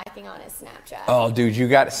I've been lacking on is Snapchat. Oh, dude, you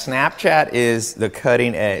got Snapchat is the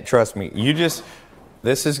cutting edge. Trust me.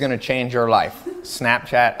 This is going to change your life.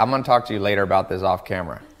 Snapchat. I'm going to talk to you later about this off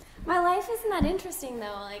camera. My life isn't that interesting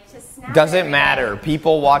though. Like to snap. Doesn't every matter. day.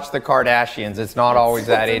 People watch the Kardashians. It's not always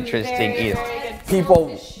that It's a interesting very, either. very good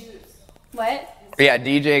People. What? Yeah,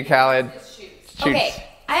 DJ Khaled. Shoots. Okay,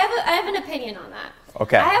 I have an opinion on that.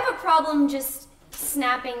 Okay. I have a problem just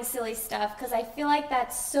snapping silly stuff because I feel like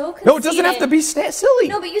that's so conceited. No, it doesn't have to be silly.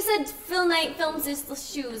 No, but you said Phil Knight films his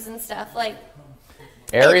shoes and stuff. Like,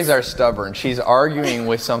 Aries are stubborn. She's arguing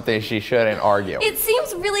with something she shouldn't argue. it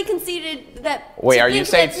seems really conceited that. Wait, to are you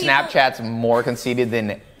think saying that people- Snapchat's more conceited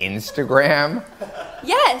than Instagram?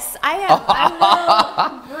 Yes, I am.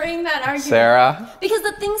 I will bring that argument. Sarah? Because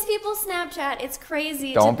the things people Snapchat, it's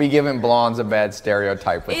crazy. Don't be giving blondes a bad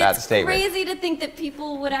stereotype with that statement. It's crazy to think that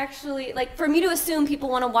people would actually, like, for me to assume people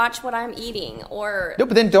want to watch what I'm eating or. No,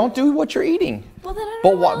 but then don't do what you're eating. Well, then I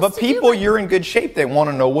don't know what else But to people, do. you're in good shape. They want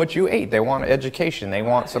to know what you ate. They want education. They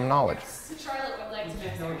want some knowledge. Charlotte would like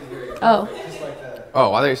to know. Oh,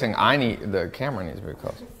 Oh, I thought you were saying the camera needs to be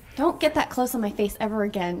close. don't get that close on my face ever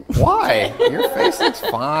again. Why? Your face looks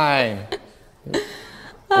fine.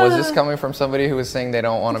 Was this coming from somebody who was saying they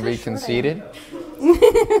don't want to be conceited?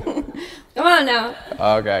 Come on now.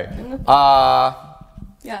 Okay.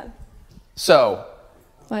 Yeah. So,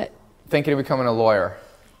 What? thinking of becoming a lawyer.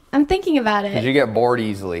 I'm thinking about Did it. you get bored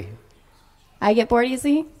easily? I get bored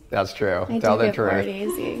easy. That's true. I Tell do the get bored truth.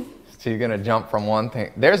 easy. She's going to jump from one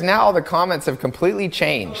thing. There's now the comments have completely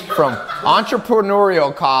changed from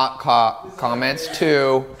entrepreneurial comments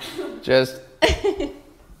to just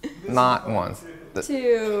not ones.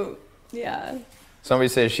 Yeah. Somebody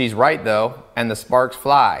says she's right though, and the sparks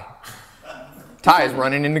fly. Ty is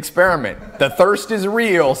running an experiment. The thirst is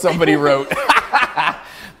real, somebody wrote.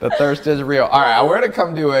 The thirst is real. All right, we're going to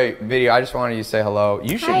come do a video. I just wanted you to say hello.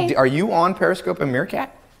 You should. Hi. Are you on Periscope and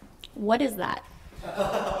Meerkat? What is that?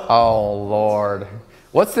 Oh, Lord.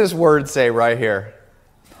 What's this word say right here?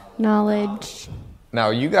 Knowledge. Now,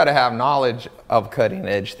 you got to have knowledge of cutting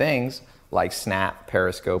edge things like Snap,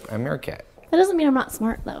 Periscope, and Meerkat. That doesn't mean I'm not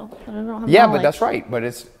smart though. I don't have Yeah, knowledge. but that's right. But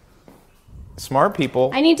it's smart people.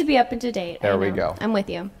 I need to be up and to date. There I we know. go. I'm with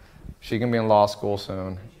you. She can be in law school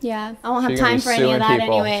soon. Yeah. I won't have She's gonna time be for any of suing that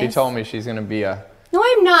people. anyway. She told me she's going to be a... No,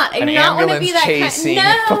 I'm not. I do An not want to be that ambulance-chasing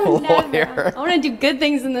kind. No, lawyer. never. I want to do good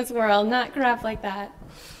things in this world, not crap like that.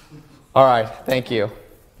 All right. Thank you.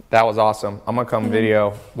 That was awesome. I'm going to come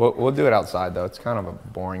video. We'll do it outside, though. It's kind of a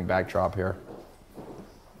boring backdrop here.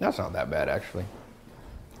 That's not that bad, actually.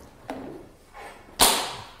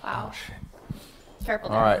 Wow. Careful.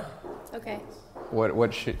 All right. Okay.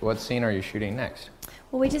 What scene are you shooting next?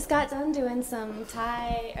 Well, we just got done doing some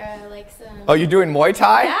Thai, some. Oh, you're doing Muay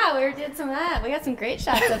Thai? Yeah, we did some of that. We got some great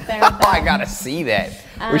shots up there. With I gotta see that.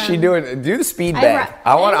 What's she doing? Do the speed bag.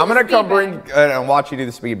 I'm gonna come bring and watch you do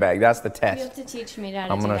the speed bag. That's the test. You have to teach me how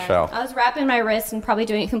to I'm do gonna that. show. I was wrapping my wrist and probably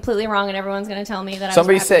doing it completely wrong, and everyone's gonna tell me that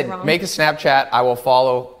Somebody I was wrapping said, it wrong. make a Snapchat. I will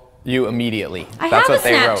follow you immediately. That's what have a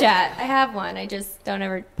they wrote. Snapchat. I have one. I just don't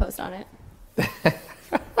ever post on it.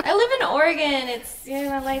 I live in Oregon. It's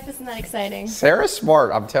my life isn't that exciting. Sarah's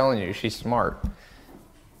smart. I'm telling you, she's smart.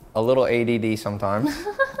 A little ADD sometimes.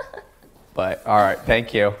 But all right,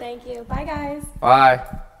 thank you. Thank you. Bye, guys. Bye.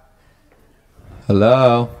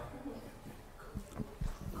 Hello.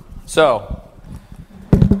 So,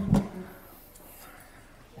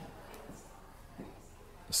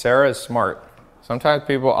 Sarah is smart. Sometimes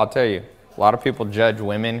people, I'll tell you, a lot of people judge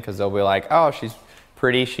women because they'll be like, oh, she's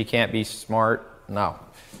pretty, she can't be smart. No.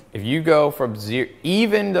 If you go from zero,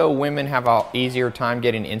 even though women have an easier time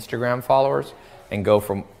getting Instagram followers and go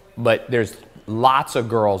from, but there's lots of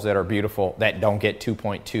girls that are beautiful that don't get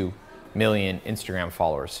 2.2 million Instagram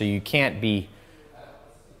followers. So you can't be,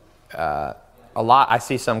 a lot, I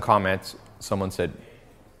see some comments, someone said,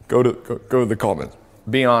 go to the comments.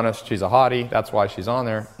 Be honest, she's a hottie, that's why she's on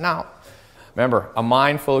there. No. Remember, a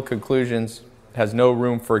mind full of conclusions has no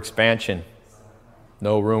room for expansion.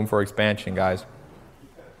 No room for expansion, guys.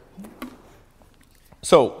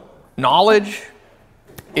 So, knowledge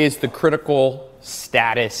is the critical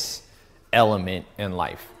status element in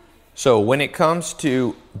life. So, when it comes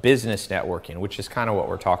to business networking, which is kind of what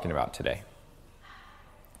we're talking about today,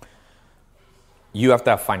 you have to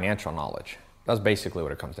have financial knowledge. That's basically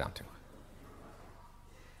what it comes down to.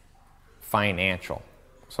 Financial.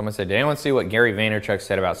 Someone said, did anyone see what Gary Vaynerchuk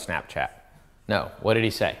said about Snapchat? No. What did he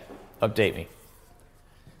say? Update me.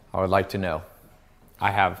 I would like to know. I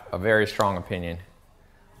have a very strong opinion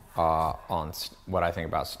on what I think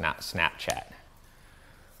about Snapchat.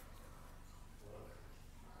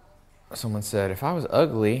 Someone said, if I was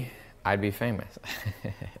ugly, I'd be famous.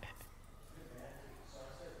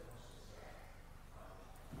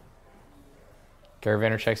 Gary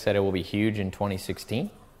Vaynerchuk said it will be huge in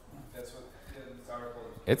 2016. That's what this article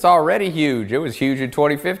is. It's already huge. It was huge in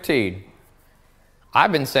 2015.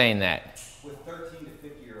 I've been saying that. With 13 to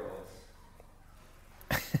 50-year-olds.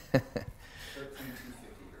 13 to 50-year-olds.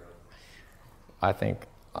 I think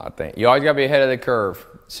you always got to be ahead of the curve.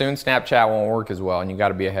 Soon Snapchat won't work as well, and you got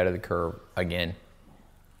to be ahead of the curve again.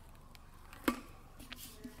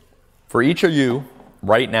 For each of you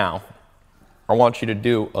right now, I want you to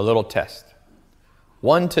do a little test.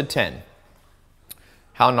 1 to 10.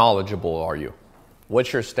 How knowledgeable are you?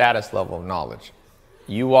 What's your status level of knowledge?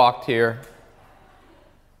 You walked here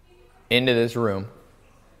into this room.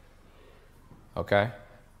 Okay?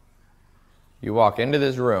 You walk into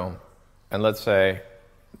this room, and let's say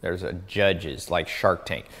there's a judges like Shark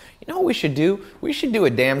Tank. You know what we should do? We should do a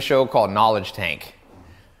damn show called Knowledge Tank.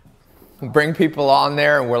 Bring people on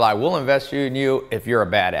there, and we're like, we'll invest in you if you're a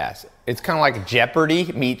badass. It's kind of like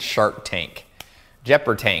Jeopardy meets Shark Tank.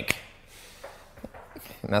 Tank.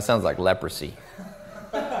 And that sounds like leprosy.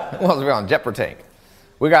 Who wants to be on Tank?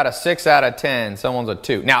 We got a 6 out of 10. Someone's a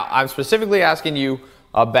 2. Now, I'm specifically asking you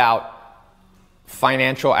about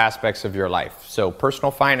financial aspects of your life. So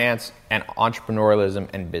personal finance and entrepreneurialism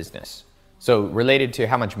and business. So related to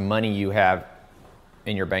how much money you have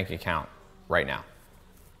in your bank account right now.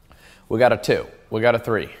 We got a 2. We got a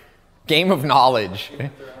 3. Game of knowledge.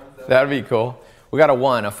 That'd be cool. We got a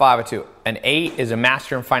 1, a 5, a 2. An 8 is a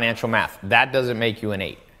master in financial math. That doesn't make you an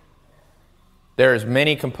 8. There's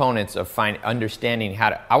many components of understanding how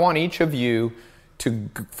to... I want each of you to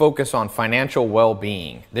focus on financial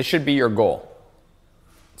well-being. This should be your goal.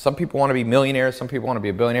 Some people want to be millionaires. Some people want to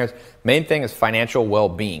be billionaires. Main thing is financial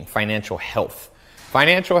well-being, financial health.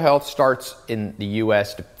 Financial health starts in the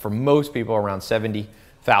U.S. for most people around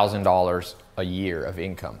 $70,000 a year of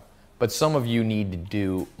income. But some of you need to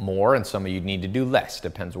do more and some of you need to do less.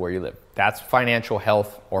 Depends where you live. That's financial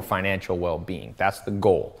health or financial well-being. That's the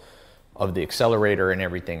goal of the accelerator and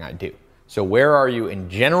everything I do. So where are you in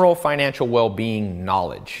general financial well-being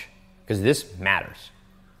knowledge? Because this matters.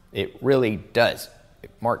 It really does. If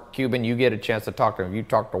Mark Cuban, you get a chance to talk to him. You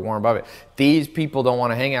talk to Warren Buffett. These people don't want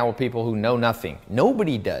to hang out with people who know nothing.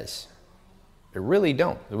 Nobody does. They really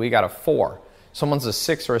don't. We got a 4. Someone's a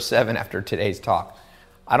 6 or a 7 after today's talk.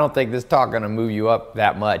 I don't think this talk is going to move you up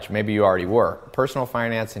that much. Maybe you already were. Personal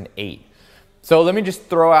finance, an 8. So let me just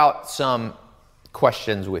throw out some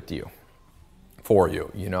questions with you, for you.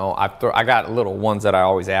 You know, I got little ones that I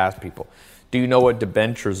always ask people. Do you know what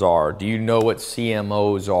debentures are? Do you know what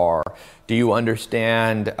CMOs are? Do you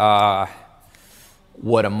understand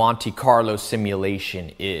what a Monte Carlo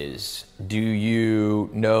simulation is? Do you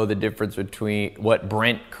know the difference between what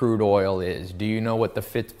Brent crude oil is? Do you know what the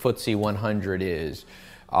FTSE 100 is?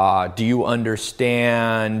 Do you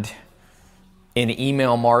understand in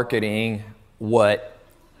email marketing what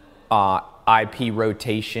IP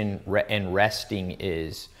rotation and resting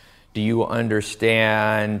is? Do you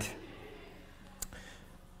understand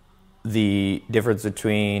the difference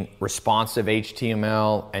between responsive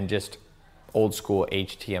HTML and just old school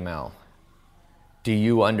HTML? Do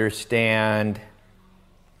you understand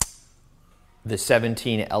the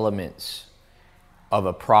 17 elements of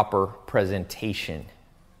a proper presentation,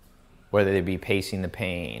 whether they be pacing the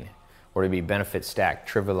pain, or it be benefit stack,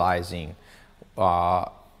 trivializing,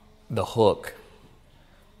 the hook?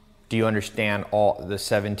 Do you understand all the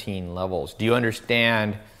 17 levels? Do you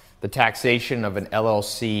understand the taxation of an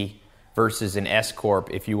LLC versus an S Corp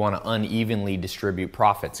if you want to unevenly distribute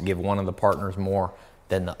profits, give one of the partners more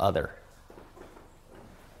than the other?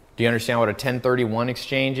 Do you understand what a 1031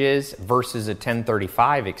 exchange is versus a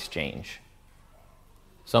 1035 exchange?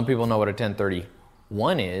 Some people know what a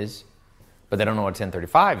 1031 is, but they don't know what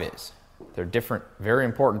 1035 is. They're different, very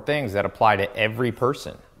important things that apply to every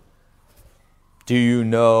person. Do you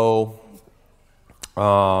know,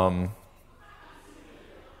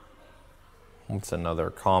 what's another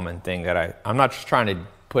common thing that I'm not just trying to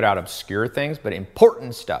put out obscure things, but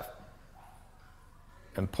important stuff.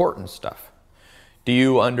 Important stuff. Do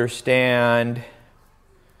you understand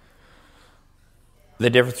the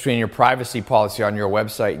difference between your privacy policy on your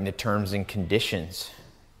website and the terms and conditions?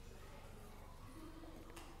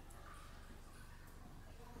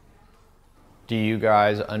 Do you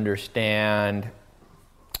guys understand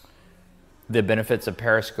the benefits of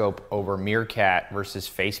Periscope over Meerkat versus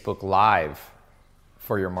Facebook Live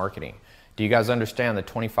for your marketing? Do you guys understand the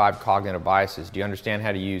 25 cognitive biases? Do you understand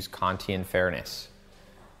how to use Kantian fairness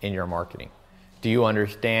in your marketing? Do you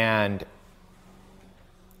understand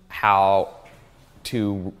how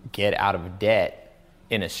to get out of debt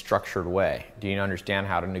in a structured way? Do you understand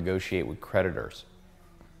how to negotiate with creditors?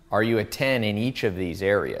 Are you a 10 in each of these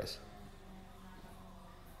areas?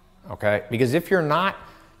 Okay, because if you're not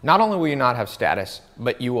only will you not have status,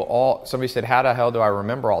 but you will all, somebody said, how the hell do I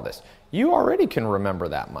remember all this? You already can remember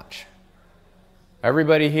that much.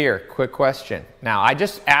 Everybody here, quick question. Now, I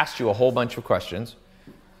just asked you a whole bunch of questions.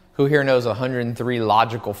 Who here knows 103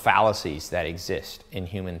 logical fallacies that exist in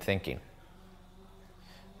human thinking?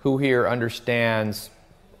 Who here understands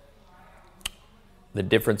the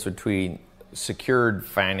difference between secured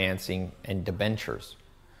financing and debentures?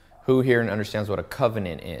 Who here understands what a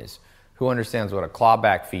covenant is? Who understands what a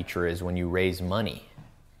clawback feature is when you raise money?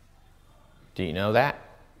 Do you know that?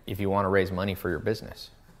 If you want to raise money for your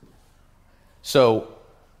business. So,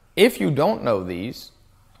 if you don't know these,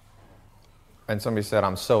 and somebody said,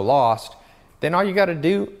 I'm so lost, then all you got to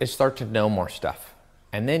do is start to know more stuff.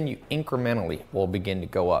 And then you incrementally will begin to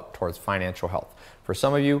go up towards financial health. For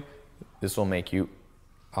some of you, this will make you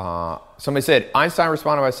somebody said, Einstein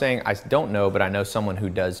responded by saying, I don't know, but I know someone who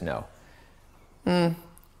does know.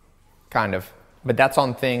 Kind of. But that's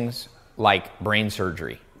on things like brain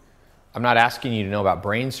surgery. I'm not asking you to know about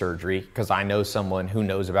brain surgery because I know someone who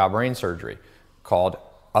knows about brain surgery called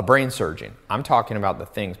a brain surgeon. I'm talking about the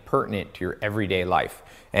things pertinent to your everyday life.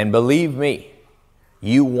 And believe me,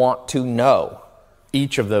 you want to know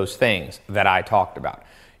each of those things that I talked about.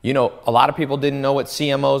 You know, a lot of people didn't know what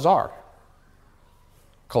CMOs are.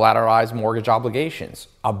 Collateralized mortgage obligations.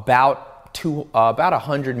 About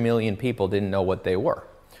 100 million people didn't know what they were.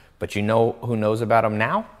 But you know who knows about them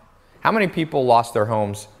now? How many people lost their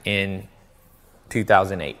homes in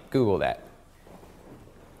 2008? Google that.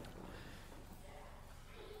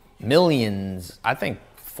 Millions, I think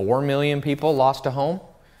 4 million people lost a home,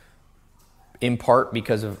 in part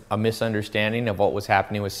because of a misunderstanding of what was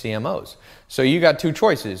happening with CMOs. So you got two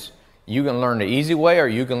choices. You can learn the easy way or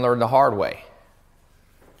you can learn the hard way.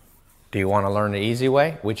 Do you want to learn the easy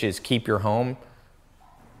way, which is keep your home,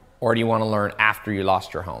 or do you want to learn after you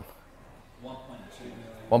lost your home?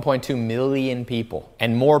 1.2 million people,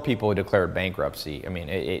 and more people declared bankruptcy. I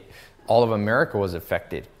mean, all of America was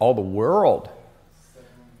affected, all the world.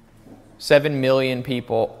 7 million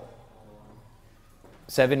people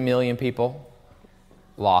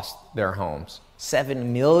lost their homes.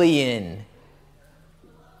 7 million.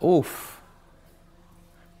 Oof.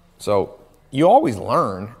 So you always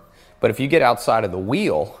learn, but if you get outside of the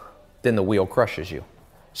wheel, then the wheel crushes you.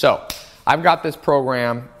 So I've got this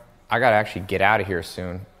program. I got to actually get out of here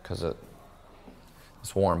soon because of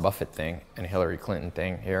this Warren Buffett thing and Hillary Clinton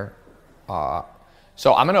thing here.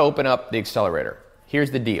 So I'm going to open up the accelerator.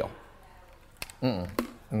 Here's the deal.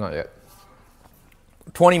 Not yet.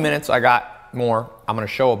 20 minutes, I got more. I'm going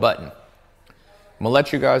to show a button. I'm going to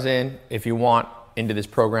let you guys in, if you want, into this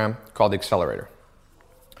program called the Accelerator.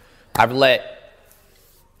 I've let,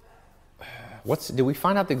 did we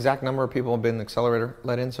find out the exact number of people have been in the Accelerator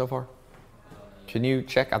let in so far? Can you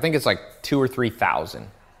check? I think it's like 2,000 or 3,000.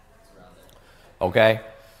 Okay.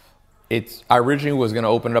 I originally was going to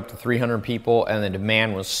open it up to 300 people, and the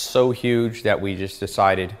demand was so huge that we just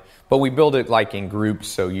decided, but we build it like in groups,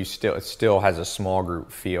 so it still has a small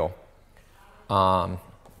group feel.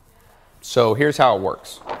 So here's how it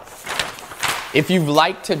works. If you've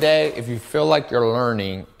liked today, if you feel like you're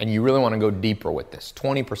learning and you really want to go deeper with this,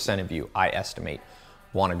 20% of you, I estimate,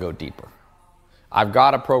 want to go deeper. I've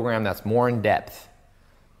got a program that's more in depth,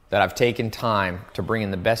 that I've taken time to bring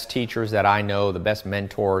in the best teachers that I know, the best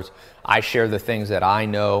mentors. I share the things that I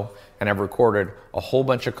know, and I've recorded a whole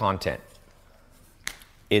bunch of content.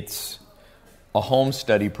 It's a home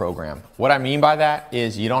study program. What I mean by that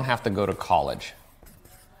is you don't have to go to college.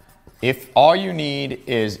 If all you need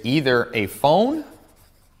is either a phone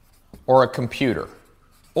or a computer,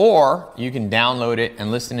 or you can download it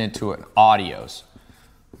and listen to it audios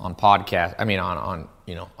on podcast. I mean, on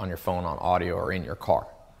your phone, on audio, or in your car.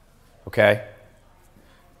 Okay?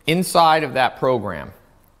 Inside of that program,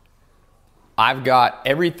 I've got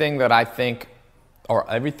everything that I think, or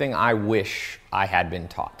everything I wish I had been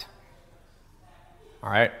taught. All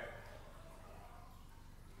right?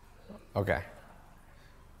 Okay.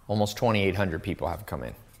 Almost 2,800 people have come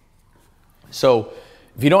in. So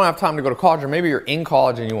if you don't have time to go to college, or maybe you're in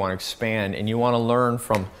college and you want to expand and you want to learn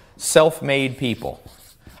from self-made people.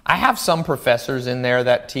 I have some professors in there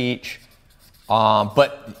that teach,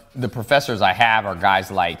 but the professors I have are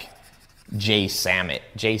guys like Jay Samit.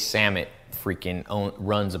 Jay Samit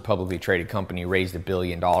runs a publicly traded company, raised $1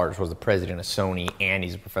 billion, was the president of Sony, and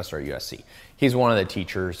he's a professor at USC. He's one of the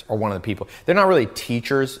teachers, or one of the people. They're not really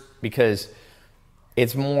teachers, because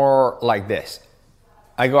it's more like this.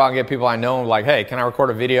 I go out and get people I know, like, hey, can I record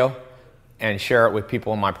a video and share it with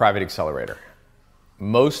people in my private accelerator?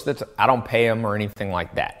 Most of the time, I don't pay them or anything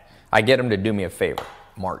like that. I get them to do me a favor.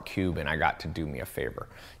 Mark Cuban, I got to do me a favor.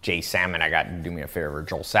 Jay Salmon, I got to do me a favor.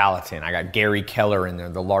 Joel Salatin, I got Gary Keller in there,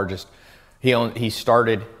 the largest. He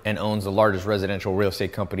started and owns the largest residential real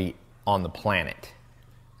estate company on the planet.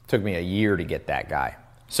 It took me a year to get that guy.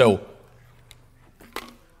 So,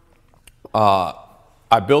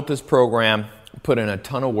 I built this program, put in a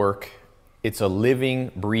ton of work. It's a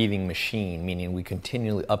living, breathing machine, meaning we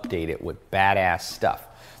continually update it with badass stuff.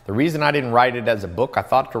 The reason I didn't write it as a book, I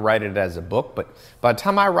thought to write it as a book, but by the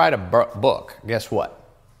time I write a book, guess what?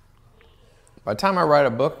 By the time I write a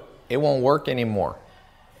book, it won't work anymore.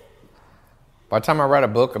 By the time I write a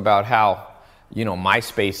book about how,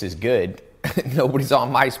 MySpace is good, nobody's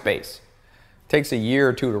on MySpace. It takes a year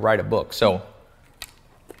or two to write a book. So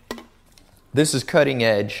this is cutting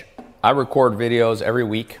edge. I record videos every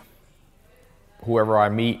week. Whoever I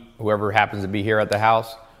meet, whoever happens to be here at the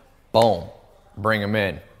house, boom, bring them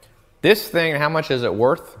in. This thing, how much is it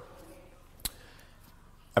worth?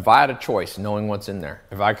 If I had a choice, knowing what's in there,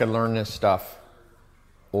 if I could learn this stuff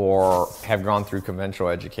or have gone through conventional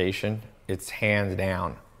education, it's hands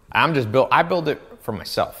down. I build it for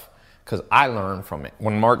myself because I learn from it.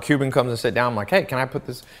 When Mark Cuban comes and sit down, I'm like, hey, can I put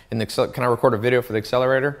this can I record a video for the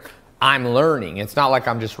accelerator? I'm learning. It's not like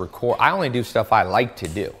I'm just I only do stuff I like to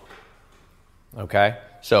do. Okay?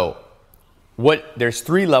 So there's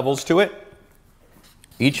 3 levels to it.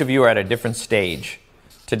 Each of you are at a different stage.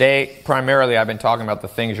 Today, primarily, I've been talking about the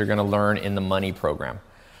things you're going to learn in the money program.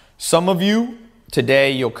 Some of you,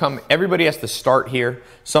 today, everybody has to start here.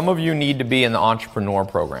 Some of you need to be in the entrepreneur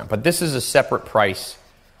program, but this is a separate price.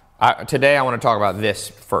 Today, I want to talk about this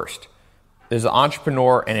first. There's the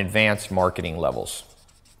entrepreneur and advanced marketing levels.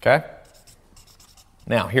 Okay?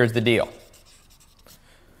 Now, here's the deal.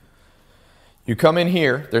 You come in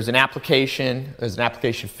here, there's an application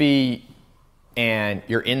fee, and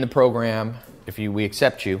you're in the program. If we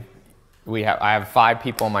accept you, I have 5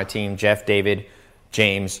 people on my team, Jeff, David,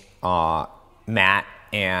 James, Matt,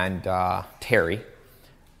 and Terry.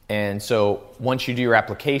 And so once you do your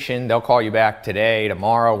application, they'll call you back today,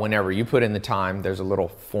 tomorrow, whenever. You put in the time. There's a little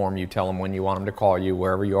form. You tell them when you want them to call you,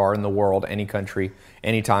 wherever you are in the world, any country,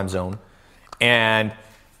 any time zone. And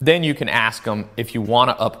then you can ask them if you want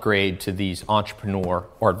to upgrade to these entrepreneur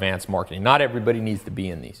or advanced marketing. Not everybody needs to be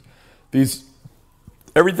in these.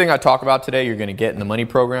 Everything I talk about today, you're going to get in the money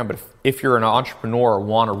program. But if you're an entrepreneur or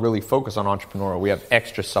want to really focus on entrepreneur, we have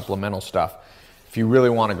extra supplemental stuff. If you really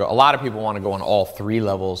want to go, a lot of people want to go on all 3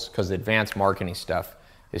 levels because the advanced marketing stuff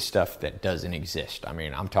is stuff that doesn't exist. I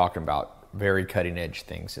mean, I'm talking about very cutting edge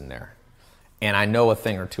things in there. And I know a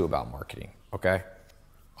thing or two about marketing, okay?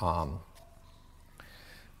 I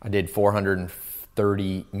did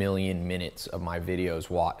 430 million minutes of my videos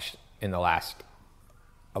watched in the last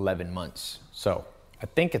 11 months. So I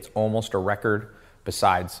think it's almost a record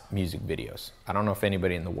besides music videos. I don't know if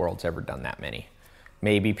anybody in the world's ever done that many.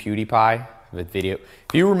 Maybe PewDiePie with video.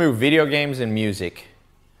 If you remove video games and music,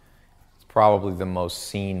 it's probably the most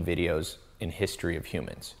seen videos in history of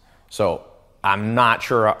humans. So I'm not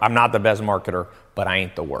sure, I'm not the best marketer, but I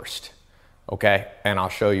ain't the worst, okay? And I'll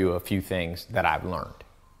show you a few things that I've learned,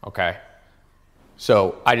 okay?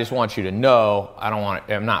 So I just want you to know,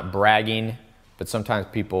 I'm not bragging, but sometimes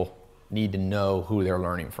people need to know who they're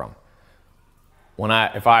learning from.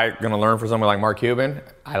 If I'm gonna learn from somebody like Mark Cuban,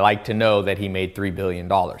 I like to know that he made $3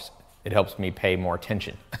 billion. It helps me pay more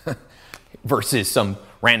attention versus some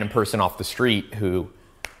random person off the street who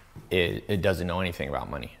it doesn't know anything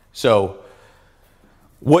about money. So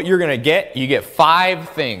what you're gonna get, you get 5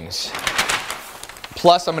 things.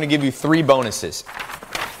 Plus I'm gonna give you 3 bonuses.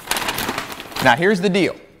 Now here's the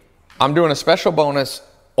deal. I'm doing a special bonus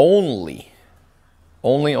only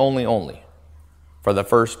for the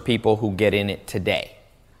first people who get in it today.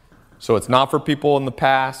 So it's not for people in the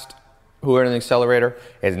past who are in the accelerator.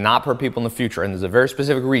 It's not for people in the future. And there's a very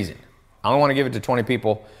specific reason. I only want to give it to 20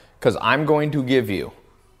 people because I'm going to give you,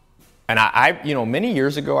 and many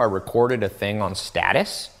years ago I recorded a thing on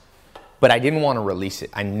status, but I didn't want to release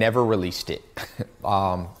it. I never released it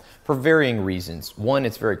for varying reasons. One,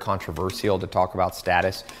 it's very controversial to talk about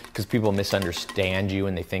status because people misunderstand you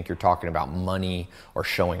and they think you're talking about money or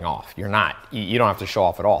showing off. You're not. You don't have to show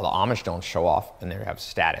off at all. The Amish don't show off and they have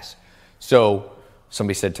status. So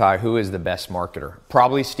somebody said, Ty, who is the best marketer?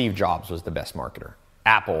 Probably Steve Jobs was the best marketer.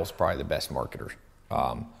 Apple's probably the best marketer.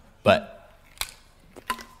 But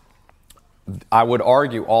I would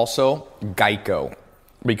argue also Geico,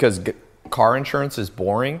 because car insurance is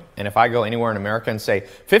boring, and if I go anywhere in America and say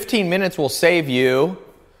 15 minutes will save you,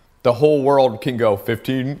 the whole world can go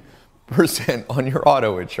 15% on your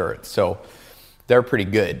auto insurance. So they're pretty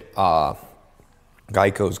good.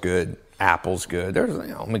 Geico's good. Apple's good.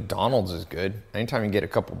 McDonald's is good. Anytime you get a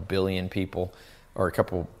couple billion people or a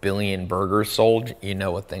couple billion burgers sold, you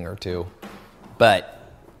know a thing or two. But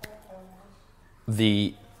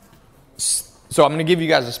so I'm going to give you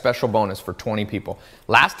guys a special bonus for 20 people.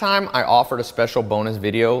 Last time I offered a special bonus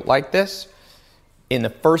video like this, in the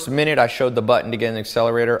first minute I showed the button to get an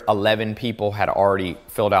accelerator, 11 people had already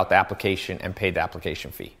filled out the application and paid the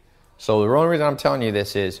application fee. So the only reason I'm telling you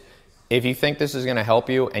this is, if you think this is going to help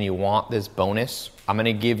you and you want this bonus, I'm going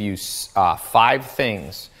to give you 5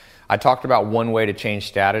 things. I talked about one way to change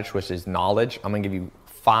status, which is knowledge. I'm going to give you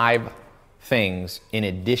 5 things in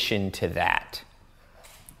addition to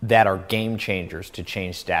that are game changers to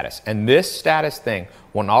change status. And this status thing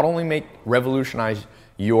will not only revolutionize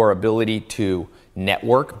your ability to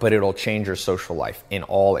network, but it'll change your social life in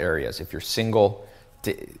all areas. If you're single,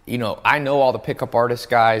 I know all the pickup artist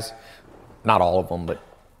guys, not all of them, but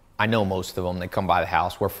I know most of them. They come by the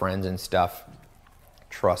house, we're friends and stuff.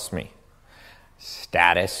 Trust me,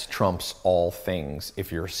 status trumps all things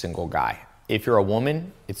if you're a single guy. If you're a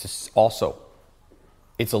woman, it's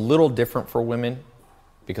a little different for women,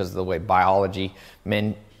 because of the way biology,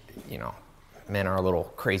 men are a little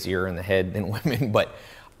crazier in the head than women, but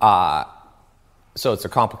so it's a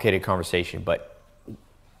complicated conversation. But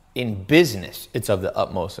in business, it's of the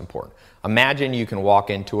utmost importance. Imagine you can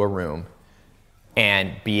walk into a room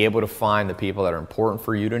and be able to find the people that are important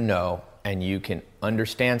for you to know, and you can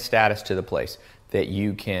understand status to the place that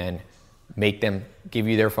you can make them give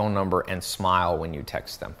you their phone number and smile when you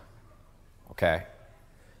text them, okay?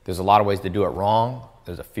 There's a lot of ways to do it wrong.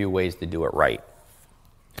 There's a few ways to do it right.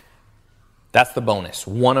 That's the bonus,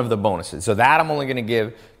 one of the bonuses. So that I'm only going to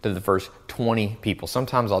give to the first 20 people.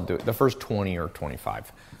 Sometimes I'll do it the first 20 or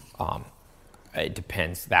 25. It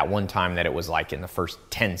depends. That one time that it was like in the first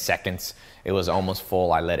 10 seconds, it was almost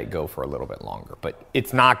full. I let it go for a little bit longer. But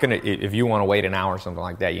it's not going to, if you want to wait an hour or something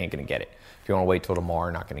like that, you ain't going to get it. If you want to wait till tomorrow,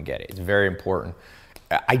 you're not going to get it. It's very important.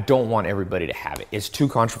 I don't want everybody to have it. It's too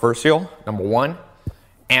controversial, number one.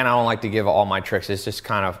 And I don't like to give all my tricks. It's just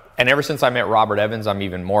kind of, and ever since I met Robert Evans, I'm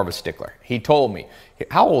even more of a stickler. He told me,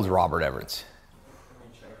 how old is Robert Evans?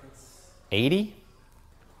 80?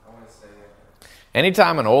 I want to say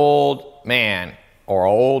Anytime an old man or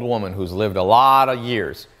old woman who's lived a lot of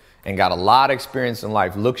years and got a lot of experience in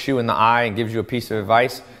life looks you in the eye and gives you a piece of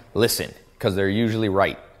advice, listen, because they're usually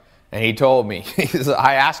right. And he told me,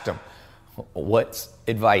 I asked him, what's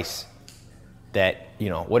advice that,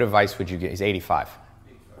 what advice would you give? He's 85.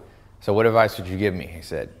 So what advice would you give me? He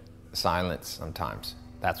said, silence sometimes.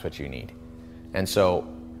 That's what you need. And so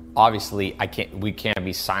obviously we can't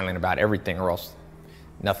be silent about everything, or else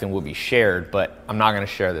nothing will be shared, but I'm not going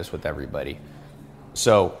to share this with everybody.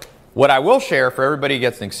 So what I will share for everybody who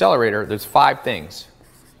gets an accelerator, there's 5 things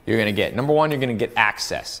you're going to get. Number 1, you're going to get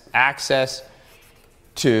access. Access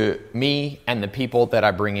to me and the people that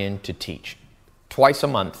I bring in to teach. Twice a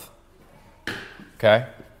month, okay,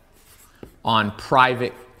 on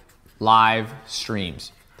private live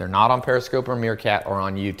streams. They're not on Periscope or Meerkat or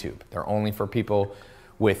on YouTube. They're only for people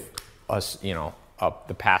with us,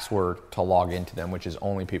 the password to log into them, which is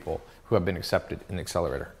only people who have been accepted in the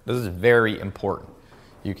accelerator. This is very important.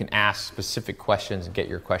 You can ask specific questions and get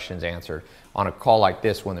your questions answered. On a call like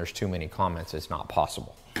this, when there's too many comments, it's not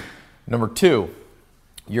possible. Number 2,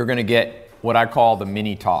 you're going to get what I call the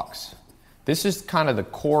mini talks. This is kind of the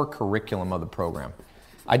core curriculum of the program.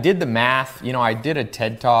 I did the math. I did a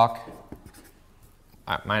TED Talk.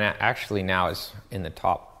 Mine actually now is in the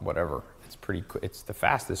top whatever. It's pretty. It's the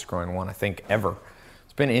fastest growing one I think ever.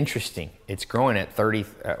 It's been interesting. It's growing at 30.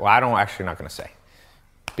 Well, I don't actually not going to say.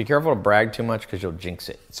 Be careful to brag too much because you'll jinx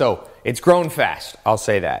it. So it's grown fast. I'll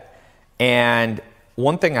say that. And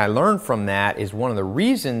one thing I learned from that is one of the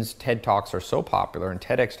reasons TED Talks are so popular and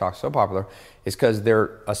TEDx Talks so popular is because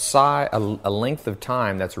they're a length of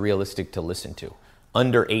time that's realistic to listen to,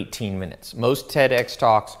 under 18 minutes. Most TEDx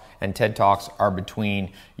Talks and TED Talks are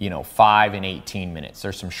between 5 and 18 minutes.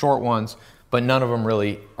 There's some short ones, but none of them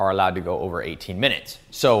really are allowed to go over 18 minutes.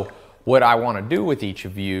 So what I want to do with each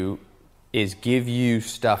of you is give you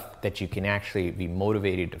stuff that you can actually be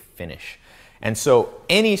motivated to finish. And so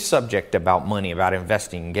any subject about money, about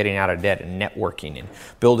investing, and getting out of debt, and networking, and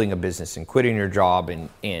building a business, and quitting your job,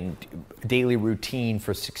 and daily routine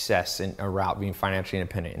for success, and around being financially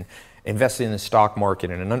independent, and investing in the stock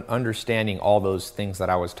market, and understanding all those things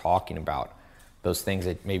that I was talking about, those things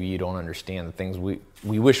that maybe you don't understand, the things we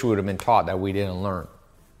wish we would have been taught that we didn't learn.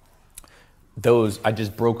 Those, I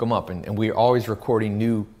just broke them up, and we're always recording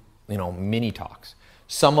new, mini talks.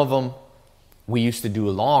 Some of them we used to do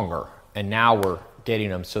longer, and now we're getting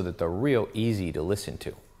them so that they're real easy to listen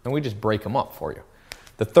to. And we just break them up for you.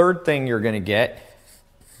 The third thing you're going to get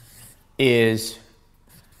is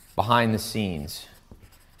behind the scenes,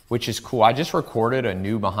 which is cool. I just recorded a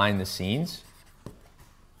new behind the scenes.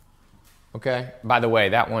 Okay. By the way,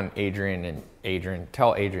 that one,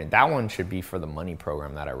 tell Adrian, that one should be for the money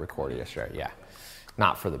program that I recorded yesterday. Yeah.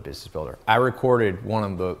 Not for the business builder. I recorded one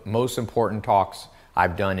of the most important talks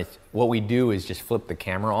I've done. What we do is just flip the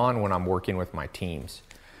camera on when I'm working with my teams.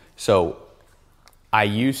 So I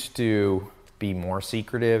used to be more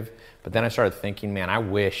secretive, but then I started thinking, man, I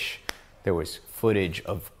wish there was footage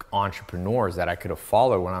of entrepreneurs that I could have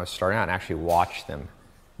followed when I was starting out and actually watch them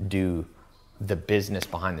do the business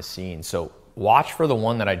behind the scenes. So watch for the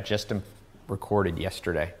one that I just recorded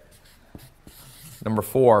yesterday. Number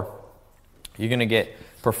 4, you're going to get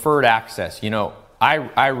preferred access.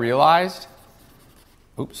 I realized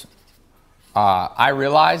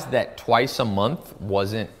that twice a month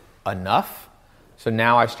wasn't enough. So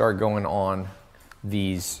now I started going on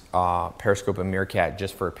these Periscope and Meerkat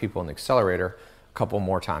just for people in the accelerator a couple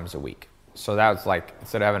more times a week. So that was like,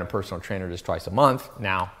 instead of having a personal trainer just twice a month,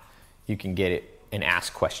 now you can get it and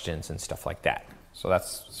ask questions and stuff like that. So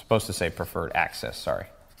that's supposed to say preferred access, sorry.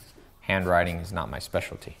 Handwriting is not my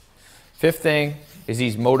specialty. 5th thing is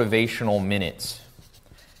these motivational minutes.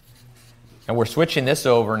 And we're switching this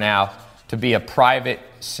over now to be a private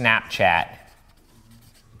Snapchat.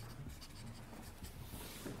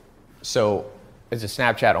 So it's a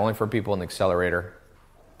Snapchat only for people in the accelerator.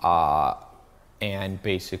 And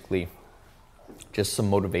basically just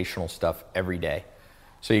some motivational stuff every day.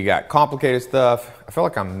 So you got complicated stuff. I feel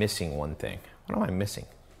like I'm missing one thing. What am I missing?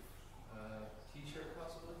 T-shirt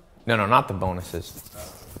possibly? No, not the bonuses.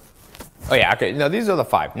 Oh yeah, okay. No, these are the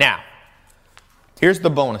 5. Now, here's the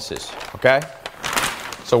bonuses, okay?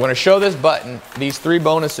 So when I show this button, these 3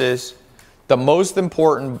 bonuses, the most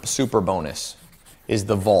important super bonus is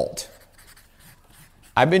the vault.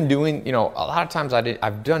 I've been doing, a lot of times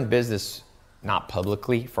I've done business not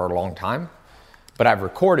publicly for a long time, but I've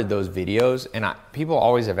recorded those videos, and people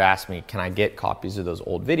always have asked me, can I get copies of those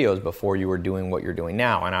old videos before you were doing what you're doing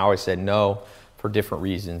now? And I always said no for different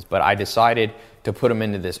reasons, but I decided to put them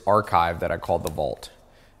into this archive that I called the vault.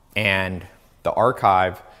 And the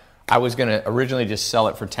archive, I was going to originally just sell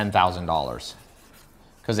it for $10,000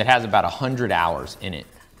 because it has about 100 hours in it.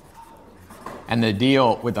 And the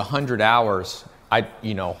deal with 100 hours, I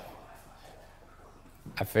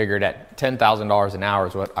figured at $10,000 an hour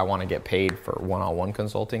is what I want to get paid for one-on-one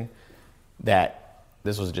consulting, that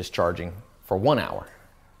this was just charging for 1 hour.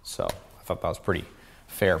 So I thought that was pretty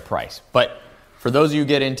fair price. But for those of you who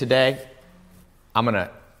get in today, I'm going to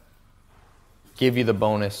give you the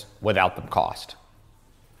bonus without the cost.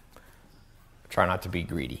 Try not to be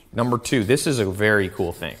greedy. Number 2, this is a very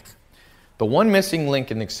cool thing. The one missing link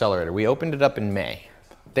in the accelerator, we opened it up in May.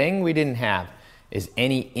 Thing we didn't have is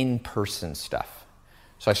any in-person stuff.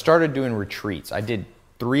 So I started doing retreats. I did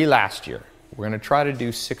 3 last year. We're going to try to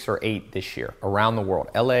do 6 or 8 this year around the world.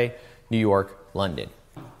 LA, New York, London.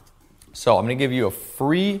 So I'm going to give you a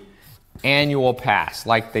free annual pass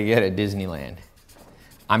like they get at Disneyland.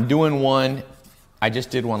 I'm doing one. I just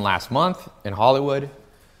did one last month in Hollywood.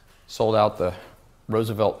 Sold out the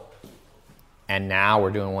Roosevelt. And now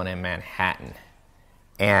we're doing one in Manhattan.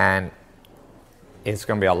 And it's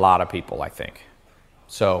going to be a lot of people, I think.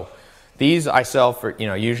 So these I sell for,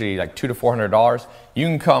 usually like $200 to $400. You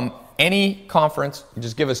can come any conference,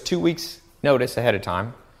 just give us 2 weeks notice ahead of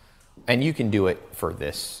time, and you can do it for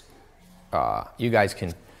this. You guys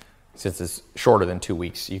can, since it's shorter than 2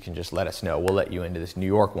 weeks, you can just let us know. We'll let you into this New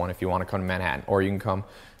York one if you want to come to Manhattan, or you can come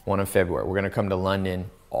one in February. We're going to come to London,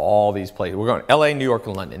 all these places. We're going to LA, New York,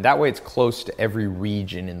 and London. That way it's close to every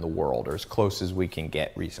region in the world, or as close as we can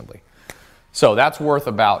get reasonably. So that's worth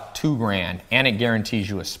about $2,000, and it guarantees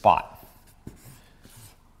you a spot.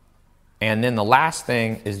 And then the last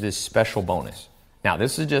thing is this special bonus. Now,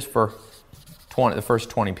 this is just for the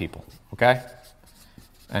first 20 people, okay?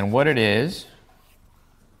 And what it is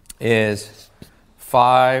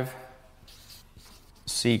 5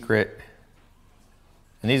 secret,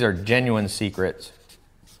 and these are genuine secrets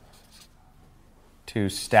to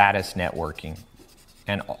status networking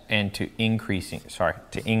and to increasing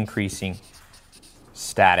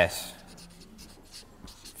status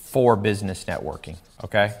for business networking,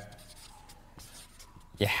 okay?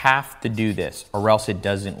 You have to do this or else it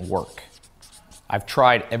doesn't work. I've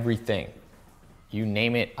tried everything. You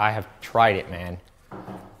name it, I have tried it, man.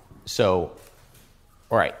 So,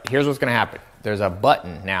 all right, here's what's going to happen. There's a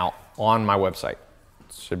button now on my website.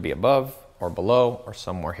 It should be above or below or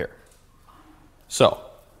somewhere here. So,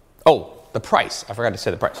 the price. I forgot to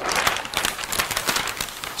say the price.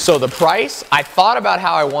 So the price, I thought about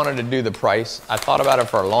how I wanted to do the price. I thought about it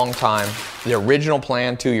for a long time. The original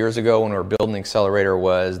plan 2 years ago when we were building the accelerator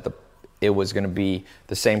was it was going to be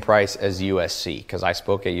the same price as USC, because I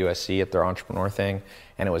spoke at USC at their entrepreneur thing,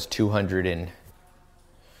 and it was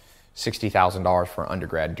 $260,000 for an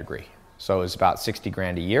undergrad degree. So it was about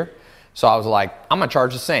 $60,000 a year. So I was like, I'm going to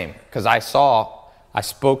charge the same, because I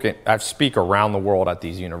speak around the world at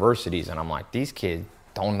these universities, and I'm like, these kids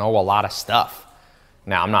don't know a lot of stuff.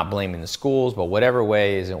 Now, I'm not blaming the schools, but whatever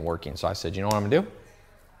way isn't working. So I said, you know what I'm going to do?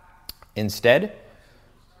 Instead,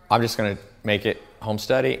 I'm just going to make it home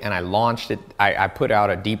study, and I launched it. I put out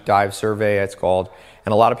a deep dive survey, it's called,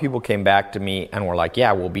 and a lot of people came back to me and were like,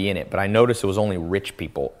 yeah, we'll be in it. But I noticed it was only rich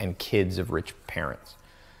people and kids of rich parents.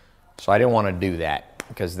 So I didn't want to do that,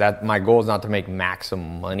 because my goal is not to make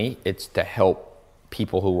maximum money. It's to help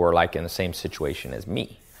people who were like in the same situation as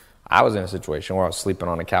me. I was in a situation where I was sleeping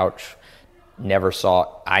on a couch. I never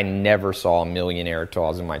saw a millionaire until I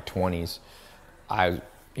was in my 20s. I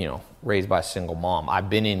raised by a single mom.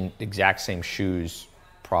 I've been in the exact same shoes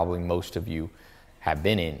probably most of you have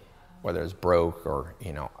been in, whether it's broke or,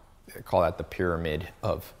 they call that the pyramid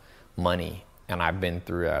of money. And I've been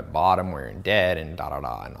through that bottom where you're in debt and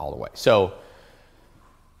and all the way. So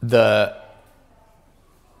the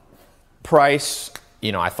price,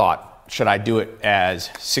 I thought, should I do it as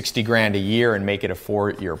 $60,000 a year and make it a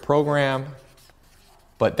 4-year program?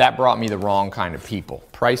 But that brought me the wrong kind of people.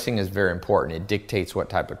 Pricing is very important. It dictates what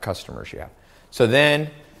type of customers you have. So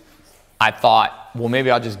then I thought, well,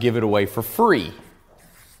 maybe I'll just give it away for free.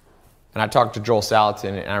 And I talked to Joel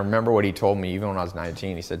Salatin, and I remember what he told me even when I was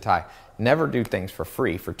 19. He said, Ty, never do things for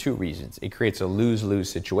free for 2 reasons. It creates a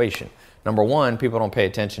lose-lose situation. Number one, people don't pay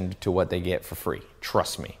attention to what they get for free.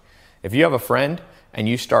 Trust me. If you have a friend and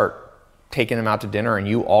you start taking them out to dinner and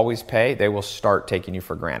you always pay, they will start taking you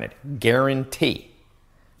for granted. Guarantee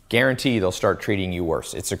they'll start treating you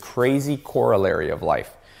worse. It's a crazy corollary of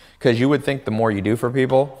life. Because you would think the more you do for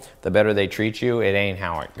people, the better they treat you. It ain't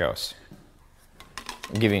how it goes.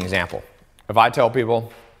 I'll give you an example. If I tell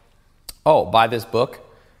people, buy this book,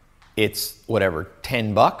 it's whatever,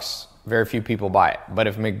 $10, very few people buy it. But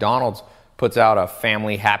if McDonald's puts out a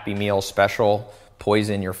family Happy Meal special,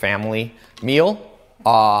 poison your family meal,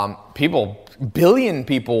 billion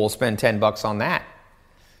people will spend $10 on that.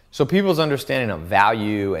 So people's understanding of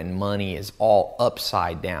value and money is all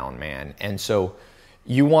upside down, man. And so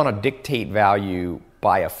you want to dictate value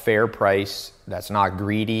by a fair price that's not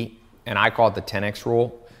greedy. And I call it the 10x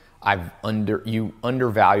rule. You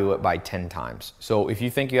undervalue it by 10 times. So if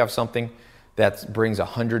you think you have something that brings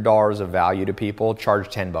 $100 of value to people, charge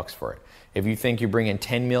 $10 for it. If you think you bring in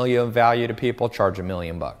 $10 million of value to people, charge $1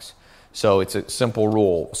 million. So it's a simple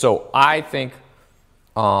rule. So I think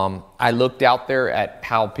I looked out there at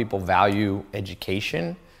how people value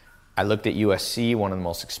education. I looked at USC, one of the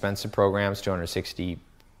most expensive programs, 260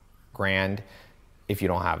 grand if you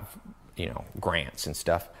don't have, grants and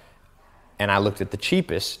stuff. And I looked at the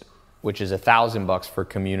cheapest, which is $1,000 for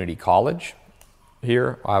community college.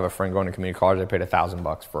 Here, I have a friend going to community college. I paid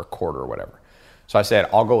 $1,000 for a quarter or whatever. So I said,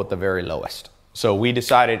 I'll go with the very lowest. So we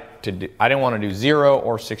decided I didn't want to do 0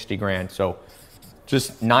 or 60 grand. So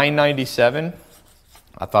just $997.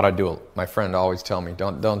 I thought I'd do my friend always tell me,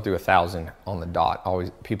 don't do 1,000 on the dot.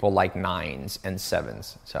 Always, people like 9s and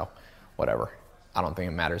 7s. So whatever. I don't think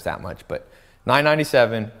it matters that much, but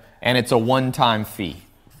 $997, and it's a one-time fee.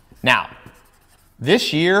 Now,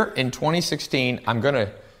 this year in 2016, I'm going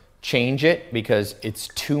to change it because it's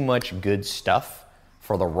too much good stuff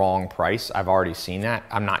for the wrong price. I've already seen that.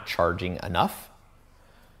 I'm not charging enough.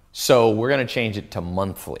 So we're going to change it to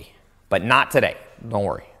monthly, but not today. Don't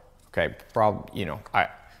worry. Okay. Probably, I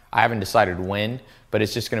haven't decided when, but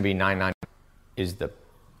it's just going to be $9.99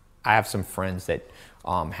 I have some friends that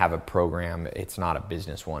have a program. It's not a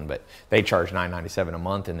business one, but they charge $9.97 a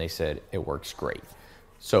month, and they said it works great.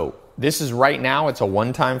 So this is right now, it's a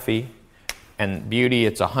one-time fee, and beauty,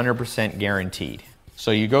 it's 100% guaranteed.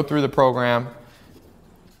 So you go through the program,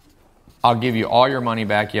 I'll give you all your money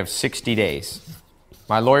back. You have 60 days.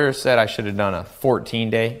 My lawyer said I should have done a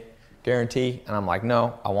 14-day guarantee, and I'm like,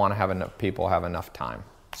 no, I want to have enough people have enough time.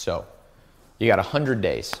 So you got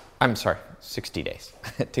 60 days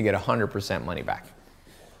to get 100% money back.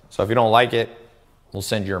 So if you don't like it, we'll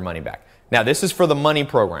send you your money back. Now, this is for the money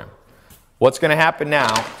program. What's going to happen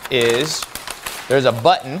now is there's a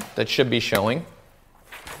button that should be showing,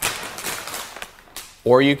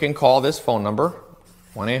 or you can call this phone number,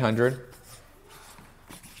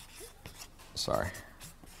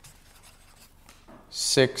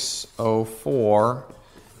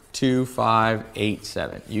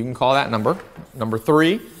 You can call that number. Number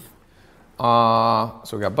 3, so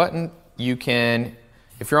we got a button. You can,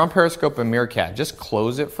 if you're on Periscope and Meerkat, just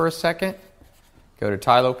close it for a second. Go to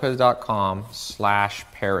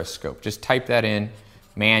tylopez.com/Periscope. Just type that in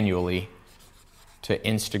manually to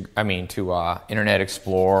Internet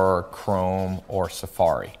Explorer, or Chrome, or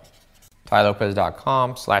Safari.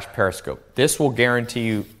 tylopez.com/Periscope. This will guarantee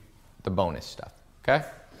you the bonus stuff. Okay.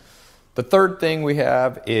 The third thing we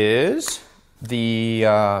have is the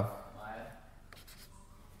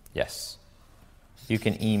yes. You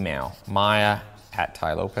can email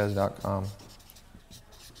maya@tylopez.com.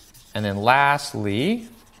 And then lastly,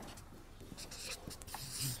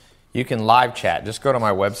 you can live chat. Just go to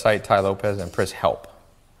my website, Ty Lopez, and press help.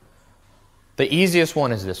 The easiest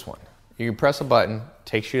one is this one. You can press a button,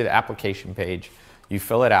 takes you to the application page, you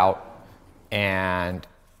fill it out, and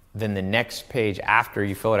then the next page after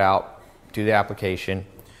you fill it out, do the application,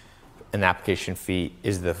 and the application fee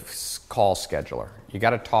is the call scheduler. You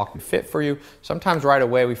got to talk fit for you. Sometimes right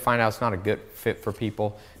away we find out it's not a good fit for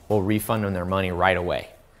people. We'll refund them their money right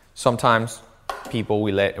away. Sometimes people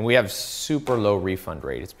and we have super low refund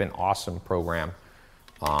rate. It's been awesome program.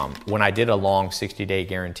 When I did a long 60-day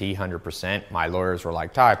guarantee, 100%, my lawyers were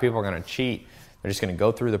like, Ty, people are going to cheat. They're just going to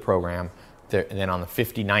go through the program. And then on the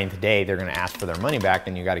 59th day, they're going to ask for their money back,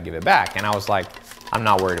 and you got to give it back. And I was like, I'm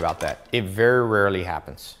not worried about that. It very rarely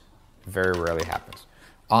happens. Very rarely happens.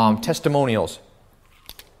 Testimonials.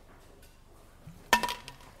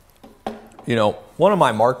 One of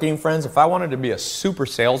my marketing friends, if I wanted to be a super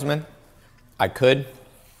salesman, I could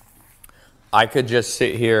just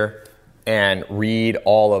sit here and read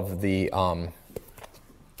all of the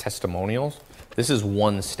testimonials. This is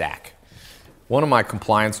one stack. One of my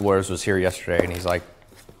compliance lawyers was here yesterday, and he's like,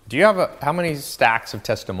 how many stacks of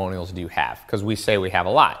testimonials do you have? Because we say we have a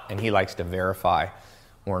lot, and he likes to verify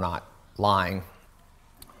we're not lying.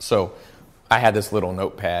 So I had this little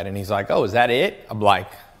notepad, and he's like, oh, is that it? I'm like,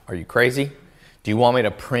 are you crazy? Do you want me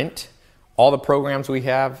to print all the programs we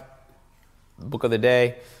have? Book of the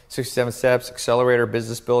Day, 67 Steps, Accelerator,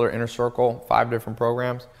 Business Builder, Inner Circle, 5 different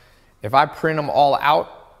programs. If I print them all out,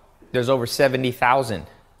 there's over 70,000.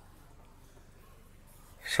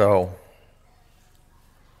 So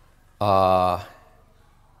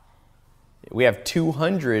we have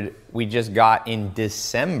 200 we just got in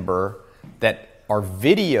December that are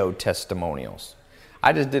video testimonials.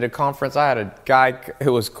 I just did a conference. I had a guy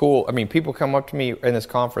who was cool. People come up to me in this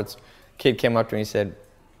conference. Kid came up to me and said,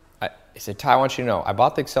 Ty, I want you to know, I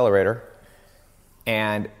bought the accelerator,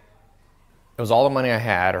 and it was all the money I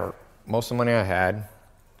had, or most of the money I had,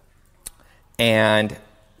 and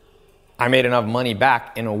I made enough money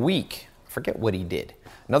back in a week. I forget what he did.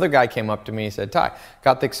 Another guy came up to me and said, Ty,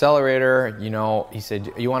 got the accelerator, he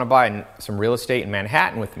said, you want to buy some real estate in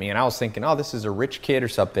Manhattan with me? And I was thinking, oh, this is a rich kid or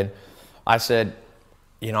something. I said,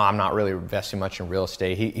 I'm not really investing much in real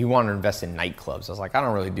estate. He wanted to invest in nightclubs. I was like, I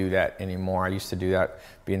don't really do that anymore. I used to do that,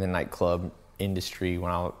 be in the nightclub industry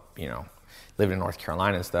when I, lived in North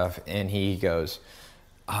Carolina and stuff. And he goes,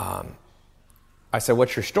 I said,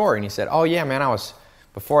 what's your story? And he said, oh yeah, man,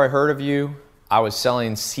 before I heard of you, I was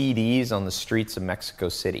selling CDs on the streets of Mexico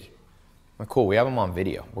City. I'm like, cool, we have them on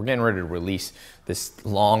video. We're getting ready to release this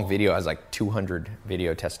long video. It has like 200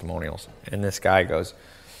 video testimonials. And this guy goes,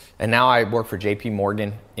 and now I work for JP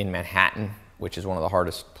Morgan in Manhattan, which is one of the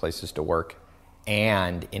hardest places to work.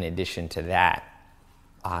 And in addition to that,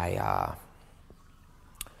 I'm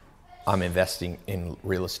investing in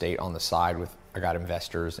real estate on the side I got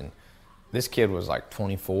investors. And this kid was like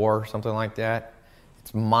 24, something like that.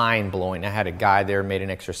 It's mind-blowing. I had a guy there, made an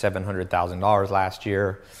extra $700,000 last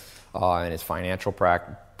year in his financial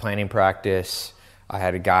planning practice. I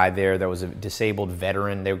had a guy there that was a disabled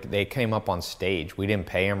veteran. They came up on stage. We didn't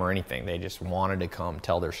pay him or anything. They just wanted to come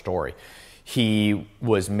tell their story. He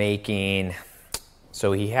was making,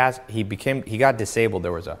 so he got disabled.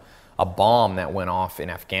 There was a bomb that went off in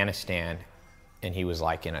Afghanistan, and he was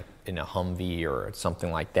like in a Humvee or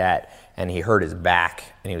something like that, and he hurt his back,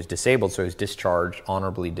 and he was disabled, so he was discharged,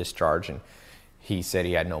 honorably discharged, and he said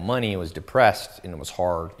he had no money, he was depressed, and it was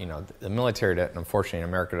hard. The military, unfortunately, in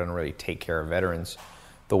America doesn't really take care of veterans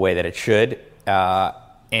the way that it should,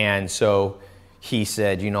 and so he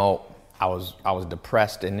said, I was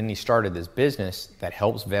depressed, and then he started this business that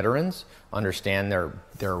helps veterans understand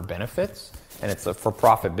their benefits, and it's a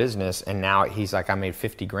for-profit business. And now he's like, I made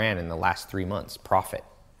 $50,000 in the last 3 months profit,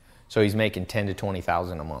 so he's making $10,000 to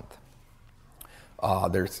 $20,000 a month.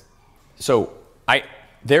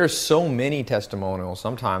 There's so many testimonials.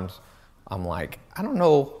 Sometimes I'm like, I don't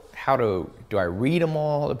know do I read them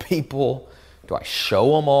all to people? Do I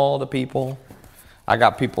show them all to people? I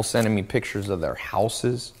got people sending me pictures of their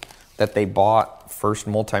houses that they bought, first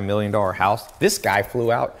multi-million-dollar house. This guy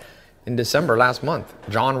flew out in December last month,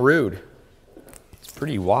 John Rood. It's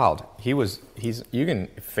pretty wild. You can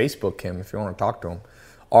Facebook him if you want to talk to him.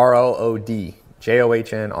 R-O-O-D,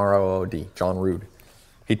 John-R-O-O-D, John Rood.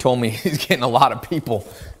 He told me he's getting a lot of people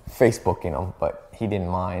Facebooking him, but he didn't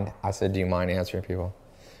mind. I said, do you mind answering people?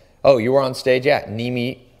 Oh, you were on stage? Yeah,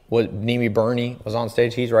 Nimi Bernie was on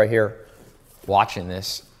stage. He's right here watching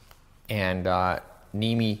this. And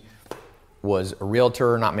Nimi was a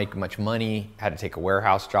realtor, not making much money, had to take a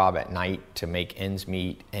warehouse job at night to make ends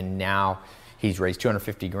meet, and now he's raised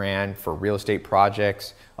 $250,000 for real estate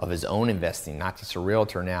projects of his own investing, not just a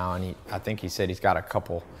realtor now. And I think he said he's got a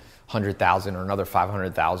couple $100,000 or another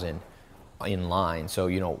 $500,000 in line. So,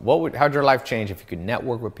 how'd your life change if you could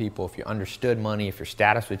network with people, if you understood money, if your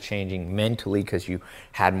status was changing mentally because you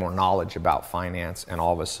had more knowledge about finance, and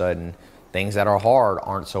all of a sudden things that are hard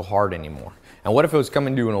aren't so hard anymore? And what if it was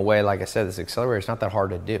coming to you in a way, like I said, this accelerator is not that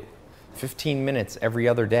hard to do. 15 minutes every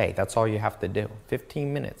other day. That's all you have to do.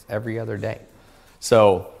 15 minutes every other day.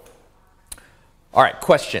 So, all right,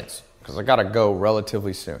 questions, because I got to go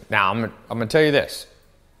relatively soon. Now, I'm going to tell you this.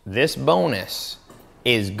 This bonus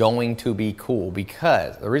is going to be cool,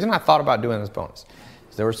 because the reason I thought about doing this bonus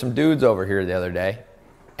is there were some dudes over here the other day,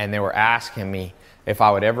 and they were asking me if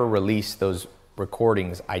I would ever release those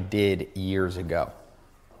recordings I did years ago.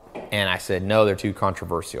 And I said, no, they're too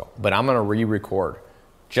controversial. But I'm going to re-record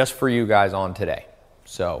just for you guys on today.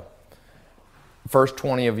 So, first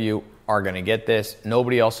 20 of you are going to get this.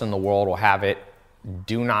 Nobody else in the world will have it.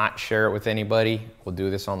 Do not share it with anybody. We'll do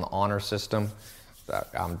this on the honor system.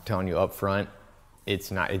 I'm telling you up front,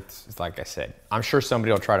 it's like I said. I'm sure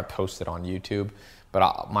somebody will try to post it on YouTube,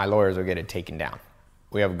 but my lawyers will get it taken down.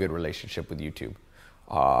 We have a good relationship with YouTube.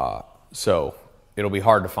 So, it'll be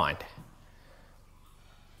hard to find.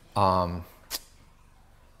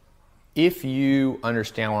 If you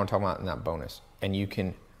understand what I'm talking about in that bonus, and you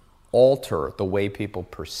can alter the way people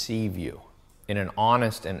perceive you in an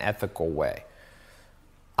honest and ethical way,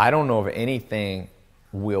 I don't know if anything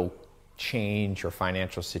will change your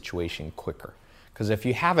financial situation quicker. Because if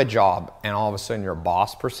you have a job and all of a sudden your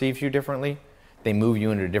boss perceives you differently, they move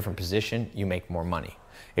you into a different position, you make more money.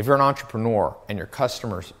 If you're an entrepreneur and your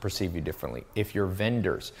customers perceive you differently, if your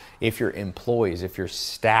vendors, if your employees, if your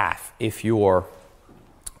staff, if you're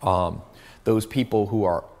those people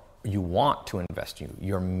who you want to invest in you,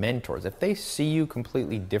 your mentors, if they see you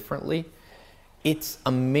completely differently, it's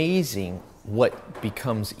amazing what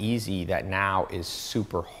becomes easy that now is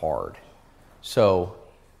super hard. So,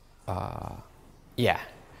 yeah.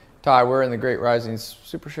 Ty, we're in the Great Rising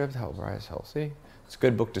Super Shift, Help Rise Healthy. It's a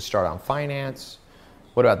good book to start on finance.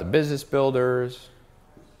 What about the business builders?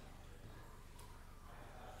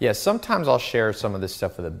 Yeah, sometimes I'll share some of this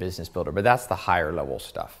stuff with a business builder, but that's the higher level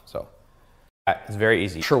stuff. So it's very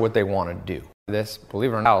easy. Sure what they want to do. This,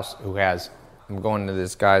 believe it or not, I'm going to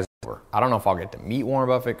this guy's, I don't know if I'll get to meet Warren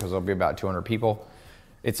Buffett because there'll be about 200 people.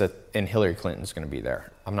 And Hillary Clinton's going to be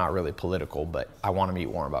there. I'm not really political, but I want to meet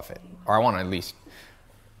Warren Buffett. Or I want to at least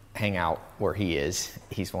hang out where he is.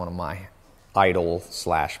 He's one of my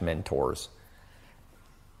idol/mentors.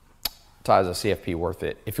 Ty, is a CFP worth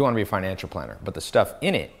it? If you want to be a financial planner. But the stuff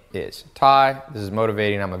in it is, Ty, this is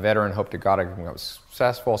motivating. I'm a veteran. Hope to God I can become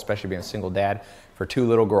successful, especially being a single dad for 2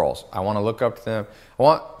 little girls. I want to look up to them. I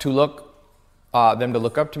want to them to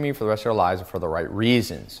look up to me for the rest of their lives and for the right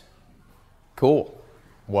reasons. Cool.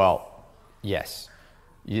 Well, yes.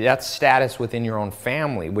 That's status within your own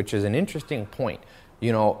family, which is an interesting point.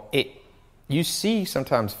 You know, you see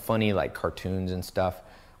sometimes funny like cartoons and stuff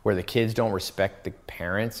where the kids don't respect the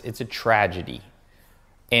parents. It's a tragedy.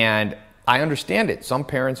 And I understand it. Some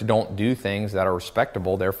parents don't do things that are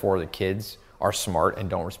respectable, therefore the kids are smart and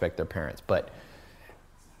don't respect their parents. But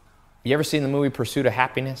you ever seen the movie Pursuit of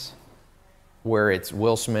Happiness? Where it's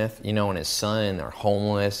Will Smith, you know, and his son, and they're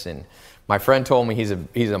homeless. And my friend told me he's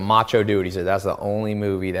a macho dude. He said, that's the only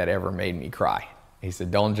movie that ever made me cry. He said,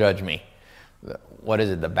 don't judge me. What is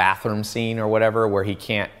it, the bathroom scene or whatever, where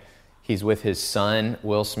he's with his son,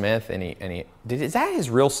 Will Smith, and is that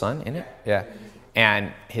his real son in it? Yeah.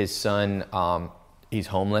 And his son, he's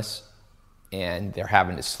homeless, and they're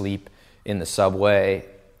having to sleep in the subway.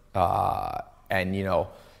 And, you know,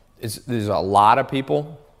 there's a lot of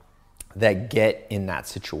people that get in that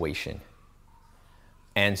situation.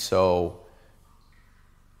 And sometimes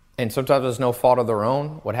there's no fault of their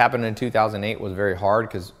own. What happened in 2008 was very hard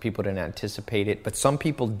because people didn't anticipate it, but some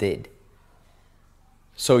people did.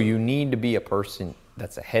 So you need to be a person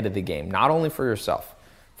that's ahead of the game, not only for yourself,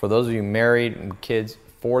 for those of you married and kids,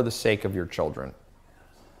 for the sake of your children.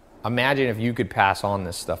 Imagine if you could pass on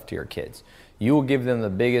this stuff to your kids. You will give them the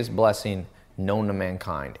biggest blessing known to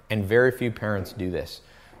mankind. And very few parents do this.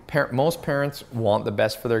 Most parents want the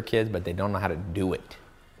best for their kids, but they don't know how to do it.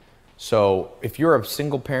 So if you're a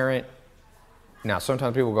single parent, now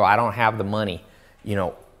sometimes people go, I don't have the money. You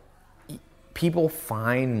know, people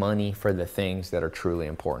find money for the things that are truly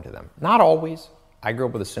important to them. Not always. I grew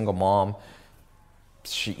up with a single mom.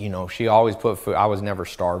 She always put food. I was never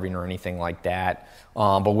starving or anything like that.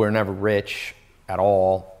 But we're never rich at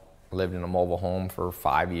all. Lived in a mobile home for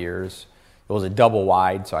 5 years. It was a double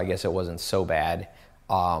wide, so I guess it wasn't so bad.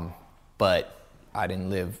 But I didn't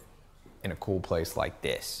live in a cool place like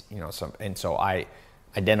this, you know. So I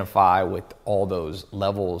identify with all those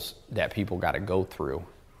levels that people got to go through.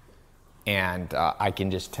 And I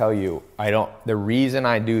can just tell you, the reason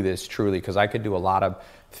I do this truly, because I could do a lot of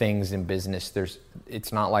things in business.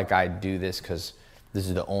 It's not like I do this because this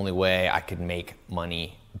is the only way I could make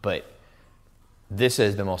money, but this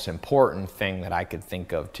is the most important thing that I could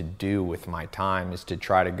think of to do with my time, is to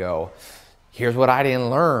try to go, here's what I didn't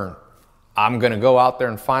learn. I'm going to go out there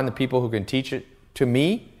and find the people who can teach it to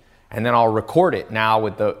me, and then I'll record it. Now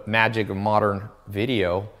with the magic of modern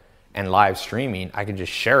video and live streaming, I can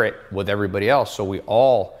just share it with everybody else.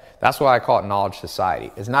 So that's why I call it Knowledge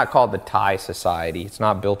Society. It's not called the Thai Society. It's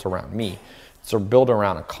not built around me. It's built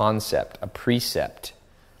around a concept, a precept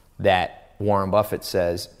that Warren Buffett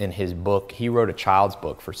says in his book. He wrote a child's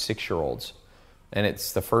book for 6-year-olds. And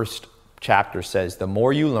it's the first chapter says, the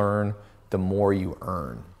more you learn, the more you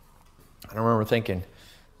earn. I remember thinking,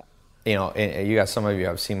 you know, some of you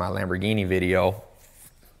have seen my Lamborghini video.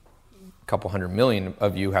 A couple 100 million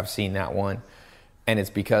of you have seen that one. And it's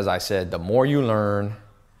because I said, the more you learn,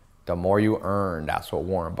 the more you earn. That's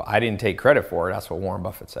what I didn't take credit for it. That's what Warren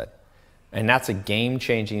Buffett said. And that's a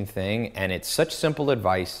game-changing thing. And it's such simple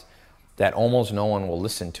advice that almost no one will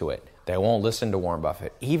listen to it. They won't listen to Warren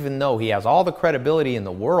Buffett, even though he has all the credibility in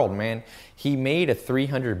the world, man. He made a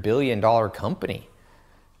 $300 billion company.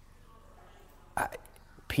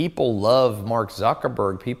 People love Mark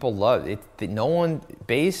Zuckerberg. People love it. No one's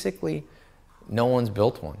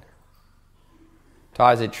built one.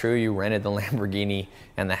 Todd, is it true you rented the Lamborghini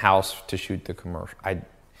and the house to shoot the commercial?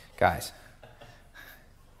 Guys,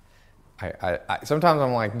 sometimes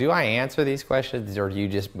I'm like, do I answer these questions or do you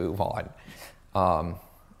just move on?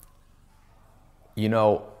 You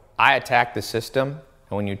know, I attack the system,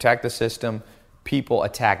 and when you attack the system, people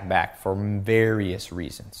attack back for various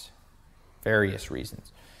reasons.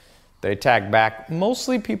 They attack back.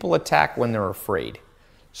 Mostly people attack when they're afraid.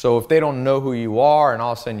 So if they don't know who you are and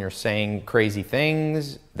all of a sudden you're saying crazy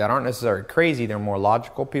things that aren't necessarily crazy, they're more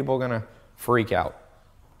logical, people are going to freak out.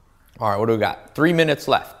 All right, what do we got? 3 minutes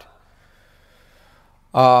left.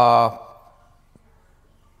 What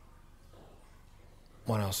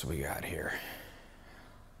else do we got here?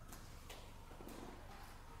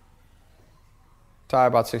 Ty,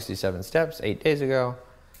 about 67 steps 8 days ago,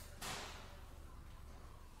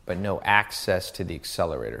 but no access to the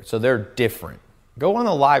accelerator. So they're different. Go on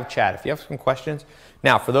the live chat if you have some questions.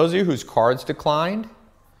 Now, for those of you whose cards declined,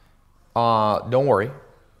 don't worry.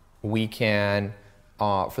 We can,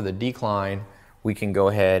 for the decline, we can go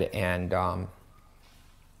ahead and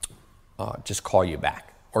just call you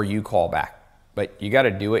back, or you call back. But you got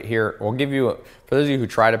to do it here. We'll give you, for those of you who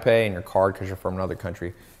try to pay in your card because you're from another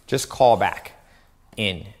country, just call back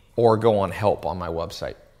in or go on help on my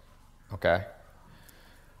website. Okay?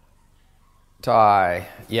 Ty,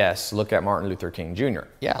 yes, look at Martin Luther King Jr.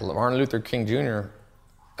 Yeah, Martin Luther King Jr.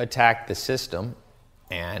 attacked the system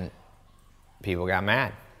and people got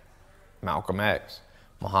mad. Malcolm X,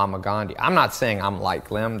 Muhammad Gandhi. I'm not saying I'm like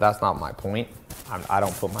them. That's not my point. I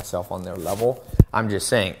don't put myself on their level. I'm just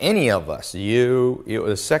saying any of us,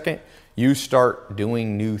 the second you start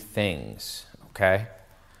doing new things, okay,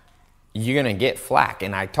 you're going to get flack.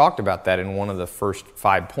 And I talked about that in one of the first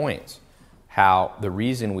 5 points, how the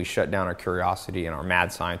reason we shut down our curiosity and our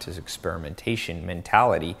mad scientist experimentation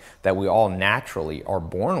mentality that we all naturally are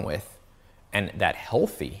born with, and that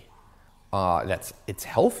healthy, it's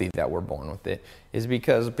healthy that we're born with it, is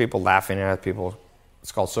because people laughing at people.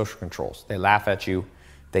 It's called social controls. They laugh at you,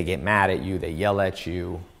 they get mad at you, they yell at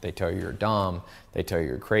you, they tell you you're dumb, they tell you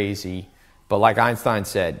you're crazy. But like Einstein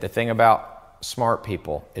said, the thing about smart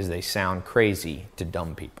people is they sound crazy to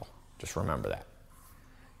dumb people. Just remember that.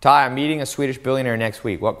 Ty, I'm meeting a Swedish billionaire next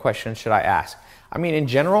week. What questions should I ask? I mean, in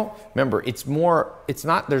general, remember,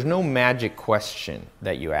 there's no magic question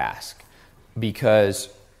that you ask, because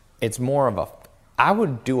it's more of I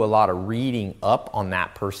would do a lot of reading up on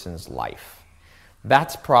that person's life.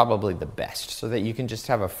 That's probably the best, so that you can just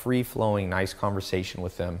have a free-flowing, nice conversation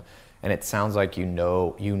with them, and it sounds like you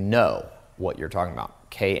know what you're talking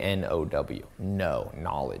about. K-N-O-W,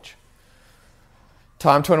 knowledge.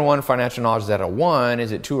 Time 21, financial knowledge is at a 1.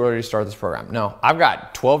 Is it too early to start this program? No, I've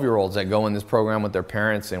got 12-year-olds that go in this program with their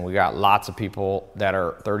parents, and we got lots of people that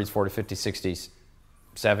are 30s, 40s, 50s, 60s,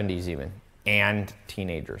 70s even, and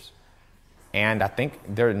teenagers. And I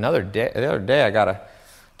think the other day I got a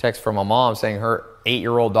text from my mom saying her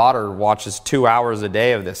 8-year-old daughter watches 2 hours a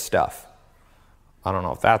day of this stuff. I don't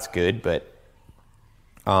know if that's good, but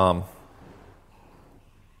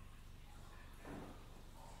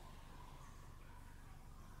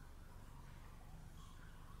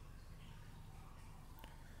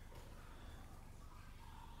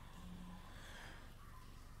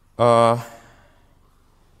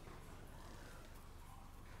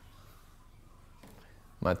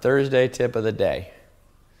my Thursday tip of the day.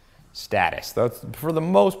 Status. That's, for the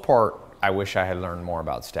most part, I wish I had learned more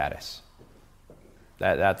about status.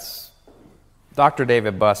 That's Dr.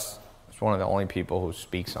 David Buss is one of the only people who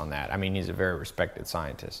speaks on that. I mean, he's a very respected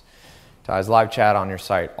scientist. Ty's live chat on your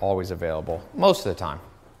site, always available. Most of the time.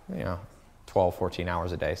 12, 14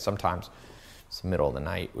 hours a day. Sometimes it's the middle of the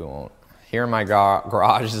night. We won't. Here in my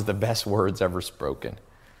garage is the best words ever spoken.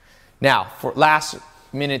 Now, for last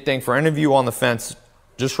minute thing, for any of you on the fence,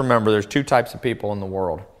 just remember there's 2 types of people in the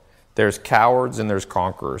world. There's cowards and there's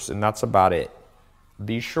conquerors, and that's about it.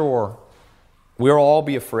 Be sure, we'll all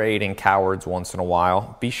be afraid and cowards once in a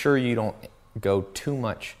while. Be sure you don't go too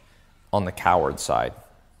much on the coward side.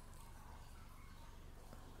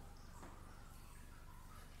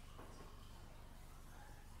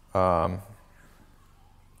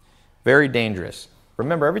 Very dangerous.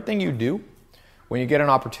 Remember, everything you do, when you get an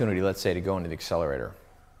opportunity, let's say, to go into the accelerator,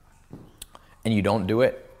 and you don't do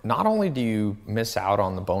it, not only do you miss out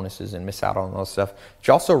on the bonuses and miss out on those stuff, but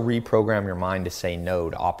you also reprogram your mind to say no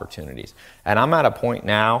to opportunities. And I'm at a point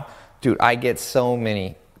now, dude, I get so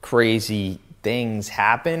many crazy things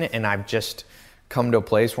happen, and I've just come to a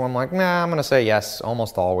place where I'm like, nah, I'm going to say yes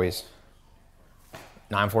almost always.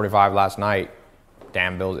 9:45 last night,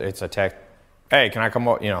 Dan Bill, it's a text, hey, can I come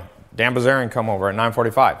over, Dan Bazarian come over at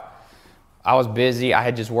 9:45. I was busy. I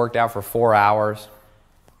had just worked out for 4 hours.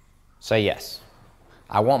 Say yes.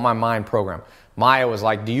 I want my mind programmed. Maya was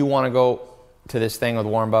like, do you want to go to this thing with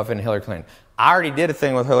Warren Buffett and Hillary Clinton? I already did a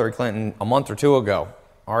thing with Hillary Clinton a month or 2 ago.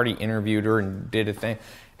 I already interviewed her and did a thing.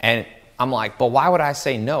 And I'm like, but why would I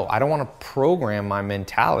say no? I don't want to program my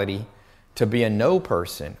mentality to be a no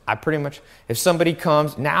person. I pretty much, if somebody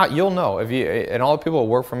comes, now you'll know. And all the people who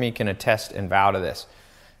work for me can attest and vow to this.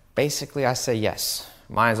 Basically, I say yes.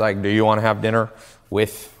 Mine's like, do you want to have dinner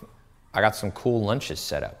with, I got some cool lunches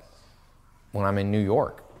set up. When I'm in New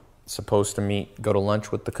York, supposed to go to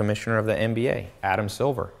lunch with the commissioner of the NBA, Adam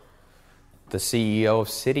Silver. the CEO of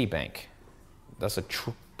Citibank. That's a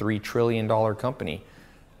 $3 trillion company.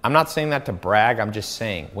 I'm not saying that to brag. I'm just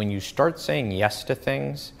saying when you start saying yes to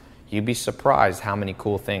things, you'd be surprised how many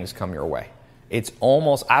cool things come your way. It's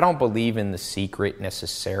almost, I don't believe in the secret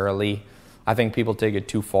necessarily. I think people take it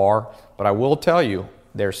too far, but I will tell you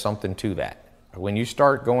there's something to that. When you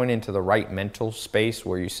start going into the right mental space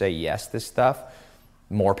where you say yes to stuff,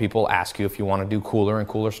 more people ask you if you want to do cooler and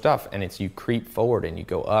cooler stuff. And it's you creep forward and you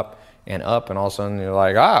go up, and all of a sudden you're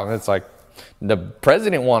like, it's like the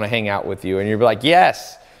president want to hang out with you. And you're like,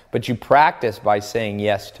 yes. But you practice by saying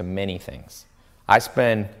yes to many things. I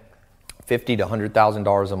spend $50,000 to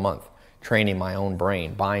 $100,000 a month training my own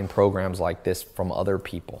brain, buying programs like this from other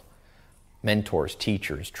people, mentors,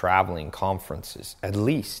 teachers, traveling, conferences, at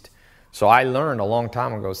least. So I learned a long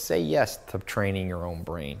time ago, say yes to training your own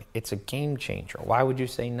brain. It's a game changer. Why would you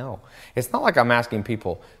say no? It's not like I'm asking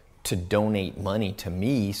people to donate money to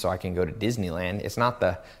me so I can go to Disneyland. It's not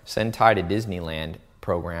the Sentai to Disneyland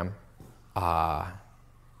program.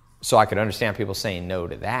 So I could understand people saying no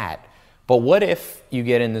to that. But what if you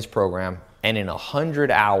get in this program and in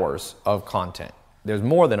 100 hours of content, there's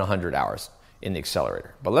more than 100 hours in the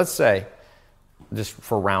accelerator, but let's say, just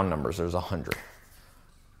for round numbers, there's 100.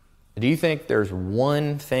 Do you think there's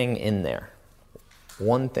one thing in there,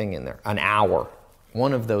 an hour,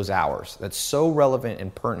 one of those hours that's so relevant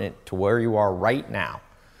and pertinent to where you are right now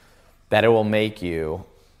that it will make you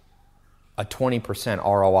a 20%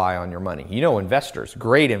 ROI on your money? You know, investors,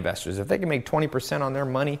 great investors, if they can make 20% on their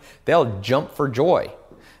money, they'll jump for joy.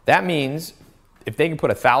 That means if they can put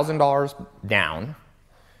 $1,000 down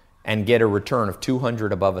and get a return of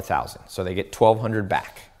 200 above 1,000, so they get 1,200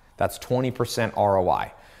 back, that's 20%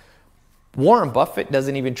 ROI. Warren Buffett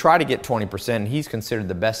doesn't even try to get 20%, and he's considered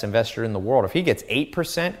the best investor in the world. If he gets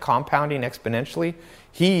 8% compounding exponentially,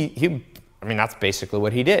 that's basically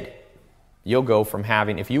what he did. You'll go from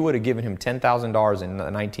having, if you would have given him $10,000 in the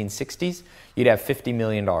 1960s, you'd have $50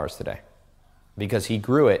 million today because he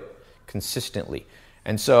grew it consistently.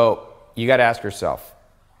 And so you got to ask yourself,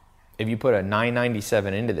 if you put a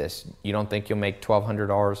 $997 into this, you don't think you'll make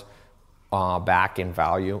 $1,200 back in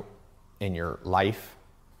value in your life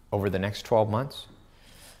over the next 12 months?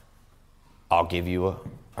 I'll give you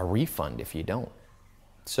a refund if you don't.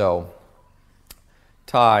 So,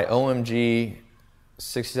 Ty, OMG,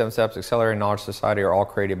 67 Steps, Accelerating Knowledge Society are all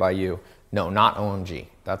created by you. No, not OMG.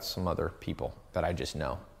 That's some other people that I just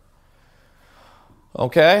know.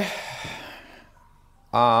 Okay.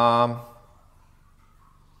 I'm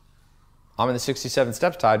in the 67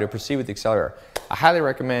 steps, Ty, to proceed with the accelerator. I highly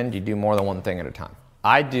recommend you do more than one thing at a time.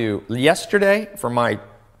 Yesterday, for my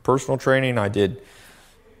personal training, I did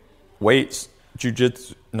weights,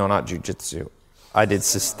 jujitsu. No, not jujitsu. I did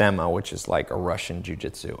Sistema, which is like a Russian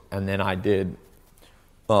jujitsu. And then I did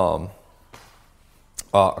a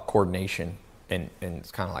coordination, and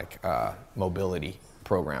it's kind of like a mobility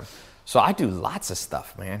program. So I do lots of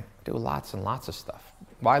stuff, man. I do lots and lots of stuff.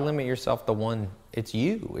 Why limit yourself to one? It's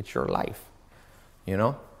you. It's your life. You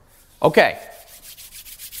know? Okay.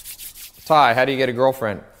 Ty, how do you get a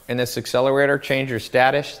girlfriend? In this accelerator, change your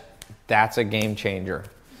status. That's a game changer.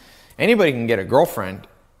 Anybody can get a girlfriend.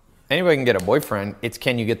 Anybody can get a boyfriend. It's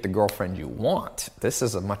can you get the girlfriend you want? This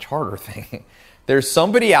is a much harder thing. There's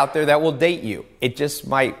somebody out there that will date you. It just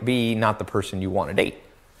might be not the person you want to date.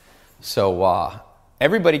 So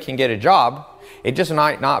everybody can get a job. It just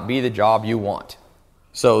might not be the job you want.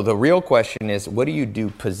 So the real question is, what do you do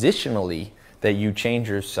positionally that you change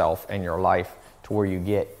yourself and your life to where you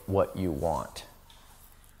get what you want?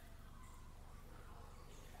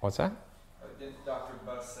 What's that? Didn't Dr.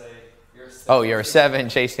 Buss say you're a 7? Oh, you're a 7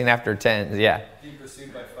 chasing after 10s. Yeah. Be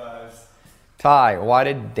pursued by 5s. Ty, why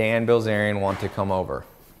did Dan Bilzerian want to come over?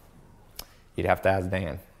 You'd have to ask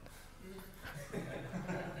Dan.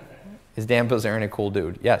 Is Dan Bilzerian a cool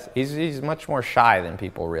dude? Yes. He's much more shy than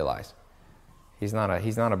people realize. He's not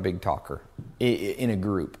a big talker in a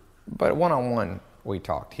group, but one-on-one we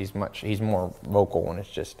talked. He's more vocal when it's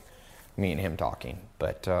just me and him talking.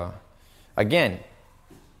 But again,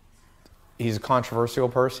 he's a controversial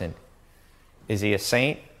person. Is he a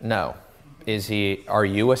saint? No. Are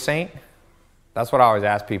you a saint? That's what I always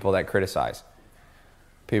ask people that criticize.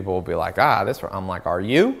 People will be like, I'm like, are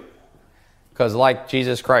you? Because like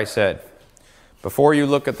Jesus Christ said, before you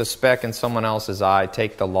look at the speck in someone else's eye,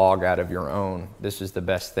 take the log out of your own. This is the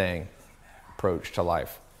best approach to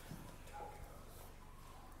life.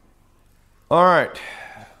 All right.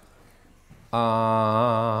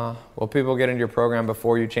 Will people get into your program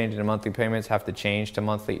before you change into monthly payments have to change to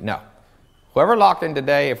monthly? No. Whoever locked in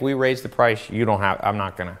today, if we raise the price, I'm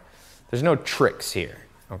not going to. There's no tricks here,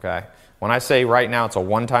 okay? When I say right now it's a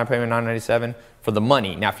one-time payment, $997 for the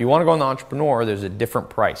money. Now, if you want to go in the entrepreneur, there's a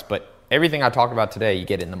different price. But everything I talked about today, you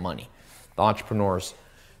get in the money. The entrepreneurs,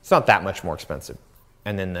 it's not that much more expensive.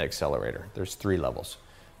 And then the accelerator, there's 3 levels.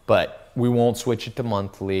 But we won't switch it to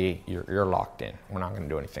monthly. You're locked in. We're not going to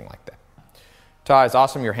do anything like that. Ty, it's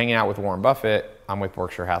awesome you're hanging out with Warren Buffett. I'm with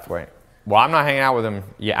Berkshire Hathaway. Well, I'm not hanging out with him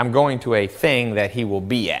yet. I'm going to a thing that he will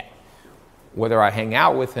be at. Whether I hang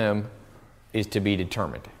out with him is to be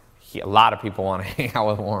determined. A lot of people want to hang out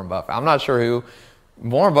with Warren Buffett. I'm not sure who.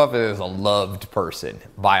 Warren Buffett is a loved person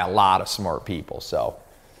by a lot of smart people. So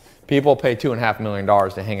people pay $2.5 million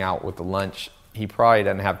to hang out with the lunch. He probably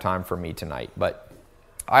doesn't have time for me tonight. But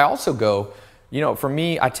I also go, for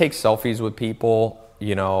me, I take selfies with people.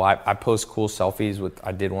 I post cool selfies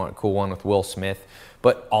I did a cool one with Will Smith.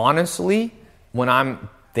 But honestly, when I'm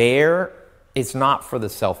there, it's not for the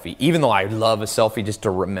selfie. Even though I love a selfie just to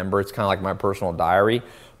remember, it's kind of like my personal diary.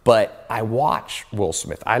 But I watch Will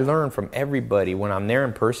Smith. I learn from everybody. When I'm there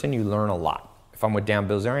in person, you learn a lot. If I'm with Dan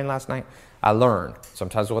Bilzerian last night, I learn.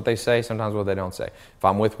 Sometimes what they say, sometimes what they don't say. If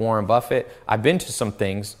I'm with Warren Buffett, I've been to some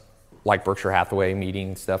things like Berkshire Hathaway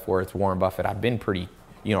meeting stuff where it's Warren Buffett. I've been pretty,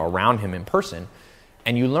 around him in person.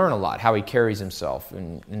 And you learn a lot, how he carries himself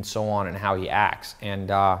and so on and how he acts. And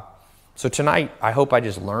so tonight, I hope I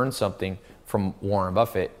just learned something from Warren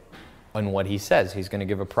Buffett on what he says. He's going to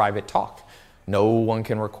give a private talk. No one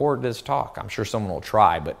can record this talk. I'm sure someone will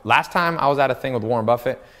try. But last time I was at a thing with Warren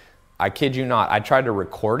Buffett, I kid you not, I tried to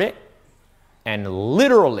record it. And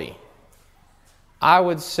literally, I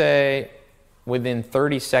would say within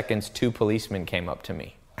 30 seconds, 2 policemen came up to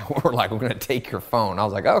me. We're like, we're going to take your phone. I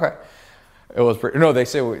was like, okay. It was no, they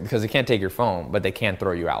say because they can't take your phone, but they can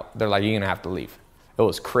throw you out. They're like, you're going to have to leave. It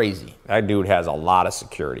was crazy. That dude has a lot of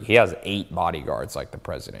security. He has 8 bodyguards like the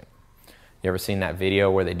president. You ever seen that video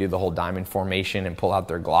where they do the whole diamond formation and pull out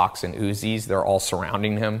their Glocks and Uzis? They're all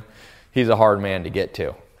surrounding him. He's a hard man to get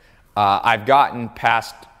to. I've gotten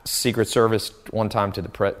past Secret Service one time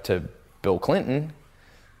to Bill Clinton,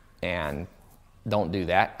 and don't do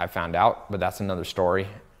that, I found out, but that's another story.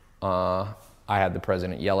 I had the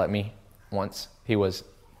president yell at me once. He was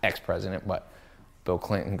ex-president, but Bill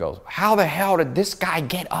Clinton goes, how the hell did this guy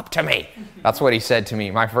get up to me? That's what he said to me,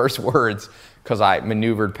 my first words, because I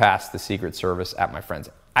maneuvered past the Secret Service at my friend's.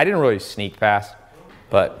 I didn't really sneak past,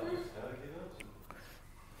 but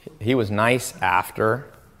he was nice after.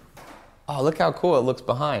 Oh, look how cool it looks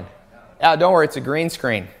behind. Yeah, don't worry, it's a green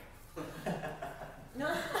screen. Ever-changing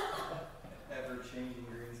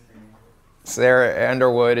green screen. Sarah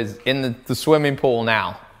Underwood is in the swimming pool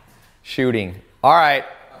now, shooting. All right.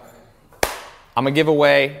 I'm going to give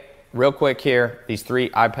away, real quick here, these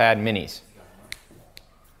 3 iPad minis.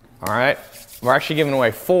 All right? We're actually giving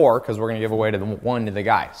away 4 because we're going to give away one to the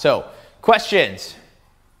guy. So, questions?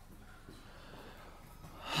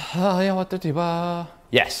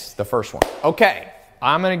 Yes, the first one. Okay.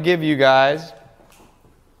 I'm going to give you guys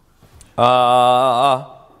a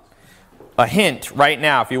hint right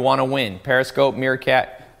now if you want to win. Periscope,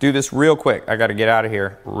 Meerkat, do this real quick. I got to get out of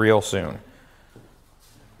here real soon.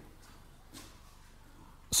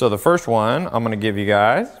 So the first one I'm going to give you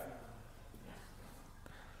guys,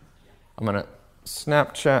 I'm going to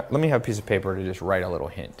Snapchat. Let me have a piece of paper to just write a little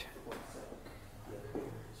hint.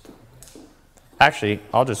 Actually,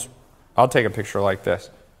 I'll take a picture like this.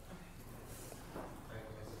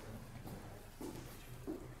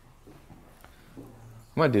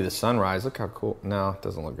 I'm going to do the sunrise. Look how cool. No, it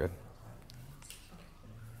doesn't look good.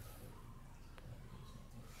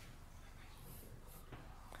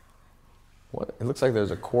 What? It looks like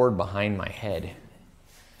there's a cord behind my head.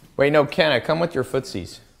 Wait, no, Kenna, come with your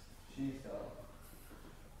footsies. I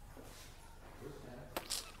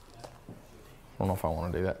don't know if I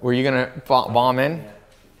want to do that. Were you going to bomb in?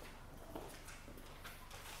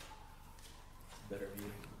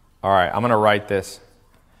 All right, I'm going to write this.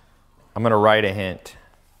 I'm going to write a hint.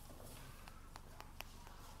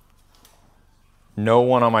 No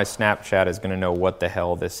one on my Snapchat is going to know what the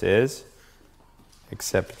hell this is,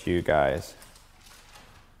 except you guys.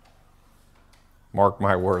 Mark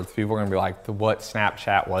my words. People are going to be like, what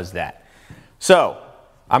Snapchat was that? So,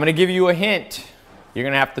 I'm going to give you a hint. You're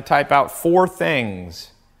going to have to type out 4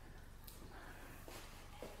 things.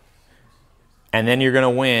 And then you're going to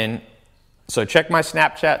win. So check my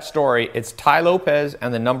Snapchat story. It's Ty Lopez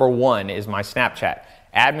and the number 1 is my Snapchat.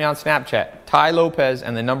 Add me on Snapchat, Ty Lopez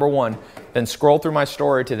and the number 1. Then scroll through my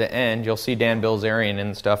story to the end. You'll see Dan Bilzerian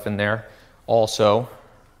and stuff in there also.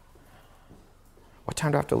 What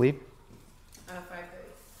time do I have to leave?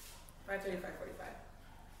 5:30, 5:45,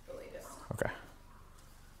 the latest. Okay.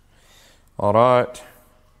 All right.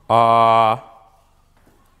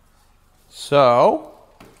 So,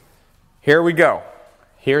 here we go.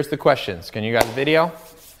 Here's the questions. Can you guys video?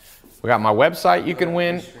 We got my website you can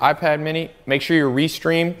win, iPad mini. Make sure you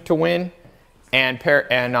restream to win and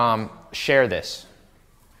share this.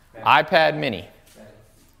 iPad mini.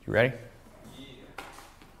 You ready?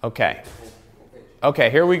 Okay. Okay,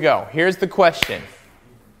 here we go. Here's the question.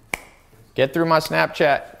 Get through my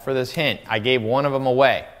Snapchat for this hint. I gave one of them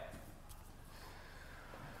away.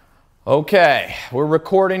 Okay, we're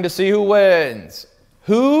recording to see who wins.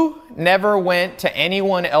 Who never went to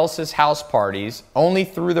anyone else's house parties, only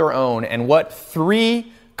through their own, and what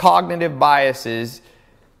 3 cognitive biases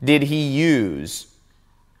did he use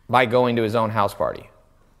by going to his own house party?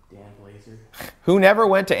 Dan Blazer. Who never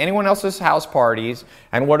went to anyone else's house parties,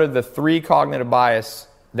 and what are the 3 cognitive biases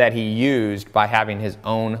that he used by having his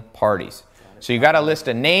own parties? So you got to list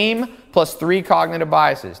a name plus 3 cognitive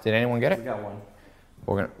biases. Did anyone get it? We got one.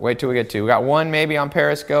 We're going to wait till we get 2. We got 1 maybe on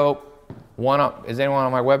Periscope. 1 up. Is anyone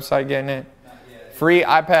on my website getting it? Not yet. Free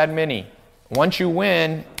iPad mini. Once you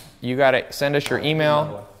win, you got to send us your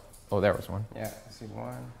email. Oh, there was 1. Yeah, I see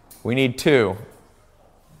 1. We need 2.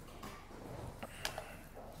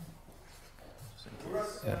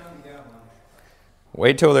 Yeah.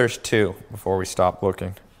 Wait till there's 2 before we stop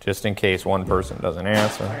looking, just in case one person doesn't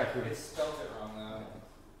answer. They spelled it wrong though.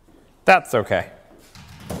 That's okay.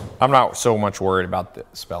 I'm not so much worried about the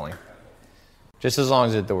spelling. Just as long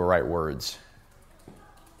as it's the right words.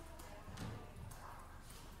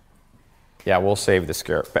 Yeah, we'll save the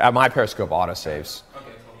scare. My Periscope autosaves.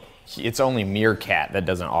 Okay, cool. It's only Meerkat that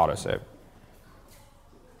doesn't autosave.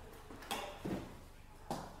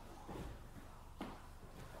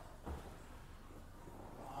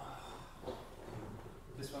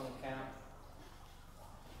 This one will count.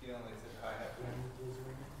 You only said I have one.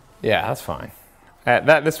 Yeah, that's fine.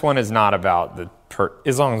 This one is not about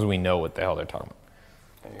as long as we know what the hell they're talking about.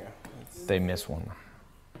 There you go. They miss one.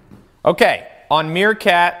 Okay, on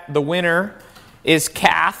Meerkat, the winner is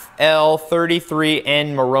Kath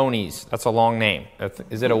L33N Maroney's. That's a long name.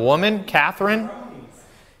 Is it a woman? Catherine?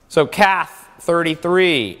 So Kath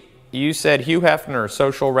 33, you said Hugh Hefner,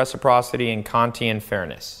 social reciprocity and Kantian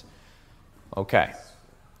fairness. Okay.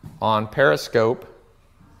 On Periscope,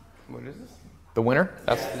 What is this? the winner?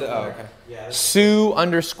 That's Oh, okay.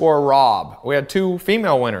 Sue_Rob. We had 2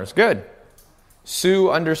 female winners. Good.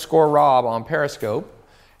 Sue_Rob on Periscope.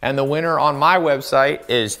 And the winner on my website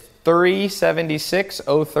is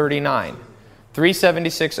 376039.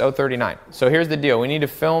 376039. So here's the deal. We need to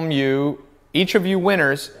film you, each of you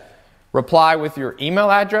winners, reply with your email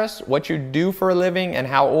address, what you do for a living, and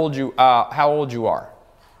how old you are.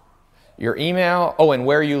 Your email, and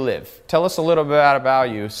where you live. Tell us a little bit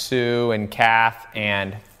about you, Sue and Kath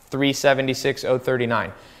and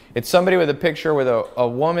 376039. It's somebody with a picture with a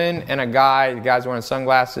woman and a guy. The guy's wearing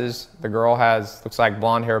sunglasses. The girl looks like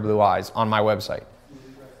blonde hair, blue eyes on my website.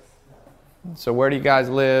 So where do you guys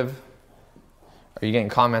live? Are you getting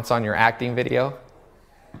comments on your acting video?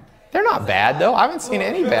 They're not bad, though. I haven't seen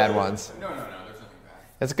any bad ones. No, there's nothing bad.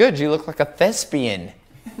 That's good. You look like a thespian.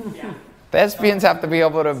 Yeah. Thespians have to be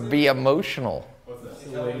able to be emotional.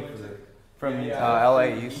 From LA,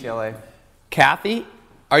 UCLA. Kathy,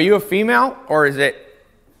 are you a female or is it...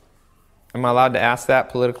 Am I allowed to ask that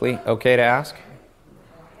politically? Okay to ask?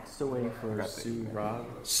 Still waiting for Sue Rob.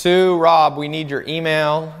 Sue, Rob, we need your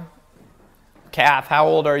email. Kath, how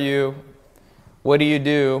old are you? What do you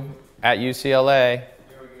do at UCLA? Here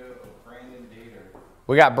we go. Brandon Dater.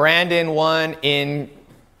 We got Brandon,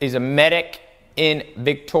 he's a medic in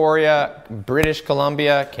Victoria, British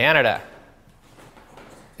Columbia, Canada.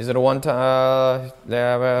 Is it a one-time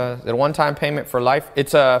payment for life?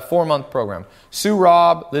 It's a 4-month program. Sue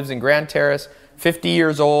Rob lives in Grand Terrace, 50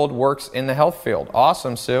 years old, works in the health field.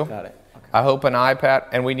 Awesome, Sue. Got it. Okay. I hope an iPad,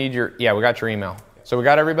 and we need we got your email. So we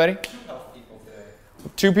got everybody?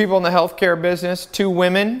 2 people in the healthcare business, 2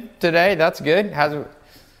 women today. That's good.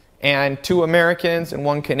 And 2 Americans and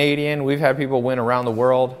 1 Canadian. We've had people win around the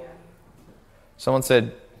world. Someone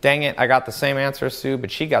said, dang it, I got the same answer as Sue, but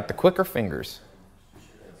she got the quicker fingers.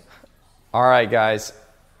 All right, guys,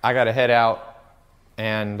 I got to head out.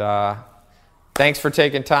 And thanks for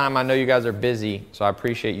taking time. I know you guys are busy, so I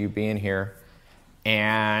appreciate you being here.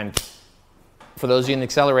 And for those of you in the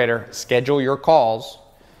accelerator, schedule your calls.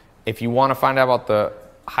 If you want to find out about the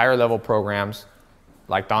higher level programs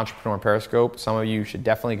like the Entrepreneur Periscope, some of you should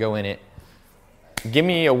definitely go in it. Give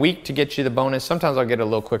me a week to get you the bonus. Sometimes I'll get it a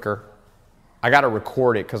little quicker. I got to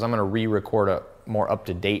record it because I'm going to re-record a more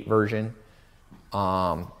up-to-date version.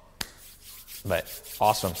 But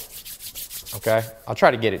awesome. Okay? I'll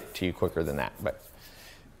try to get it to you quicker than that. But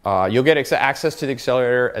You'll get access to the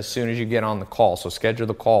accelerator as soon as you get on the call. So schedule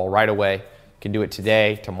the call right away. You can do it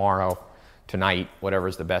today, tomorrow, tonight, whatever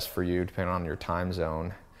is the best for you, depending on your time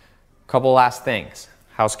zone. Couple last things.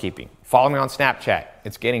 Housekeeping. Follow me on Snapchat.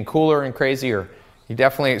 It's getting cooler and crazier.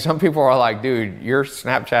 Some people are like, dude, your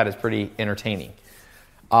Snapchat is pretty entertaining.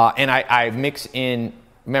 And I mix in,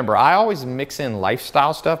 remember, I always mix in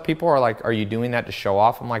lifestyle stuff. People are like, are you doing that to show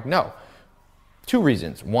off? I'm like, no. 2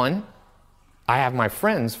 reasons. One, I have my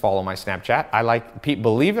friends follow my Snapchat.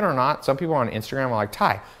 Believe it or not, some people on Instagram are like,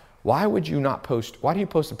 Ty, why do you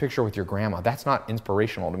post a picture with your grandma? That's not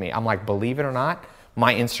inspirational to me. I'm like, believe it or not,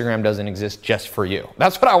 my Instagram doesn't exist just for you.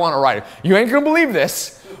 That's what I want to write. You ain't gonna believe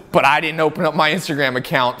this, but I didn't open up my Instagram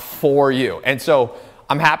account for you. And so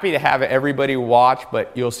I'm happy to have everybody watch,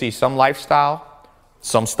 but you'll see some lifestyle,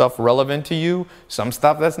 some stuff relevant to you, some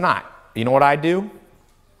stuff that's not. You know what I do?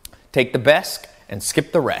 Take the best and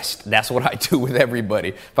skip the rest. That's what I do with everybody.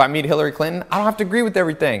 If I meet Hillary Clinton, I don't have to agree with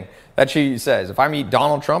everything that she says. If I meet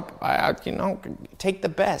Donald Trump, take the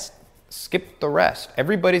best, skip the rest.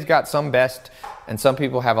 Everybody's got some best, and some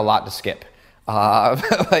people have a lot to skip. But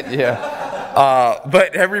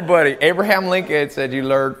everybody, Abraham Lincoln said you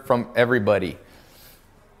learn from everybody.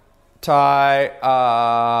 Ty,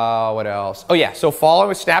 what else? Oh yeah, so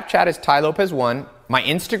follow Snapchat is Ty Lopez 1. My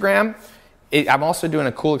Instagram, I'm also doing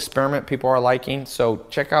a cool experiment people are liking. So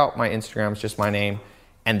check out my Instagram, it's just my name.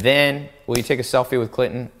 And then, will you take a selfie with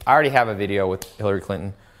Clinton? I already have a video with Hillary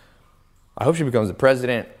Clinton. I hope she becomes the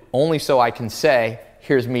president, only so I can say,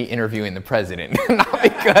 here's me interviewing the president. Not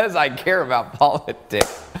because I care about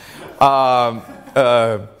politics.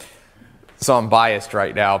 So I'm biased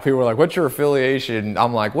right now. People are like, what's your affiliation?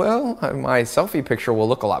 I'm like, well, my selfie picture will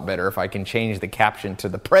look a lot better if I can change the caption to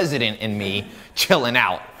the president and me chilling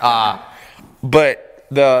out. But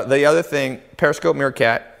the other thing, Periscope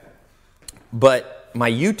Meerkat, but my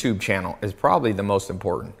YouTube channel is probably the most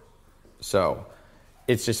important. So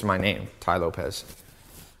it's just my name, Ty Lopez.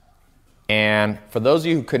 And for those of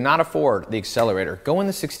you who could not afford the accelerator, go in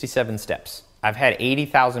the 67 steps. I've had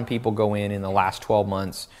 80,000 people go in the last 12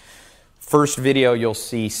 months. First video, you'll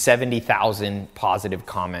see 70,000 positive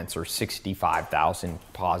comments or 65,000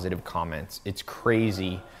 positive comments. It's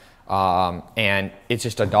crazy. And it's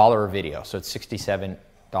just $1 a video. So it's $67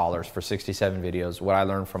 for 67 videos. What I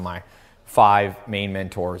learned from my 5 main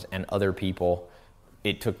mentors and other people,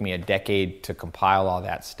 it took me a decade to compile all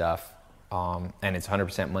that stuff. And it's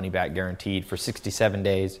 100% money back guaranteed for 67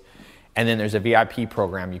 days. And then there's a VIP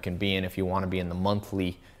program you can be in if you want to be in the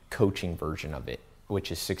monthly coaching version of it,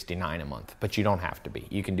 which is $69 a month. But you don't have to be.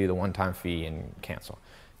 You can do the one-time fee and cancel.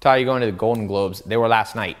 Ty, you going to the Golden Globes? They were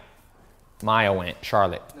last night. Maya went.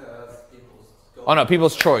 Charlotte. No, that's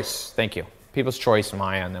People's Choice. Thank you. People's Choice,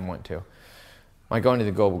 Maya, and then went too. Am I going to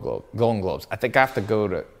the Golden Globes? I think I have to go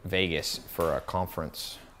to Vegas for a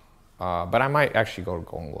conference. But I might actually go to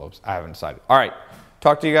Golden Globes. I haven't decided. All right.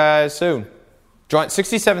 Talk to you guys soon.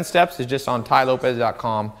 67 Steps is just on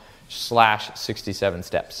tylopez.com/67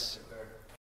 steps.